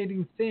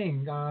fascinating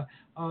thing. A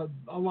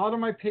lot of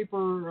my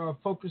paper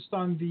focused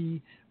on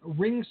the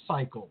ring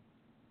cycle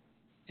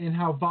and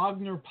how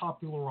Wagner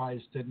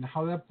popularized it, and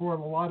how that brought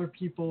a lot of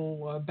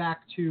people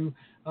back to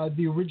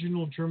the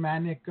original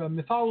Germanic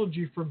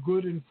mythology for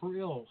good and for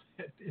ill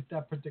at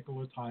that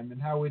particular time,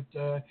 and how it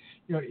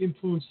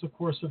influenced the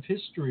course of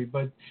history.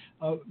 But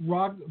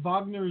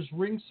Wagner's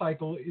Ring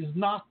Cycle is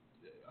not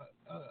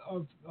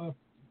a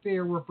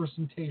fair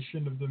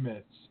representation of the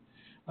myths.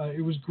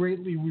 It was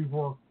greatly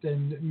reworked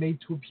and made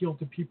to appeal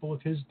to people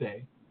of his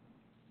day.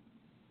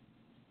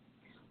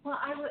 Well,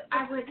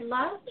 I would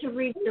love to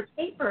read your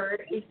paper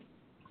if you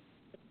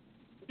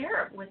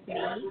share it with me.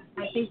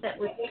 I think that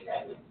would.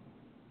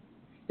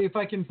 If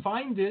I can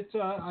find it,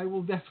 I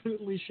will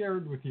definitely share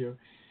it with you.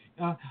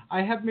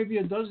 I have maybe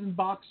a dozen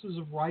boxes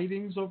of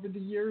writings over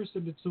the years,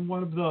 and it's in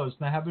one of those,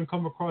 and I haven't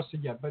come across it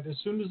yet. But as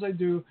soon as I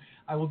do,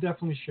 I will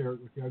definitely share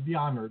it with you. I'd be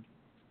honored.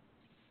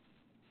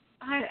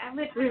 I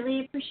would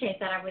really appreciate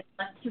that. I would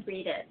love to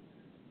read it.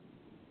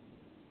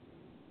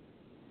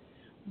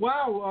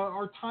 Wow,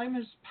 our time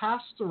has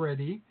passed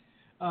already.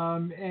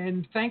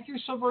 And thank you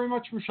so very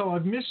much, Michelle.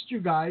 I've missed you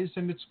guys,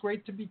 and it's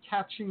great to be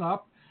catching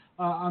up.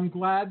 I'm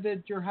glad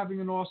that you're having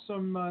an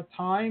awesome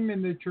time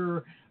and that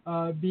you're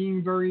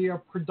being very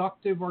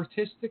productive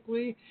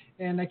artistically.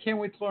 And I can't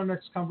wait till our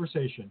next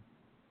conversation.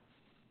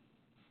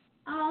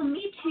 Oh,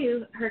 me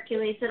too,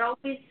 Hercules. It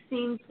always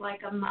seems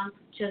like a month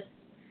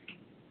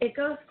it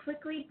goes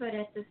quickly, but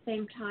at the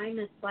same time,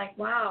 it's like,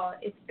 wow,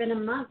 it's been a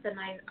month, and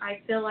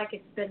I feel like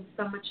it's been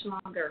so much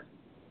longer.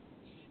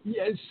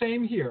 Yeah,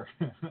 same here.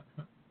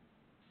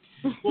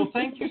 Well,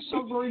 thank you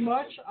so very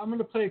much. I'm going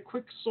to play a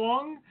quick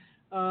song,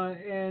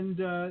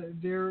 and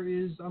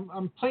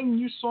I'm playing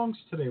new songs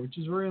today, which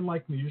is very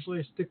unlike me. Usually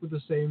I stick with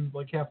the same,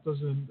 like half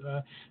dozen.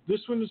 This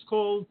one is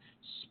called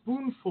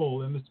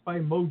Spoonful, and it's by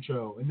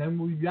Mojo. And then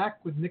we'll be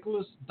back with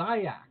Nicholas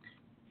Diak.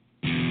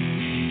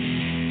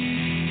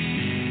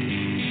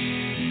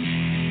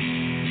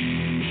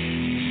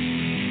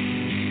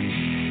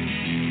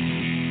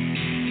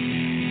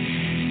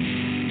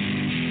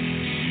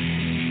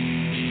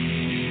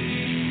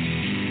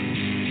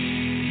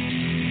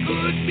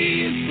 Could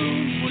be a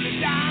spoonful of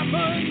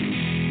diamonds,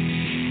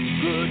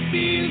 could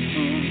be a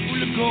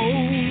spoonful of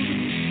gold,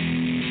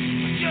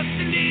 but just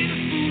a little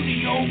spoon of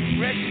your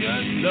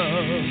precious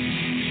love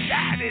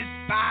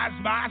satisfies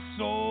my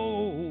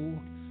soul.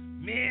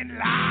 Men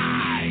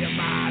lie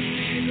about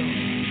little,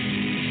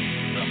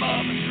 some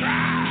of us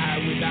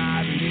cry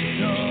without a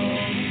little,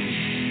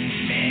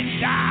 men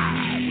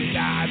die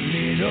without a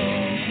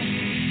little.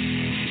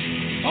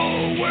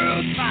 Whole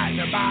world's fighting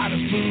about a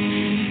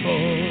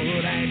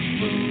spoonful and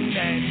spoon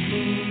and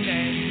spoon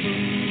and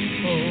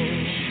spoonful,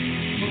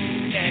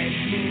 spoon and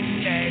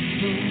spoon and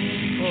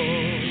spoonful.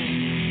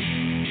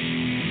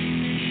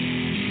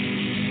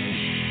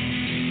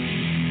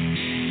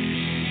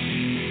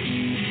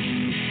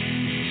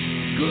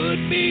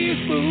 Could be a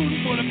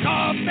spoonful of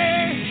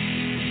coffee,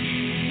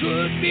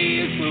 could be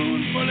a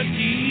spoonful of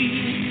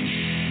tea.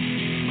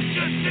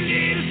 Just a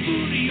little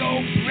spoon of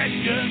your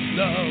precious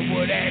love,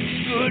 well, that's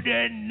good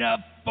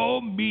enough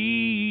for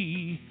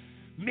me.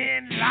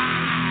 Men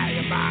lie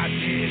about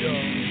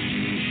little,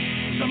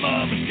 some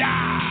of us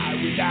die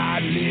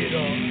without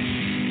little.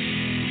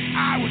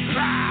 I would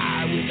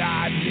cry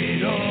without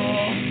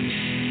little.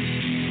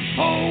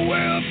 Whole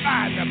world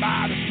fighting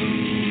about a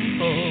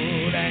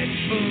spoonful and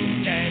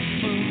spoon and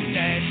spoon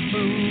and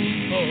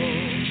spoonful,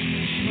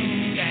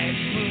 spoon and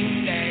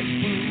spoon and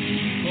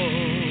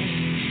spoonful.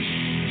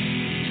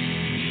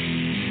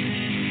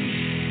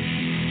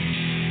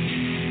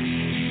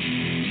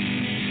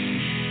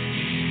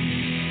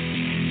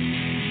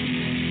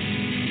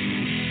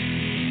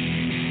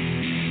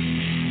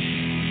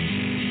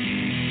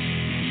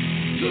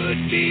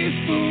 Could be a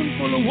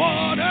spoonful of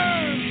water,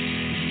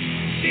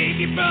 save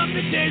you from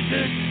the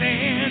desert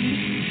sand.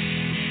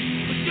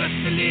 But just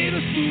a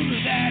little spoon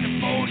of that at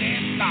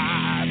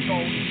 45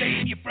 gonna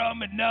save you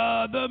from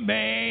another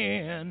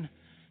man.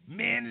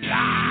 Men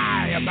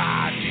lie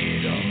about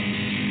little,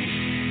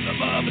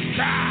 some of us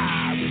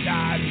cry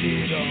without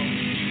little,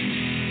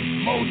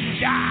 most will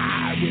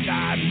die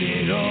without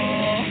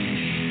little.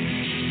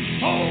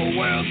 Whole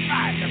world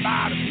fighting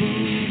about a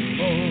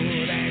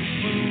spoonful and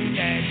spoon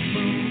and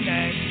spoon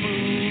and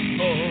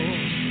spoonful,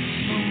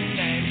 spoon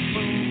and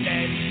spoon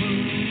and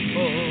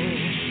spoonful.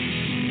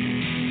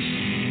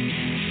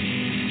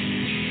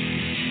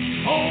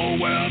 Whole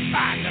world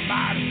fighting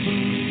about a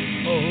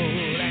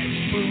spoonful and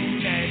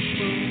spoon and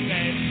spoon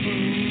and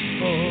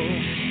spoonful,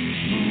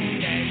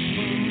 spoon and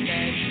spoon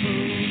and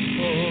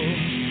spoonful,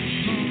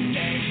 spoon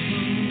and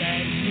spoon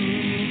and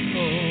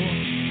spoonful.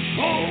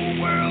 Whole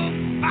world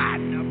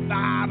fighting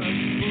about a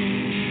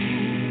spoonful.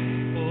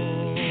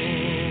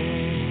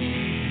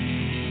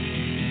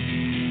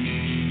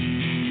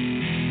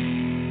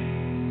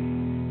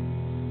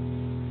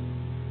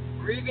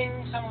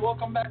 Greetings and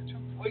welcome back to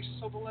Voice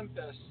of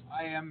Olympus.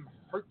 I am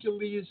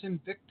Hercules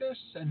Invictus,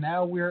 and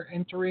now we're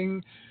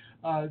entering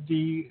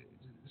the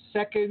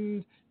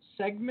second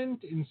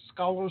segment in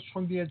Scholars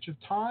from the Edge of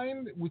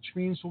Time, which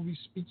means we'll be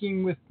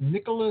speaking with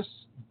Nicholas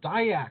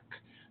Diak.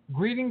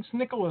 Greetings,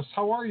 Nicholas.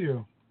 How are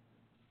you?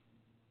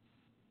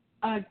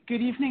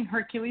 Good evening,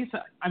 Hercules.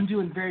 I'm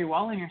doing very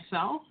well, and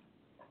yourself?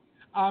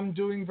 I'm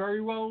doing very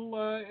well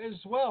as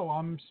well.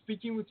 I'm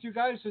speaking with you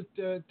guys.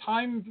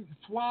 Time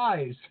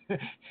flies,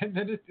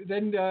 and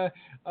then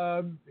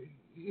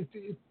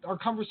our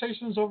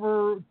conversation's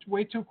over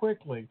way too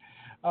quickly.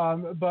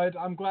 But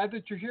I'm glad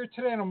that you're here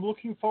today, and I'm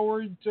looking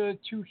forward to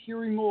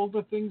hearing all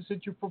the things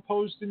that you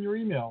proposed in your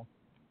email.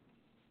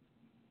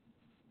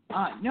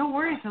 No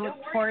worries. I look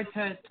forward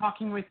to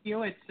talking with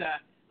you. It's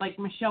like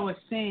Michelle was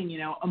saying,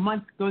 a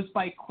month goes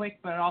by quick,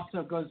 but it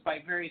also goes by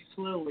very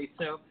slowly.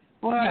 So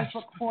we'll just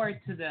look forward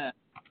to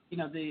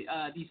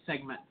these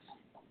segments.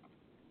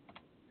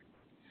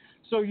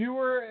 So you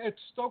were at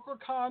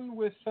StokerCon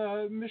with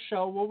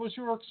Michelle. What was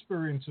your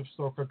experience of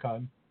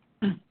StokerCon?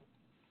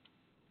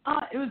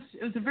 It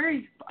was a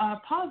very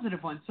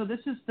positive one. So this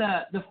is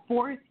the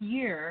fourth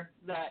year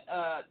that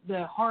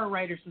the Horror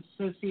Writers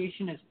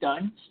Association has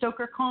done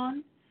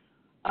StokerCon.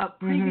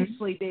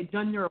 Previously, they'd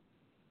done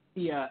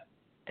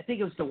I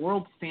think it was the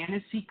World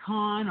Fantasy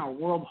Con or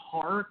World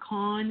Horror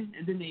Con,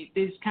 and then they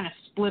just kind of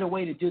split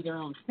away to do their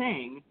own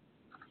thing.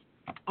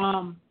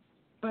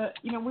 But,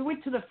 we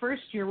went to the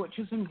first year, which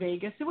was in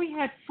Vegas, and we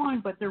had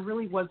fun, but there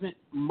really wasn't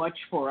much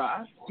for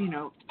us.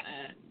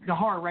 The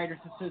Horror Writers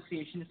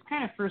Association is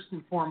kind of first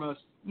and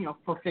foremost,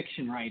 for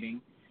fiction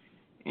writing.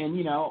 And,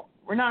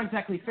 we're not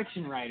exactly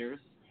fiction writers.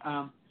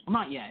 Well,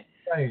 not yet.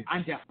 Right.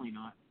 I'm definitely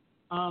not.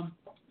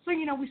 So,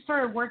 we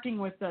started working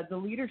with the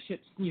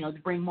leaderships, to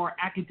bring more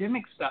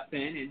academic stuff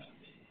in.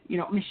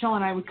 And, Michelle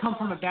and I would come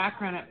from a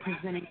background at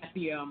presenting at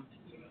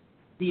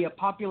the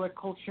Popular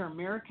Culture,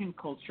 American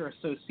Culture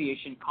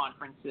Association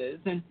conferences.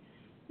 And,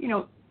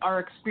 our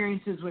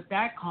experiences with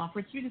that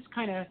conference, we just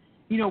kind of,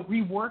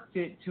 reworked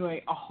it to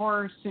a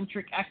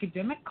horror-centric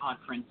academic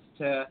conference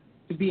to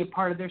be a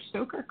part of their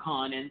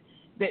StokerCon. And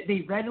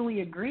they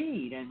readily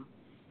agreed. And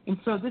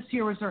so this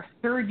year was our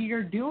third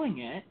year doing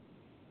it.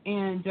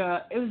 And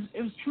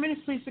it was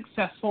tremendously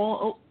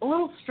successful, a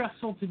little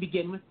stressful to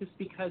begin with just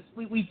because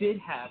we did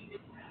have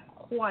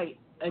quite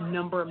a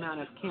amount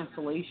of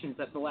cancellations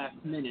at the last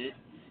minute.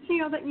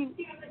 That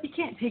you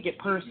can't take it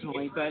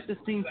personally, but at the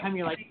same time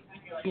you're like,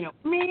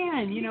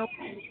 man, where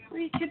are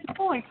you kids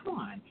going?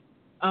 Come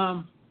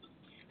on.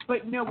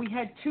 But no, we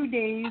had 2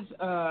 days,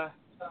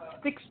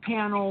 6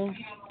 panels,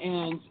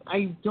 and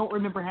I don't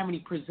remember how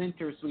many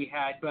presenters we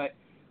had, but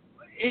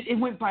it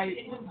went by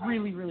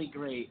really, really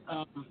great.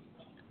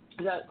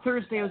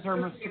 Thursday was our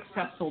most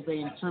successful day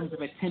in terms of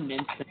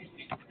attendance.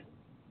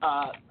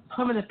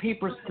 Some of the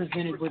papers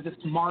presented were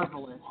just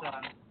marvelous.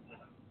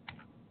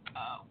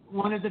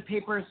 One of the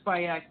papers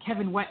by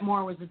Kevin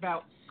Wetmore was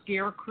about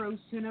scarecrow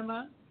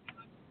cinema.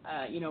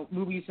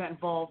 Movies that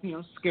involve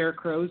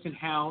scarecrows and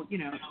how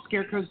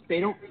scarecrows they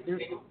don't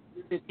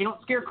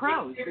scare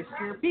crows, they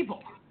scare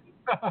people.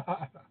 So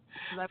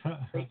that was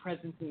a great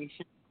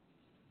presentation.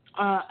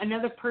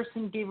 Another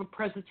person gave a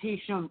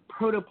presentation on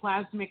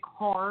protoplasmic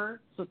horror,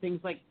 so things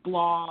like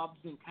blobs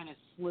and kind of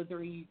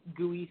slithery,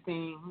 gooey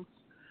things.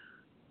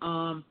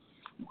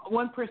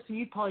 One person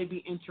you'd probably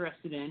be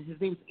interested in, his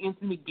name's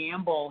Anthony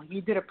Gamble.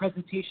 He did a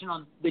presentation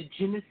on the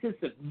genesis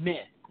of myth,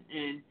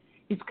 and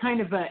he's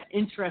kind of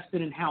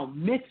interested in how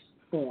myths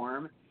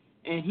form,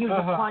 and he was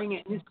applying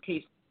it in his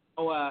case.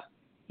 So,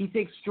 he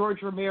thinks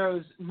George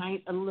Romero's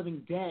Night of the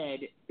Living Dead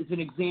is an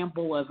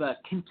example of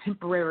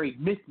contemporary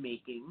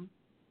myth-making.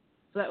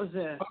 So that was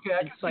a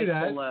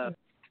insightful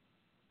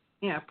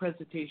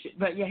presentation.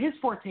 But, his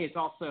forte is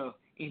also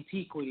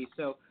antiquity,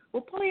 so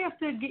we'll probably have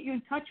to get you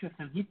in touch with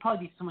him. He'd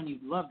probably be someone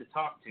you'd love to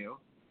talk to.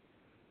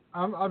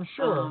 I'm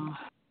sure.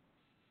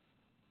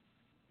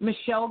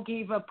 Michelle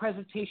gave a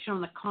presentation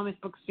on the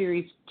comic book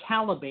series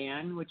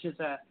Caliban, which is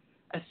a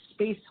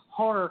space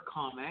horror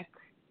comic,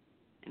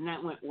 and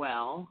that went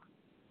well.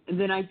 And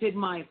then I did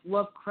my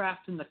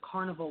Lovecraft and the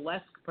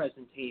Carnivalesque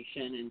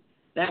presentation, and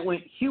that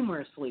went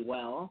humorously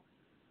well.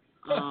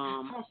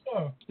 How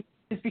so?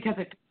 It's because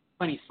I took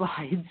funny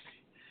slides.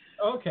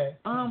 Okay.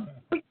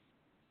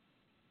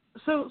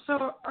 So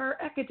our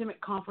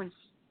academic conference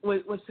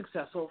was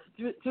successful.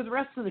 Through the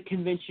rest of the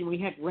convention, we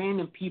had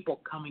random people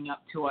coming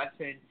up to us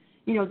and,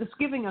 just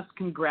giving us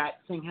congrats,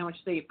 saying how much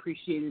they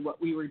appreciated what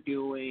we were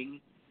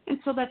doing. And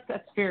so that's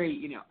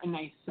very, a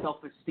nice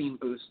self-esteem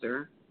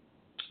booster.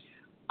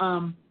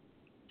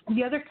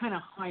 The other kind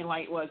of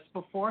highlight was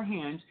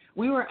beforehand,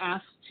 we were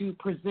asked to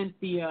present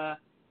the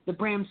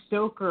Bram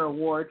Stoker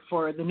Award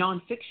for the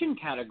nonfiction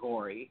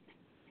category.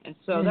 And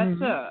so that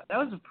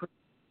was a pretty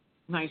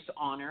nice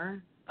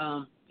honor.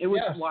 It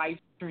was live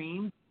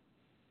streamed.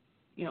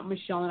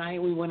 Michelle and I,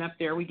 we went up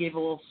there, we gave a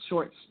little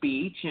short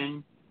speech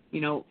and,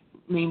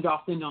 named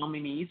off the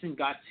nominees and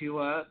got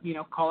to,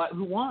 call out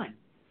who won.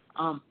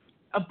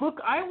 A book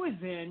I was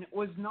in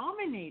was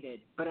nominated,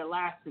 but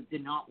alas, it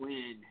did not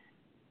win.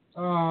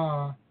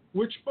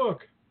 Which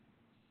book?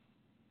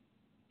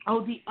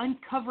 Oh, the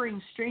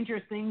Uncovering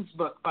Stranger Things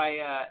book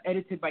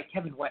edited by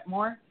Kevin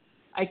Wetmore.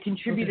 I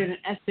contributed an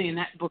essay in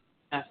that book,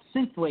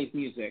 synthwave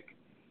music.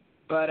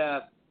 But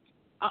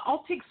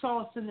I'll take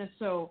solace in this.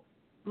 So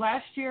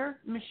last year,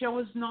 Michelle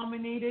was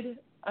nominated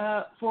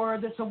for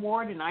this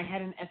award, and I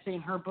had an essay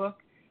in her book.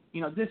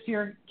 This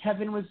year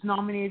Kevin was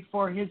nominated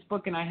for his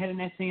book, and I had an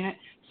essay in it.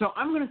 So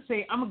I'm going to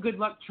say I'm a good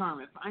luck charm.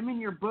 If I'm in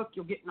your book,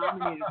 you'll get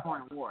nominated for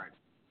an award.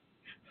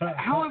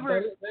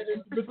 However, that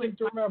is a good thing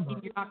to remember.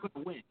 You're not going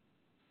to win.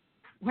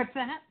 What's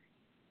that?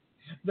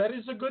 That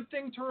is a good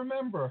thing to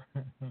remember.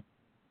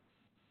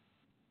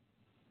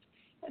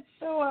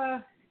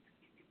 So,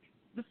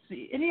 let's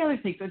see. Any other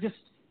things? Just,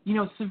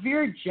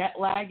 severe jet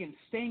lag and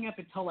staying up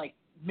until like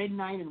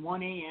midnight and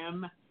 1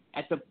 a.m.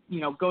 at the,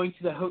 going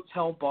to the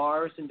hotel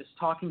bars and just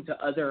talking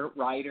to other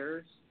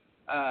writers.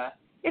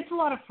 It's a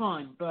lot of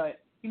fun, but,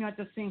 at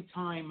the same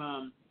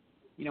time,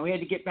 we had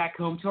to get back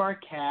home to our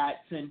cats,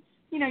 and,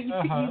 you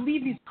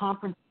leave these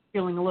conferences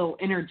feeling a little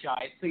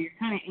energized, so you're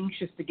kind of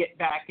anxious to get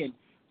back and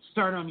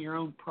start on your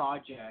own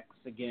projects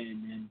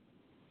again.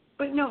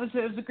 But no, it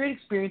was a great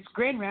experience.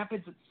 Grand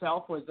Rapids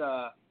itself was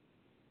a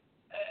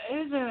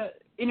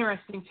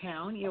interesting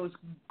town. It was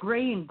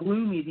gray and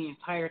gloomy the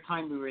entire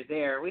time we were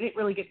there. We didn't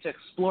really get to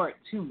explore it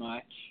too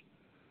much.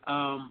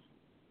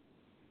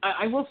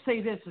 I will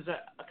say this is a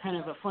kind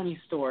of a funny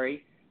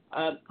story.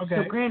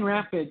 So Grand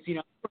Rapids,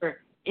 where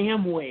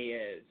Amway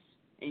is,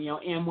 and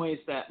Amway is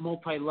that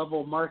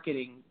multi-level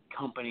marketing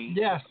company.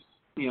 Yes.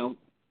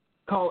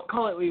 Call it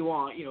what you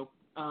want.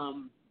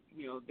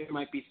 There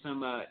might be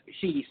some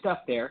shady stuff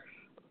there.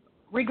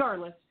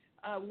 Regardless,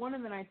 one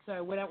of the nights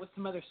I went out with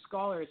some other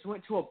scholars. We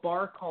went to a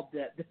bar called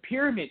the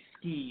Pyramid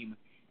Scheme,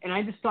 and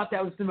I just thought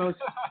that was the most,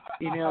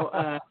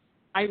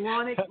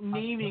 ironic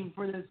naming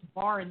for this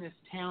bar in this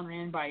town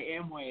ran by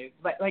Amway.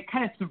 But like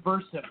kind of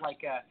subversive,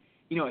 like a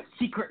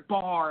secret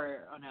bar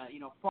on a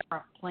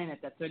far-off planet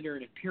that's under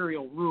an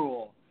imperial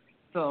rule.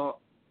 So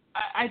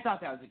I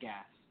thought that was a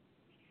gas.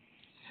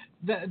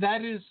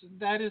 That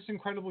is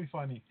incredibly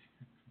funny.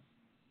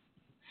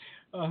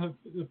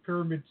 The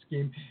Pyramid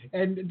Scheme,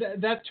 and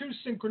that too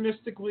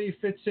synchronistically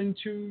fits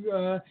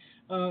into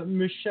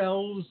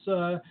Michelle's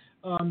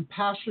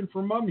passion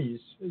for mummies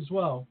as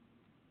well.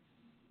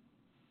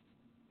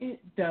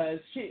 It does.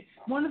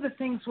 One of the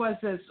things was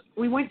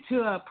we went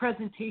to a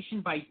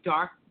presentation by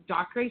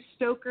Dr.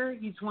 Stoker.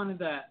 He's one of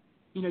the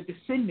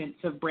descendants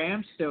of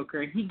Bram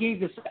Stoker, and he gave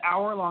this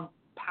hour-long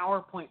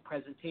PowerPoint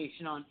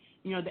presentation on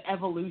the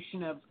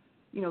evolution of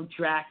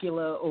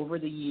Dracula over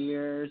the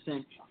years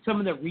and some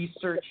of the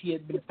research he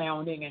had been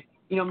founding. And,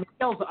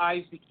 Michelle's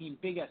eyes became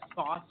big as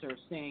saucers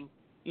saying,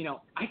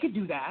 I could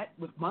do that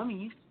with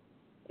mummies.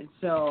 And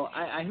so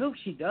I hope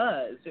she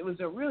does. It was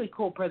a really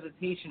cool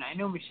presentation. I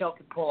know Michelle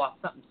could pull off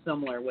something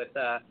similar with,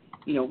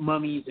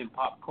 mummies and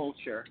pop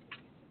culture.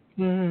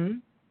 Mm-hmm.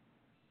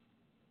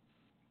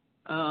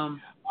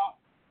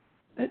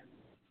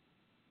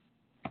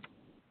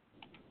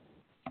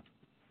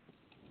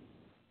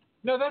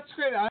 No, that's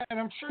great, and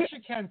I'm sure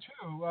she can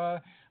too.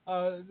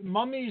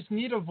 Mummies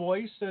need a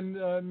voice, and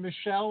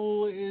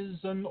Michelle is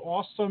an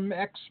awesome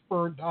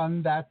expert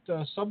on that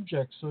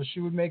subject, so she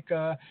would make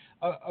a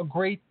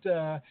great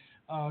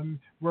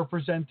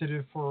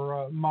representative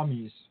for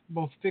mummies,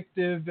 both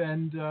fictive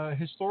and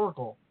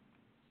historical.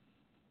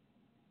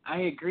 I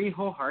agree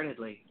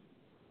wholeheartedly.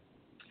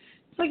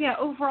 So yeah,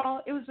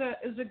 overall, it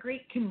was a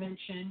great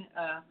convention,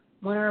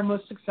 one of our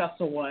most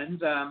successful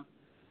ones.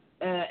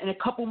 In a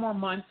couple more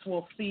months,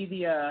 we'll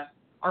see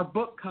our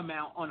book come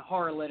out on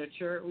horror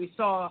literature. We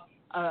saw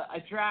a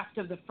draft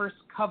of the first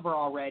cover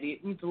already.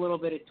 It needs a little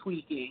bit of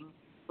tweaking,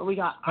 but we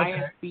got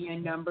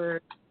ISBN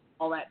numbers,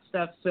 all that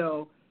stuff.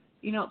 So,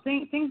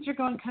 things are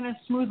going kind of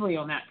smoothly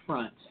on that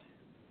front.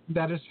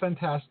 That is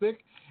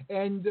fantastic.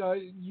 And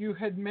you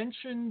had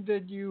mentioned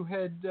that you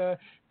had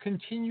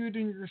continued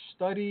in your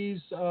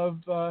studies of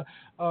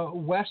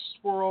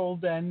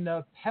Westworld and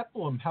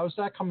Peplum. How's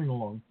that coming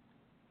along?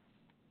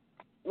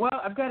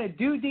 Well, I've got a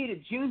due date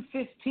of June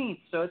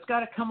 15th, so it's got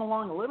to come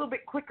along a little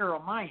bit quicker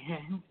on my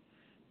end.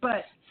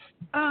 But,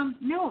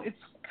 no, it's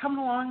coming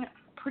along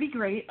pretty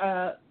great.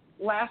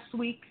 Last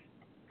week,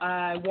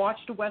 I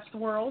watched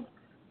Westworld.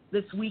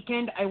 This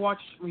weekend, I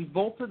watched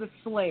Revolt of the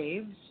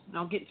Slaves, and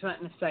I'll get to that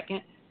in a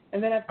second.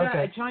 And then I've got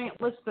a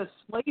giant list of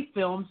slave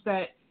films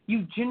that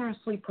you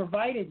generously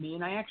provided me,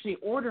 and I actually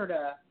ordered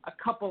a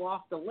couple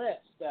off the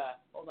list.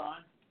 Hold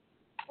on.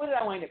 What did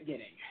I wind up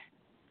getting?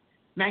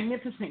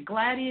 Magnificent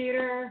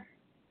Gladiator,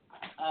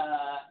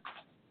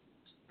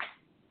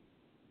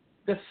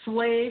 The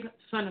Slave,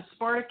 Son of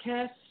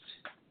Spartacus,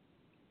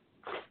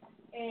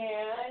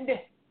 and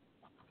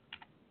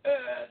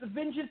The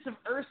Vengeance of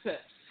Ursus.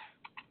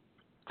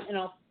 And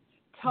I'll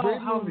tell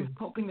how I'm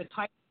hoping the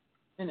title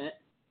in it.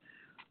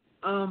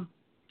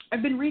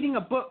 I've been reading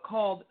a book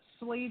called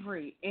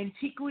Slavery,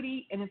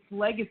 Antiquity and Its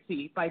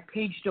Legacy by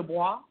Paige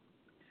Dubois.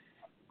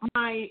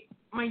 My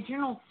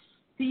general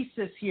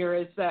thesis here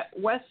is that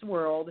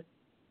Westworld,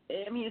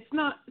 it's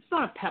not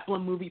a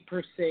Peplum movie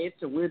per se,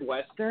 it's a weird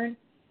Western,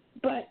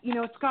 but,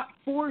 it's got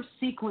 4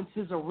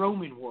 sequences of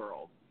Roman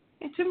world.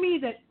 And to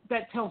me,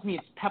 that tells me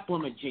it's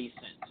Peplum adjacent.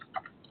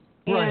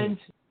 Right. And,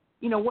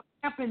 what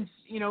happens,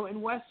 in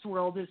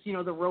Westworld is,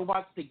 the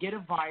robots, they get a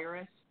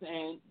virus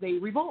and they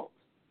revolt.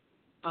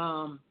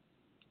 And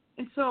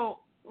so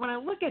when I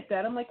look at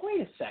that, I'm like,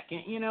 wait a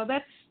second,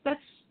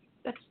 that's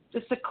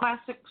just a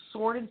classic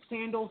sword and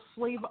sandal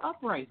slave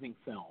uprising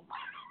film.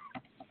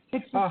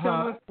 It's just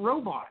done with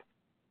robots.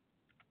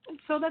 And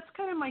so that's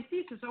kind of my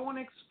thesis. I want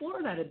to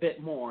explore that a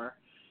bit more.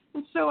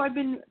 And so I've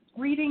been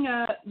reading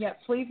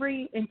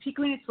Slavery,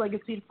 Antiquity and Its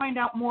Legacy to find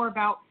out more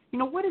about,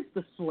 what is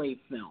the slave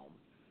film?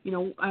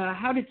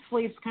 How did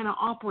slaves kind of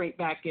operate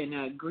back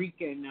in Greek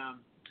and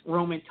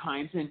Roman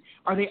times, and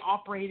are they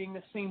operating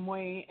the same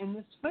way in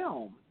this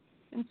film?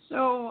 And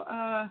so,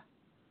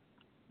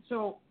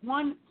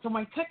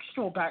 my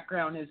textual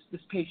background is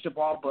this Page de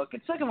Ball book.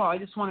 And second of all, I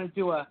just want to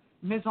do a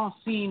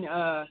mise-en-scene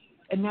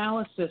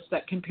analysis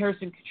that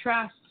compares and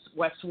contrasts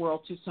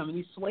Westworld to some of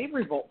these slave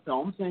revolt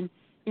films. And,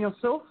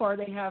 so far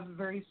they have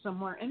very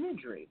similar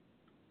imagery.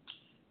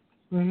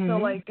 Mm-hmm. So,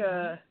 like,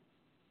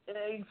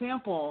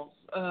 examples.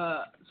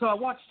 So I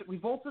watched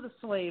Revolt of the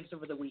Slaves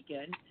over the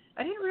weekend.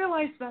 I didn't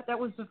realize that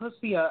was supposed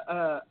to be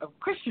a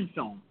Christian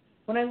film.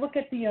 When I look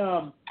at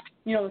the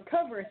the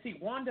cover, I see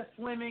Wanda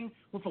Fleming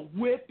with a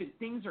whip and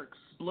things are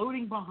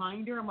exploding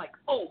behind her. I'm like,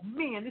 oh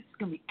man, this is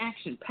gonna be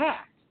action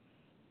packed.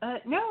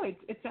 No,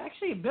 it's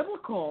actually a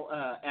biblical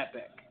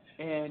epic,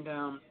 and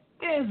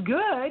it's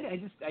good. I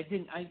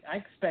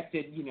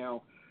expected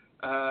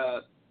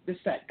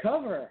that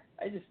cover.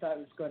 I just thought it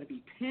was going to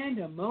be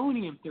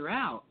pandemonium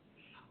throughout.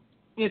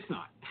 It's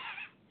not.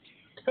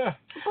 But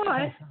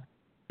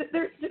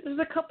there's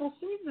a couple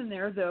scenes in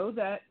there though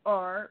that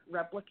are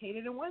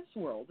replicated in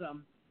Westworld.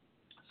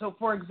 So,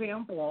 for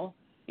example,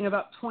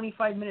 about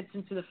 25 minutes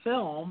into the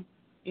film,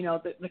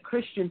 the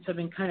Christians have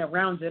been kind of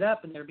rounded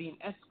up and they're being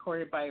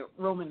escorted by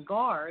Roman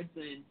guards,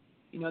 and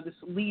this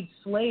lead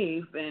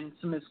slave and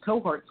some of his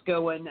cohorts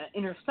go and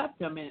intercept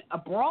them, and a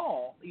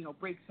brawl,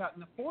 breaks out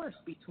in the forest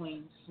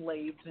between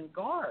slaves and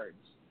guards.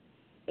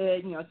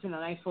 And, it's in a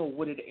nice little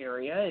wooded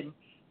area, and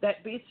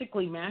that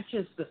basically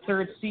matches the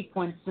third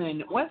sequence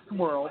in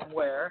Westworld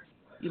where,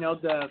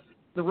 the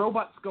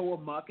robots go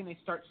amok and they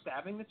start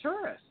stabbing the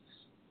tourists.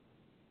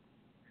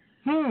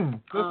 That's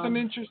an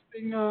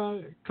interesting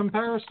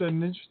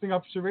comparison, interesting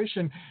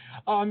observation.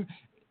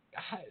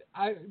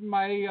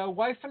 My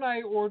wife and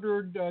I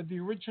ordered the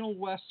original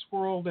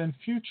Westworld and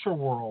Future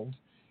World,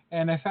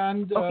 and I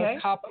found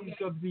copies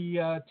of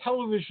the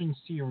television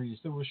series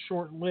that was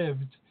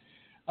short-lived.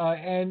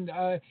 And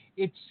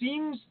it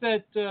seems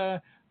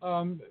that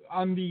on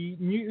the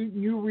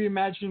new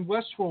reimagined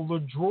Westworld, they're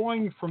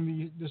drawing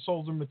from this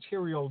older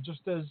material,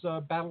 just as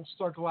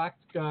Battlestar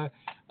Galactica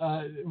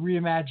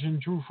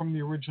reimagined drew from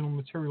the original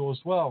material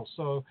as well.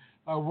 So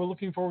we're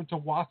looking forward to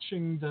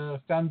watching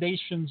the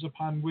foundations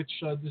upon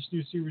which this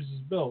new series is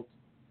built.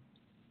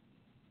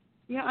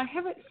 Yeah, I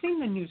haven't seen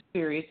the new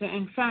series.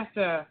 In fact,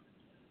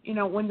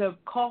 when the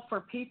call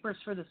for papers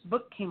for this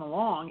book came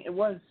along, it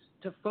was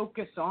to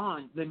focus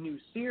on the new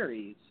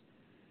series.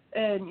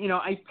 And,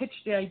 I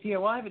pitched the idea,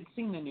 well, I haven't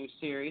seen the new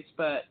series,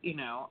 but,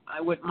 I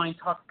wouldn't mind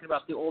talking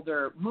about the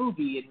older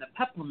movie and the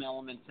peplum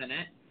elements in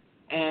it.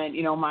 And,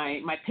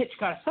 my pitch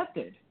got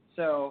accepted.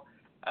 So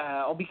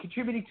I'll be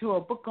contributing to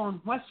a book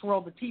on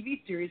Westworld, the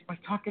TV series, by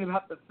talking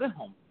about the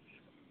film.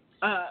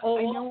 I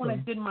know when I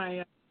did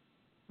my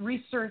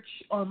research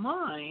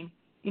online,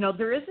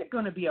 there isn't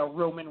going to be a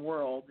Roman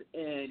world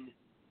in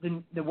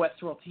the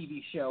Westworld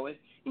TV show.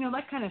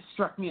 That kind of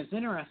struck me as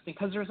interesting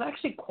because there's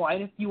actually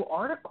quite a few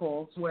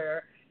articles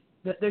where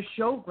the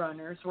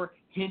showrunners were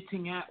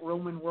hinting at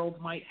Roman world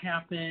might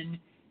happen.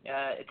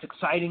 It's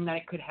exciting that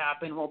it could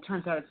happen. Well, it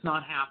turns out it's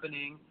not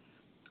happening.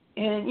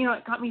 And,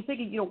 it got me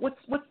thinking,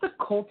 what's the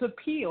cult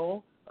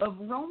appeal of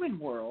Roman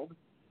world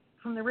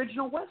from the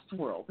original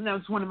Westworld? And that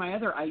was one of my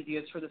other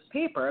ideas for this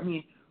paper. I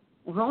mean,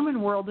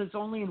 Roman world is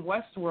only in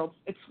Westworld.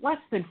 It's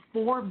less than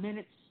 4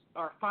 minutes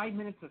or 5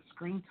 minutes of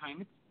screen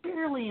time. It's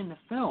barely in the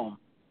film.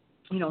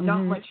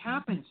 Not much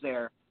happens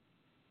there.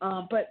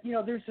 But,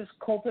 there's this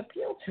cult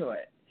appeal to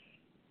it.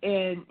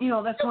 And,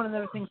 that's one of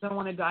the things I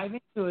want to dive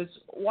into is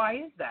why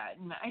is that?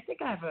 And I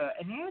think I have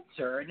an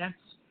answer. And that's,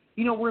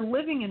 we're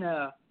living in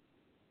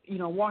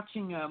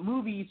watching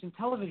movies and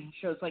television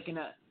shows like in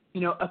a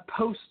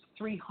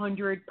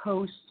post-300,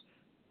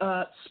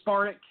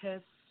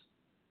 post-Spartacus,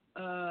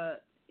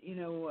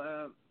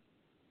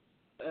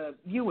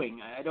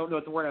 viewing. I don't know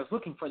what the word I was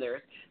looking for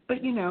there.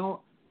 But,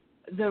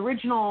 the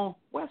original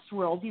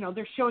Westworld,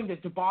 they're showing the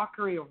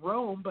debauchery of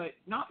Rome, but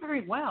not very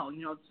well.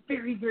 It's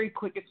very, very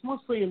quick. It's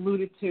mostly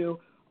alluded to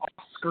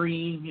off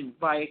screen and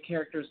via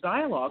characters'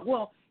 dialogue.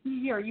 Well,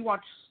 here you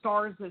watch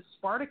Stars as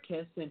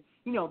Spartacus, and,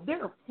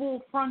 they're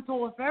full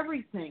frontal of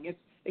everything.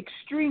 It's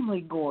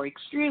extremely gory,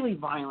 extremely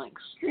violent,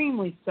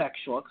 extremely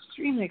sexual,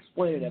 extremely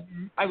exploitative.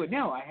 Mm-hmm. I would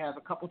know. I have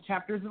a couple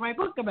chapters in my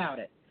book about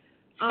it.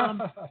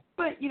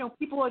 But,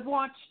 people had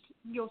watched,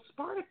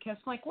 Spartacus,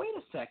 like, wait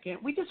a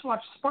second, we just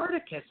watched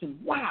Spartacus, and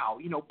wow,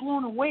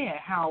 blown away at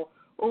how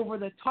over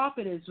the top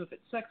it is with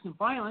its sex and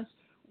violence.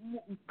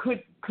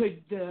 Could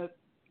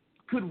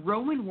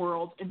Roman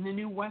world and the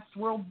new West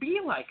world be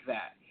like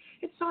that?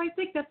 And so I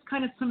think that's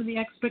kind of some of the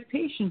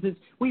expectations is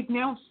we've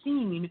now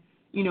seen,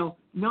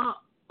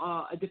 not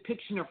a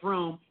depiction of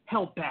Rome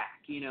held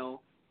back,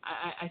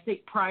 I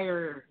think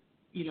prior,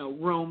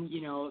 Rome,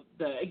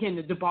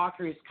 the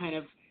debauchery is kind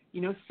of,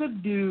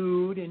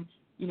 subdued and,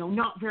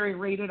 not very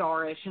rated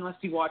R-ish unless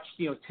you watch,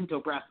 Tinto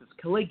Brass's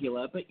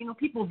Caligula. But,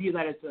 people view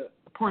that as a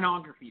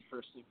pornography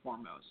first and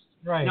foremost.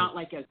 Right. Not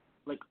like as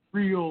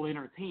real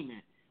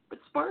entertainment. But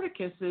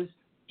Spartacus is,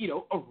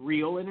 a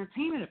real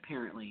entertainment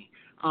apparently.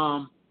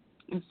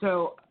 And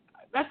so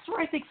that's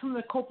where I think some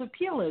of the cult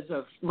appeal is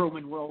of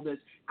Roman World is,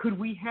 could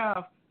we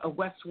have a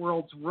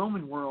Westworld's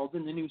Roman World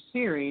in the new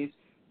series,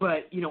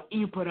 but,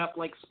 amp it up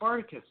like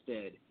Spartacus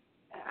did?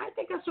 I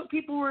think that's what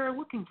people were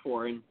looking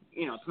for, and,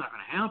 it's not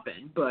going to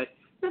happen, but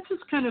that's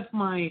just kind of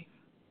my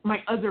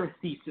other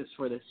thesis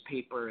for this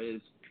paper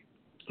is,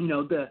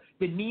 the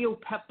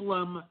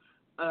neo-peplum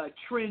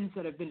trends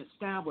that have been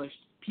established,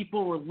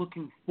 people were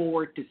looking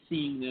forward to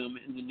seeing them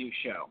in the new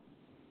show.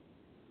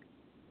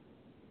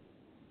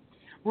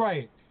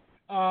 Right.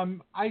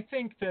 I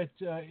think that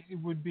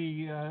it would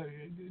be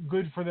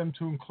good for them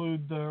to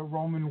include the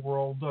Roman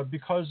world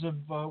because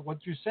of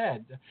what you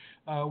said.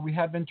 We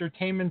have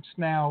entertainments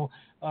now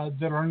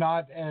that are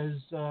not as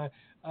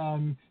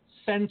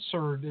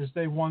censored as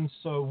they once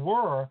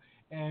were,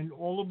 and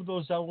all of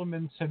those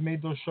elements have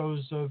made those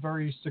shows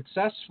very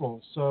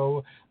successful.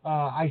 So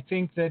I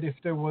think that if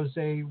there was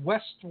a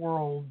West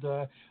world,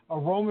 a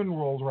Roman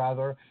world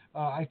rather,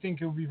 I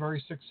think it would be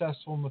very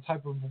successful in the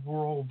type of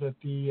world that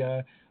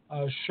the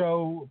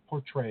show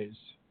portrays.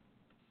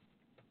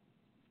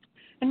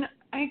 And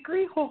I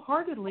agree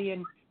wholeheartedly.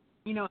 And,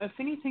 if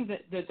anything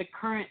that the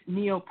current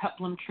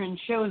neo-peplum trend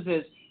shows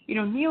is,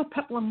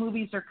 neo-peplum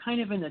movies are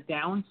kind of in a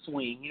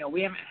downswing.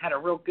 We haven't had a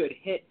real good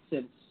hit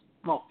since,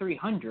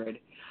 300.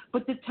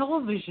 But the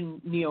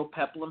television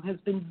neo-peplum has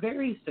been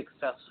very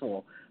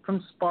successful,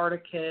 from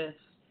Spartacus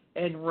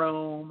and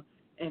Rome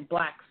and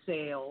Black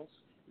Sails,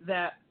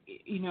 that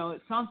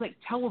it sounds like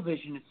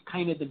television is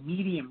kind of the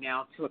medium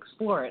now to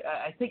explore it.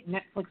 I think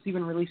Netflix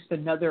even released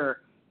another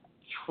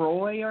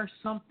Troy or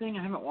something.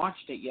 I haven't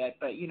watched it yet,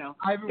 but,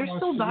 they're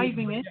still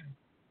diving in.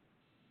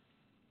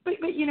 But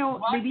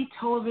maybe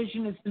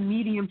television is the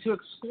medium to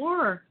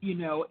explore,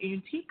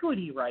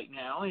 antiquity right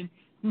now, and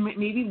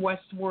maybe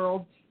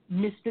Westworld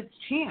missed its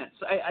chance.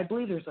 I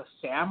believe there's a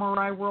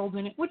samurai world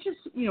in it, which is,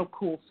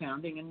 cool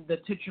sounding in the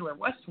titular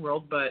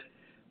Westworld, but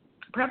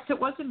perhaps it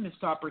was a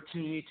missed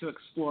opportunity to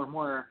explore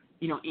more,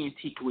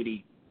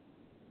 antiquity.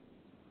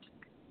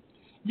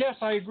 Yes,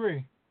 I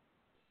agree.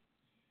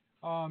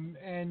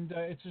 And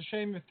it's a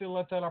shame if they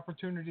let that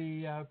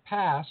opportunity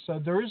pass.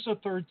 There is a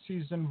third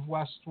season of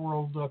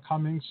Westworld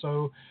coming,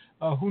 so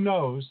who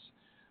knows?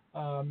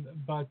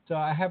 But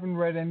I haven't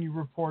read any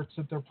reports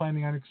that they're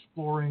planning on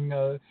exploring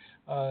the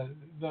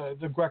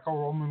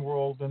Greco-Roman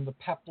world and the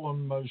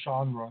peplum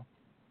genre.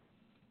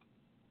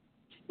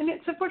 And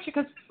it's unfortunate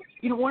because,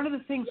 one of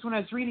the things when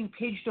I was reading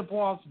Paige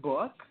DuBois'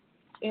 book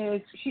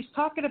is she's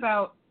talking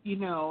about,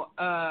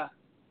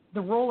 the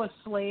role of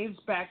slaves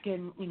back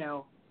in,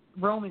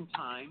 Roman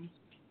times.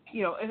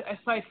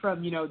 Aside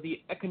from,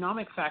 the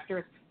economic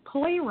factors,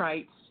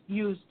 playwrights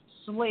used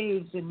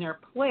slaves in their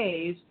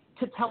plays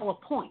to tell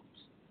a point.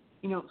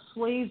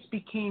 Slaves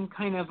became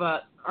kind of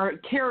or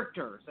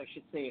characters, I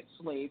should say, of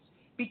slaves,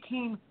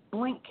 became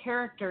blank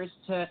characters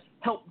to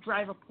help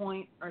drive a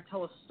point or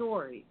tell a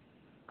story.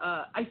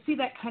 I see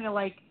that kind of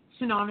like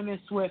synonymous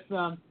with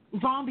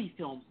zombie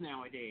films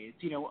nowadays.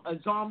 A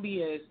zombie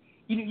is,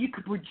 you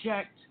could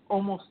project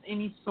almost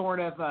any sort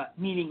of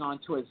meaning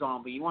onto a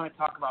zombie. You want to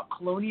talk about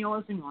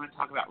colonialism, you want to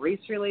talk about race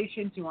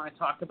relations, you want to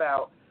talk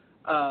about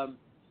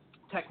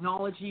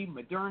technology,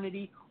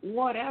 modernity,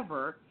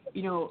 whatever.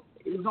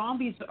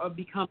 Zombies have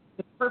become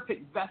the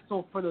perfect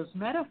vessel for those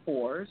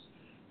metaphors.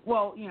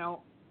 Well,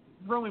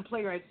 Roman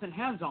playwrights didn't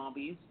have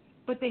zombies,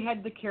 but they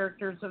had the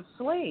characters of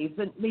slaves,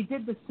 and they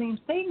did the same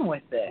thing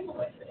with it.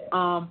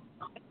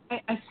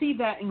 I see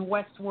that in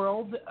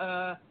Westworld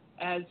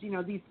as,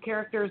 these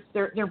characters,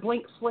 they're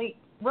blank slate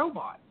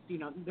robots.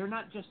 They're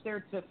not just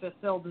there to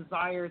fulfill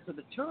desires of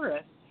the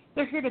tourists.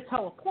 They're here to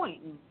tell a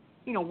point. And,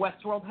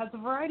 Westworld has a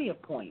variety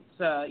of points.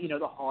 The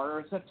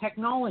horrors of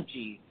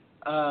technology,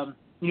 the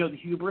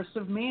hubris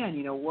of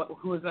man,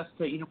 who is us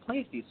to,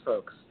 place these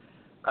folks.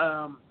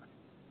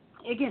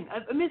 Again,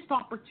 a missed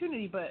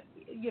opportunity, but,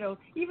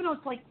 even though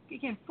it's like,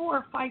 again, 4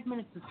 or 5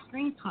 minutes of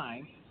screen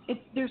time,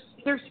 there's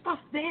stuff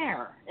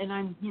there, and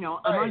I'm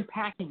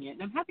unpacking it,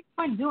 and I'm having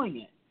fun doing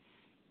it.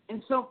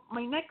 And so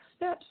my next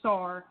steps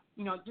are,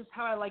 just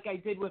how I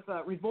did with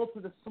Revolt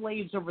of the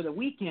Slaves over the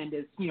weekend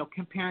is,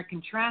 compare and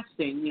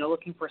contrasting,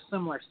 looking for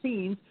similar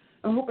scenes.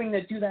 I'm hoping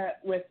to do that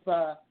with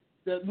the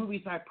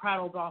movies I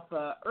prattled off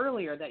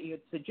earlier that you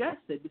had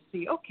suggested to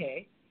see,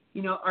 okay,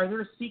 are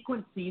there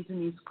sequence scenes in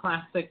these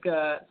classic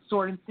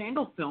sword and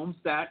sandal films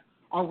that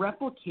are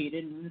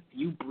replicated in a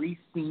few brief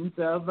scenes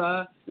of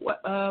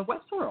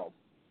Westworld?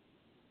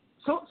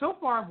 So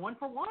far, I'm 1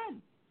 for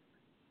 1.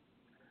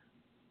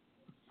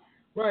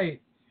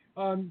 Right.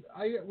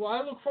 I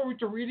look forward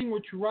to reading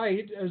what you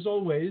write, as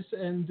always,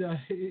 and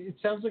it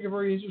sounds like a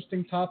very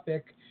interesting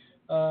topic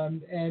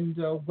and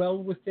well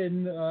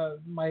within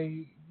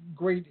my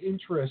great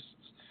interests.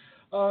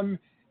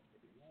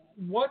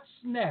 what's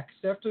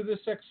next after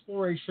this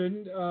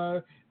exploration?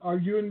 Are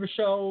you and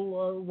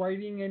Michelle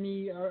writing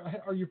any?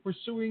 Are you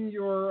pursuing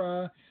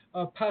your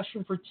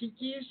passion for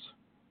tikis?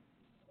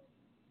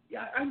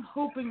 Yeah, I'm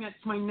hoping that's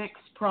my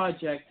next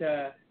project.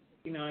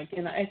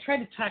 Again, I try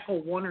to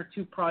tackle one or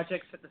two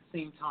projects at the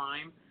same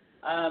time.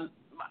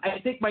 I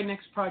think my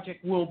next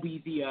project will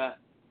be a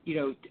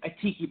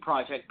tiki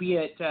project, be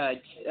it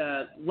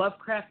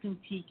Lovecraft and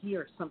tiki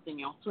or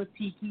something else with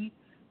tiki.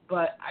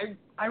 But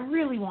I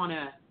really want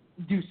to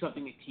do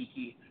something with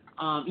tiki.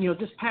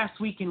 This past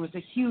weekend was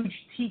a huge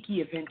tiki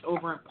event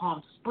over in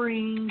Palm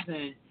Springs,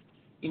 and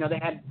they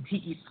had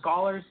tiki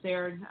scholars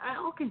there. And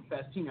I'll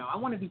confess, I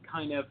want to be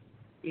kind of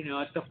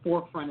at the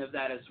forefront of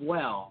that as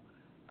well.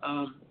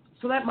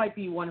 So that might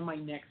be one of my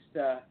next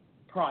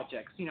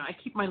projects. I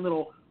keep my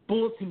little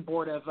bulletin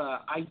board of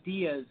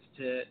ideas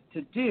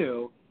to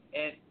do,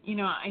 and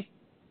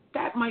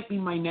that might be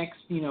my next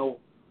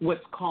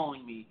what's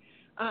calling me.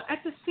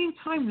 At the same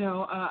time,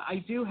 though,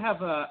 I do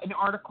have an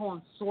article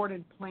on Sword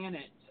and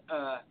Planet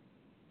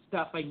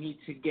stuff I need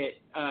to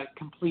get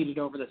completed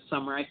over the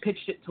summer. I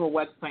pitched it to a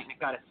website and it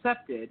got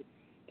accepted,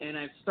 and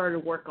I've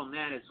started work on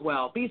that as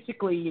well.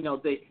 Basically,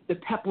 the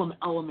peplum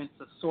elements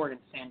of Sword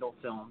and Sandal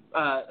film,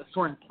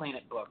 Sword and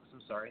Planet books.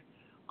 I'm sorry.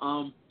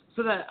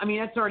 So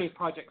that's already a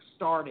project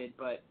started,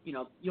 but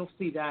you'll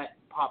see that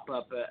pop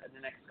up in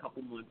the next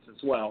couple months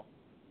as well.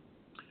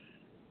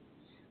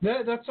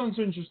 That sounds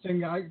interesting,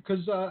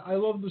 because I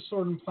love the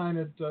Sword and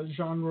Planet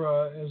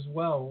genre as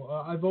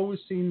well. I've always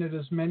seen it,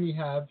 as many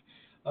have,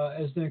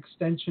 as an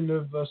extension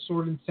of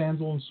Sword and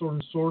Sandal and Sword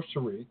and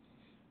Sorcery,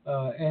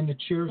 and it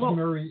shares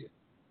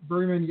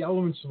very many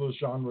elements of those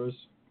genres.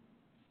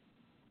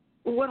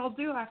 Well, what I'll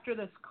do after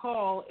this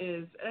call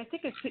is, and I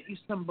think I sent you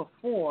some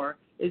before,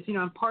 is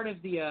I'm part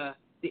of the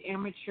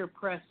amateur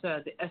press,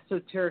 the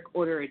Esoteric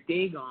Order of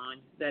Dagon,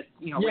 that's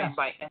ran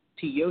by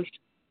S.T. Yoshi.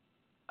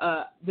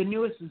 The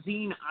newest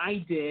zine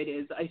I did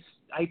is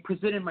I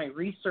presented my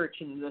research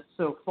into this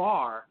so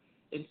far,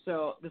 and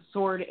so the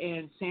sword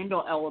and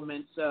sandal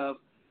elements of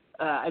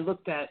I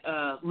looked at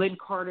Lynn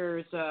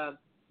Carter's Callisto,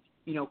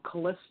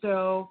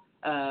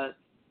 the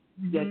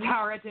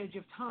Tower at the Edge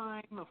of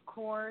Time, of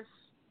course,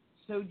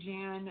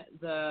 Sojan,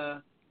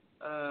 the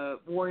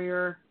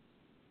warriors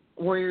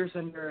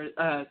under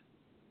I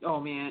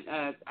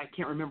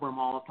can't remember them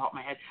all off the top of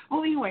my head.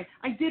 Oh, anyway,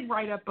 I did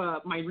write up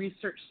my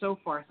research so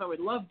far, so I would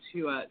love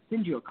to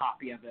send you a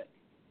copy of it.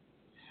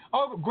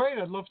 Oh, great!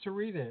 I'd love to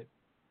read it.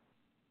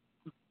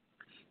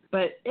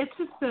 But it's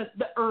just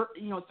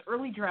it's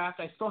early draft.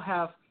 I still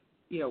have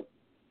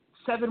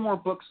 7 more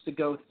books to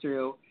go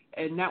through,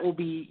 and that will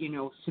be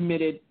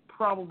submitted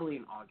probably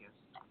in August.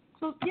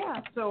 So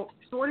yeah,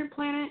 Sword and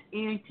Planet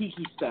and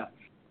tiki stuff.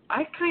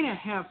 I kind of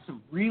have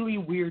some really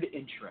weird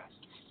interests.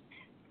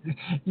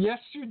 Yes,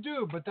 you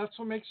do, but that's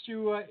what makes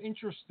you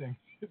interesting.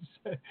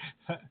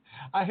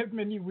 I have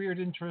many weird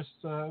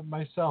interests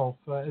myself,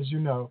 as you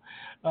know,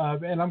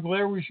 and I'm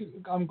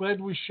glad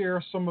we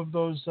share some of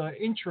those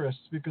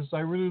interests, because I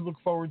really look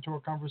forward to our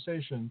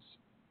conversations.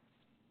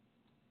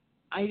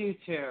 I do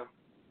too.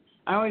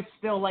 I always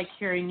still like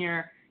hearing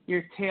your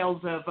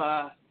tales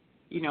of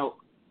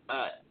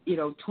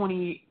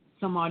 20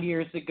 some odd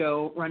years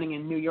ago running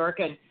in New York.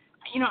 And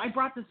I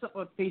brought this up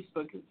on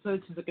Facebook, so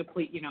this is a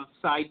complete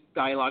side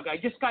dialogue. I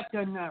just got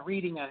done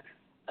reading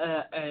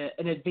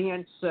an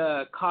advanced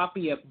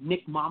copy of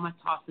Nick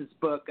Mamatos's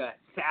book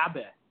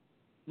Sabbath,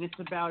 and it's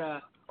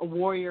about a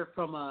warrior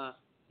from the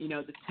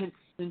 10th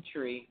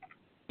century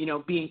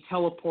being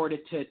teleported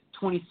to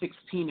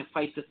 2016 to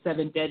fight the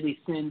 7 deadly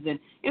sins. And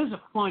it was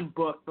a fun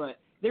book, but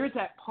there's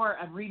that part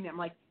I'm reading, I'm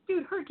like,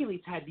 dude,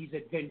 Hercules had these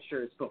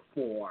adventures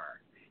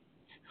before.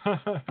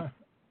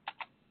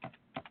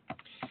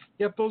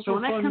 Yep, those were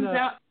fun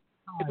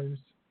times.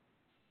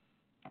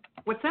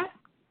 What's that?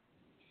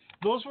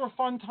 Those were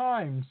fun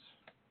times.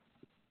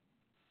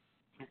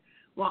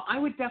 Well, I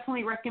would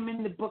definitely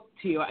recommend the book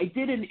to you. I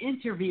did an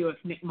interview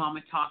with Nick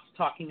Mamatos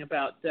talking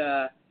about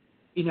the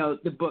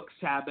book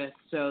Sabbath,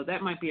 so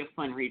that might be a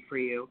fun read for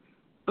you.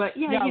 But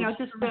yeah,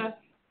 just can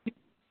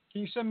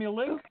you send me a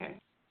link? Okay.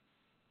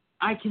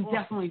 I can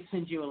definitely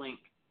send you a link.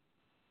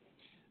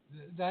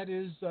 That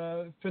is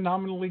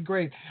phenomenally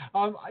great.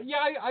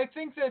 I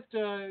think that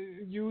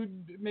you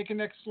would make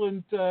an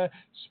excellent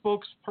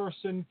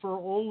spokesperson for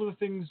all of the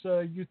things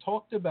you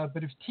talked about.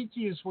 But if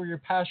tiki is where your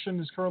passion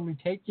is currently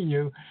taking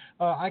you,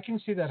 I can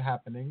see that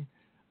happening.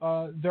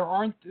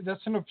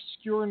 That's an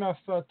obscure enough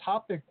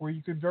topic where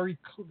you could very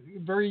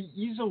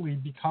easily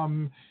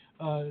become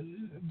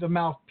the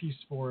mouthpiece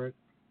for it.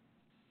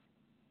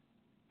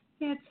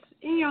 Yeah,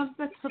 it's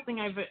that's something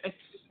I've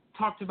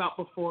talked about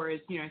before.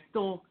 Is I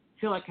still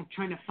feel like I'm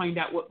trying to find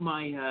out what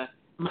my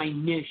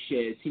niche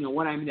is,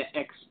 what I'm the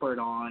expert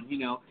on,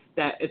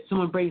 that if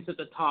someone brings up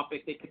the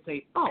topic, they could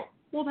say, oh,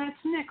 well, that's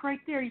Nick right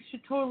there. You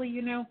should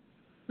totally,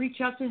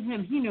 reach out to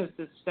him. He knows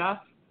this stuff.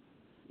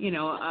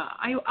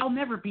 I'll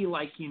never be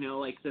like,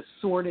 like the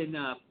sword and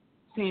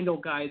sandal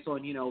guys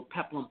on,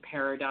 Peplum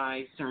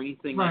Paradise or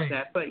anything like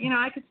that. But,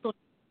 I could still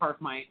carve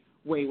my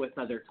way with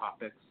other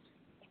topics.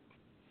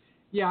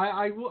 Yeah,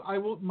 I will.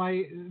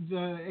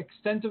 The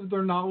extent of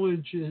their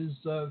knowledge is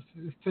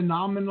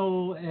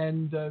phenomenal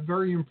and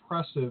very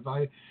impressive.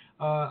 I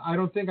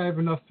don't think I have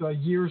enough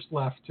years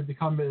left to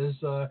become as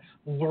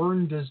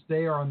learned as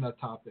they are on that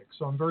topic.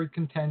 So I'm very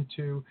content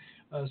to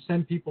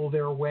send people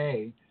their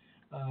way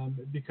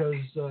because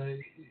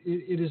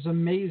it is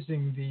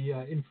amazing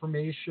the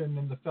information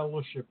and the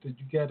fellowship that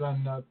you get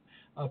on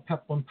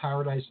Peplum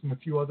Paradise and a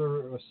few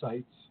other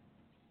sites.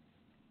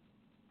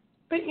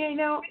 But,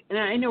 and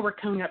I know we're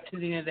coming up to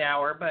the end of the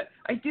hour, but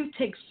I do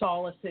take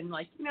solace in,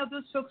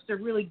 those folks are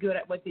really good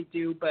at what they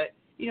do, but,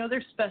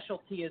 their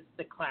specialty is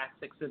the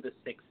classics of the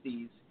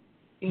 60s.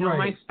 Right.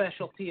 My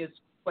specialty is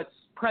what's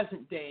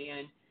present day,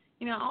 and,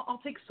 I'll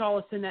take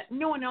solace in that.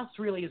 No one else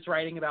really is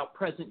writing about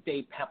present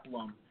day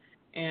Peplum.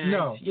 And,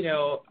 no.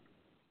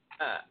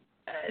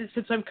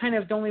 Since I'm kind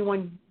of the only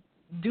one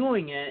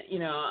doing it,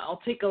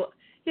 I'll take a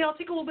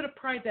little bit of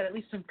pride that at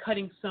least I'm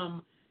cutting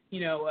some,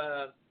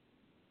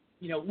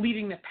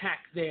 leading the pack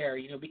there,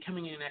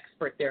 becoming an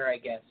expert there, I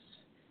guess,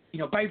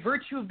 by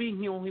virtue of being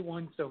the only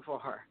one so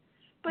far.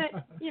 But,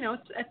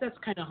 that's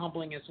kind of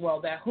humbling as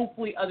well, that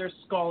hopefully other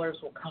scholars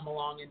will come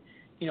along and,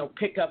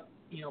 pick up,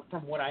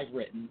 from what I've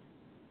written.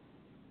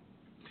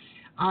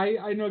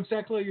 I know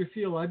exactly how you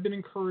feel. I've been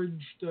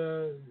encouraged,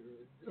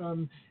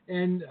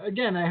 and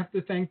again, I have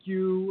to thank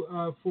you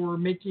for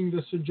making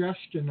the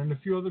suggestion, and a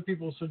few other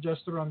people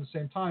suggested around the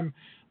same time,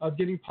 of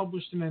getting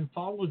published in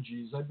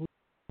anthologies. I believe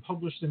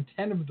published in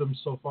 10 of them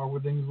so far,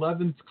 with an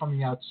 11th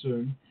coming out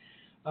soon.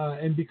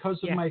 And because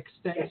of my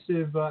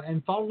extensive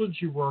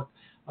anthology work,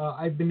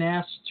 I've been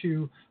asked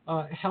to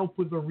help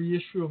with the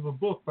reissue of a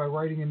book by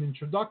writing an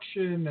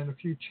introduction and a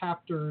few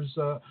chapters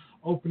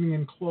opening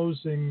and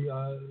closing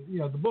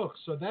the book.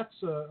 So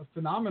that's a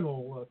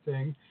phenomenal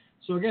thing.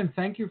 So again,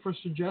 thank you for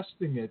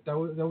suggesting it. That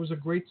was a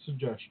great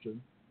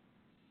suggestion.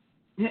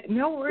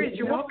 No worries.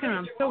 You're welcome.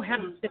 I'm so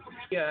happy to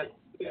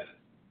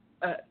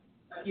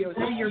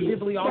see your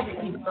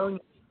bibliography growing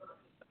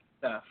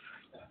stuff.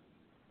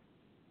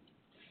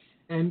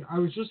 And I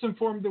was just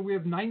informed that we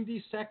have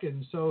 90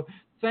 seconds. So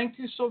thank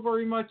you so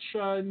very much,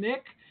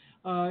 Nick.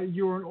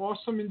 You're an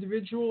awesome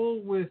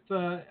individual with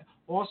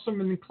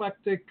awesome and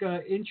eclectic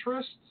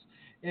interests.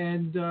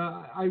 And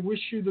I wish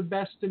you the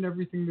best in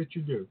everything that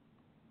you do.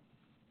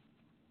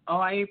 Oh,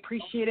 I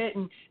appreciate it.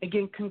 And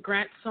again,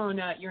 congrats on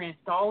your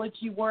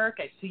anthology work.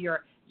 I see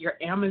your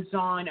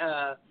Amazon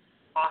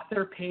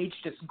author page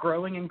just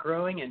growing and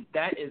growing, and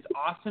that is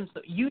awesome.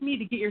 So you need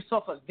to get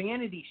yourself a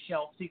vanity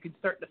shelf so you can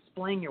start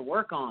displaying your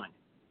work on.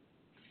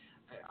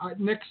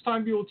 Next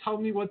time you will tell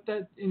me what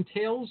that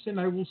entails, and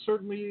I will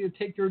certainly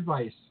take your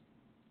advice.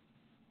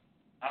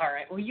 All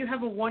right. Well, you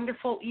have a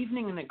wonderful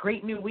evening and a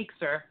great new week,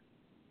 sir.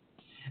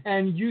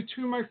 And you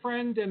too, my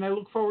friend, and I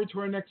look forward to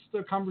our next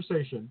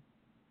conversation.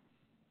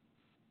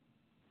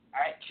 All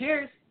right.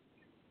 Cheers.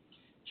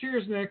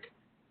 Cheers, Nick.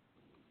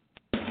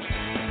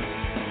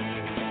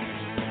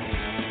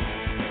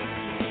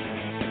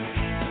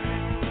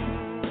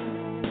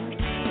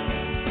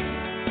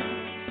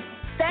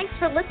 Thanks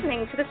for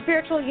listening to the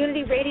Spiritual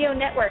Unity Radio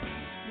Network.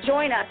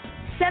 Join us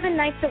 7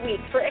 nights a week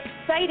for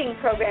exciting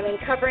programming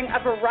covering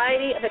a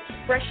variety of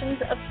expressions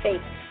of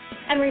faith.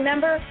 And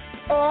remember,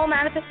 all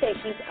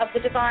manifestations of the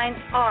divine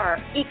are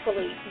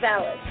equally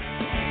valid.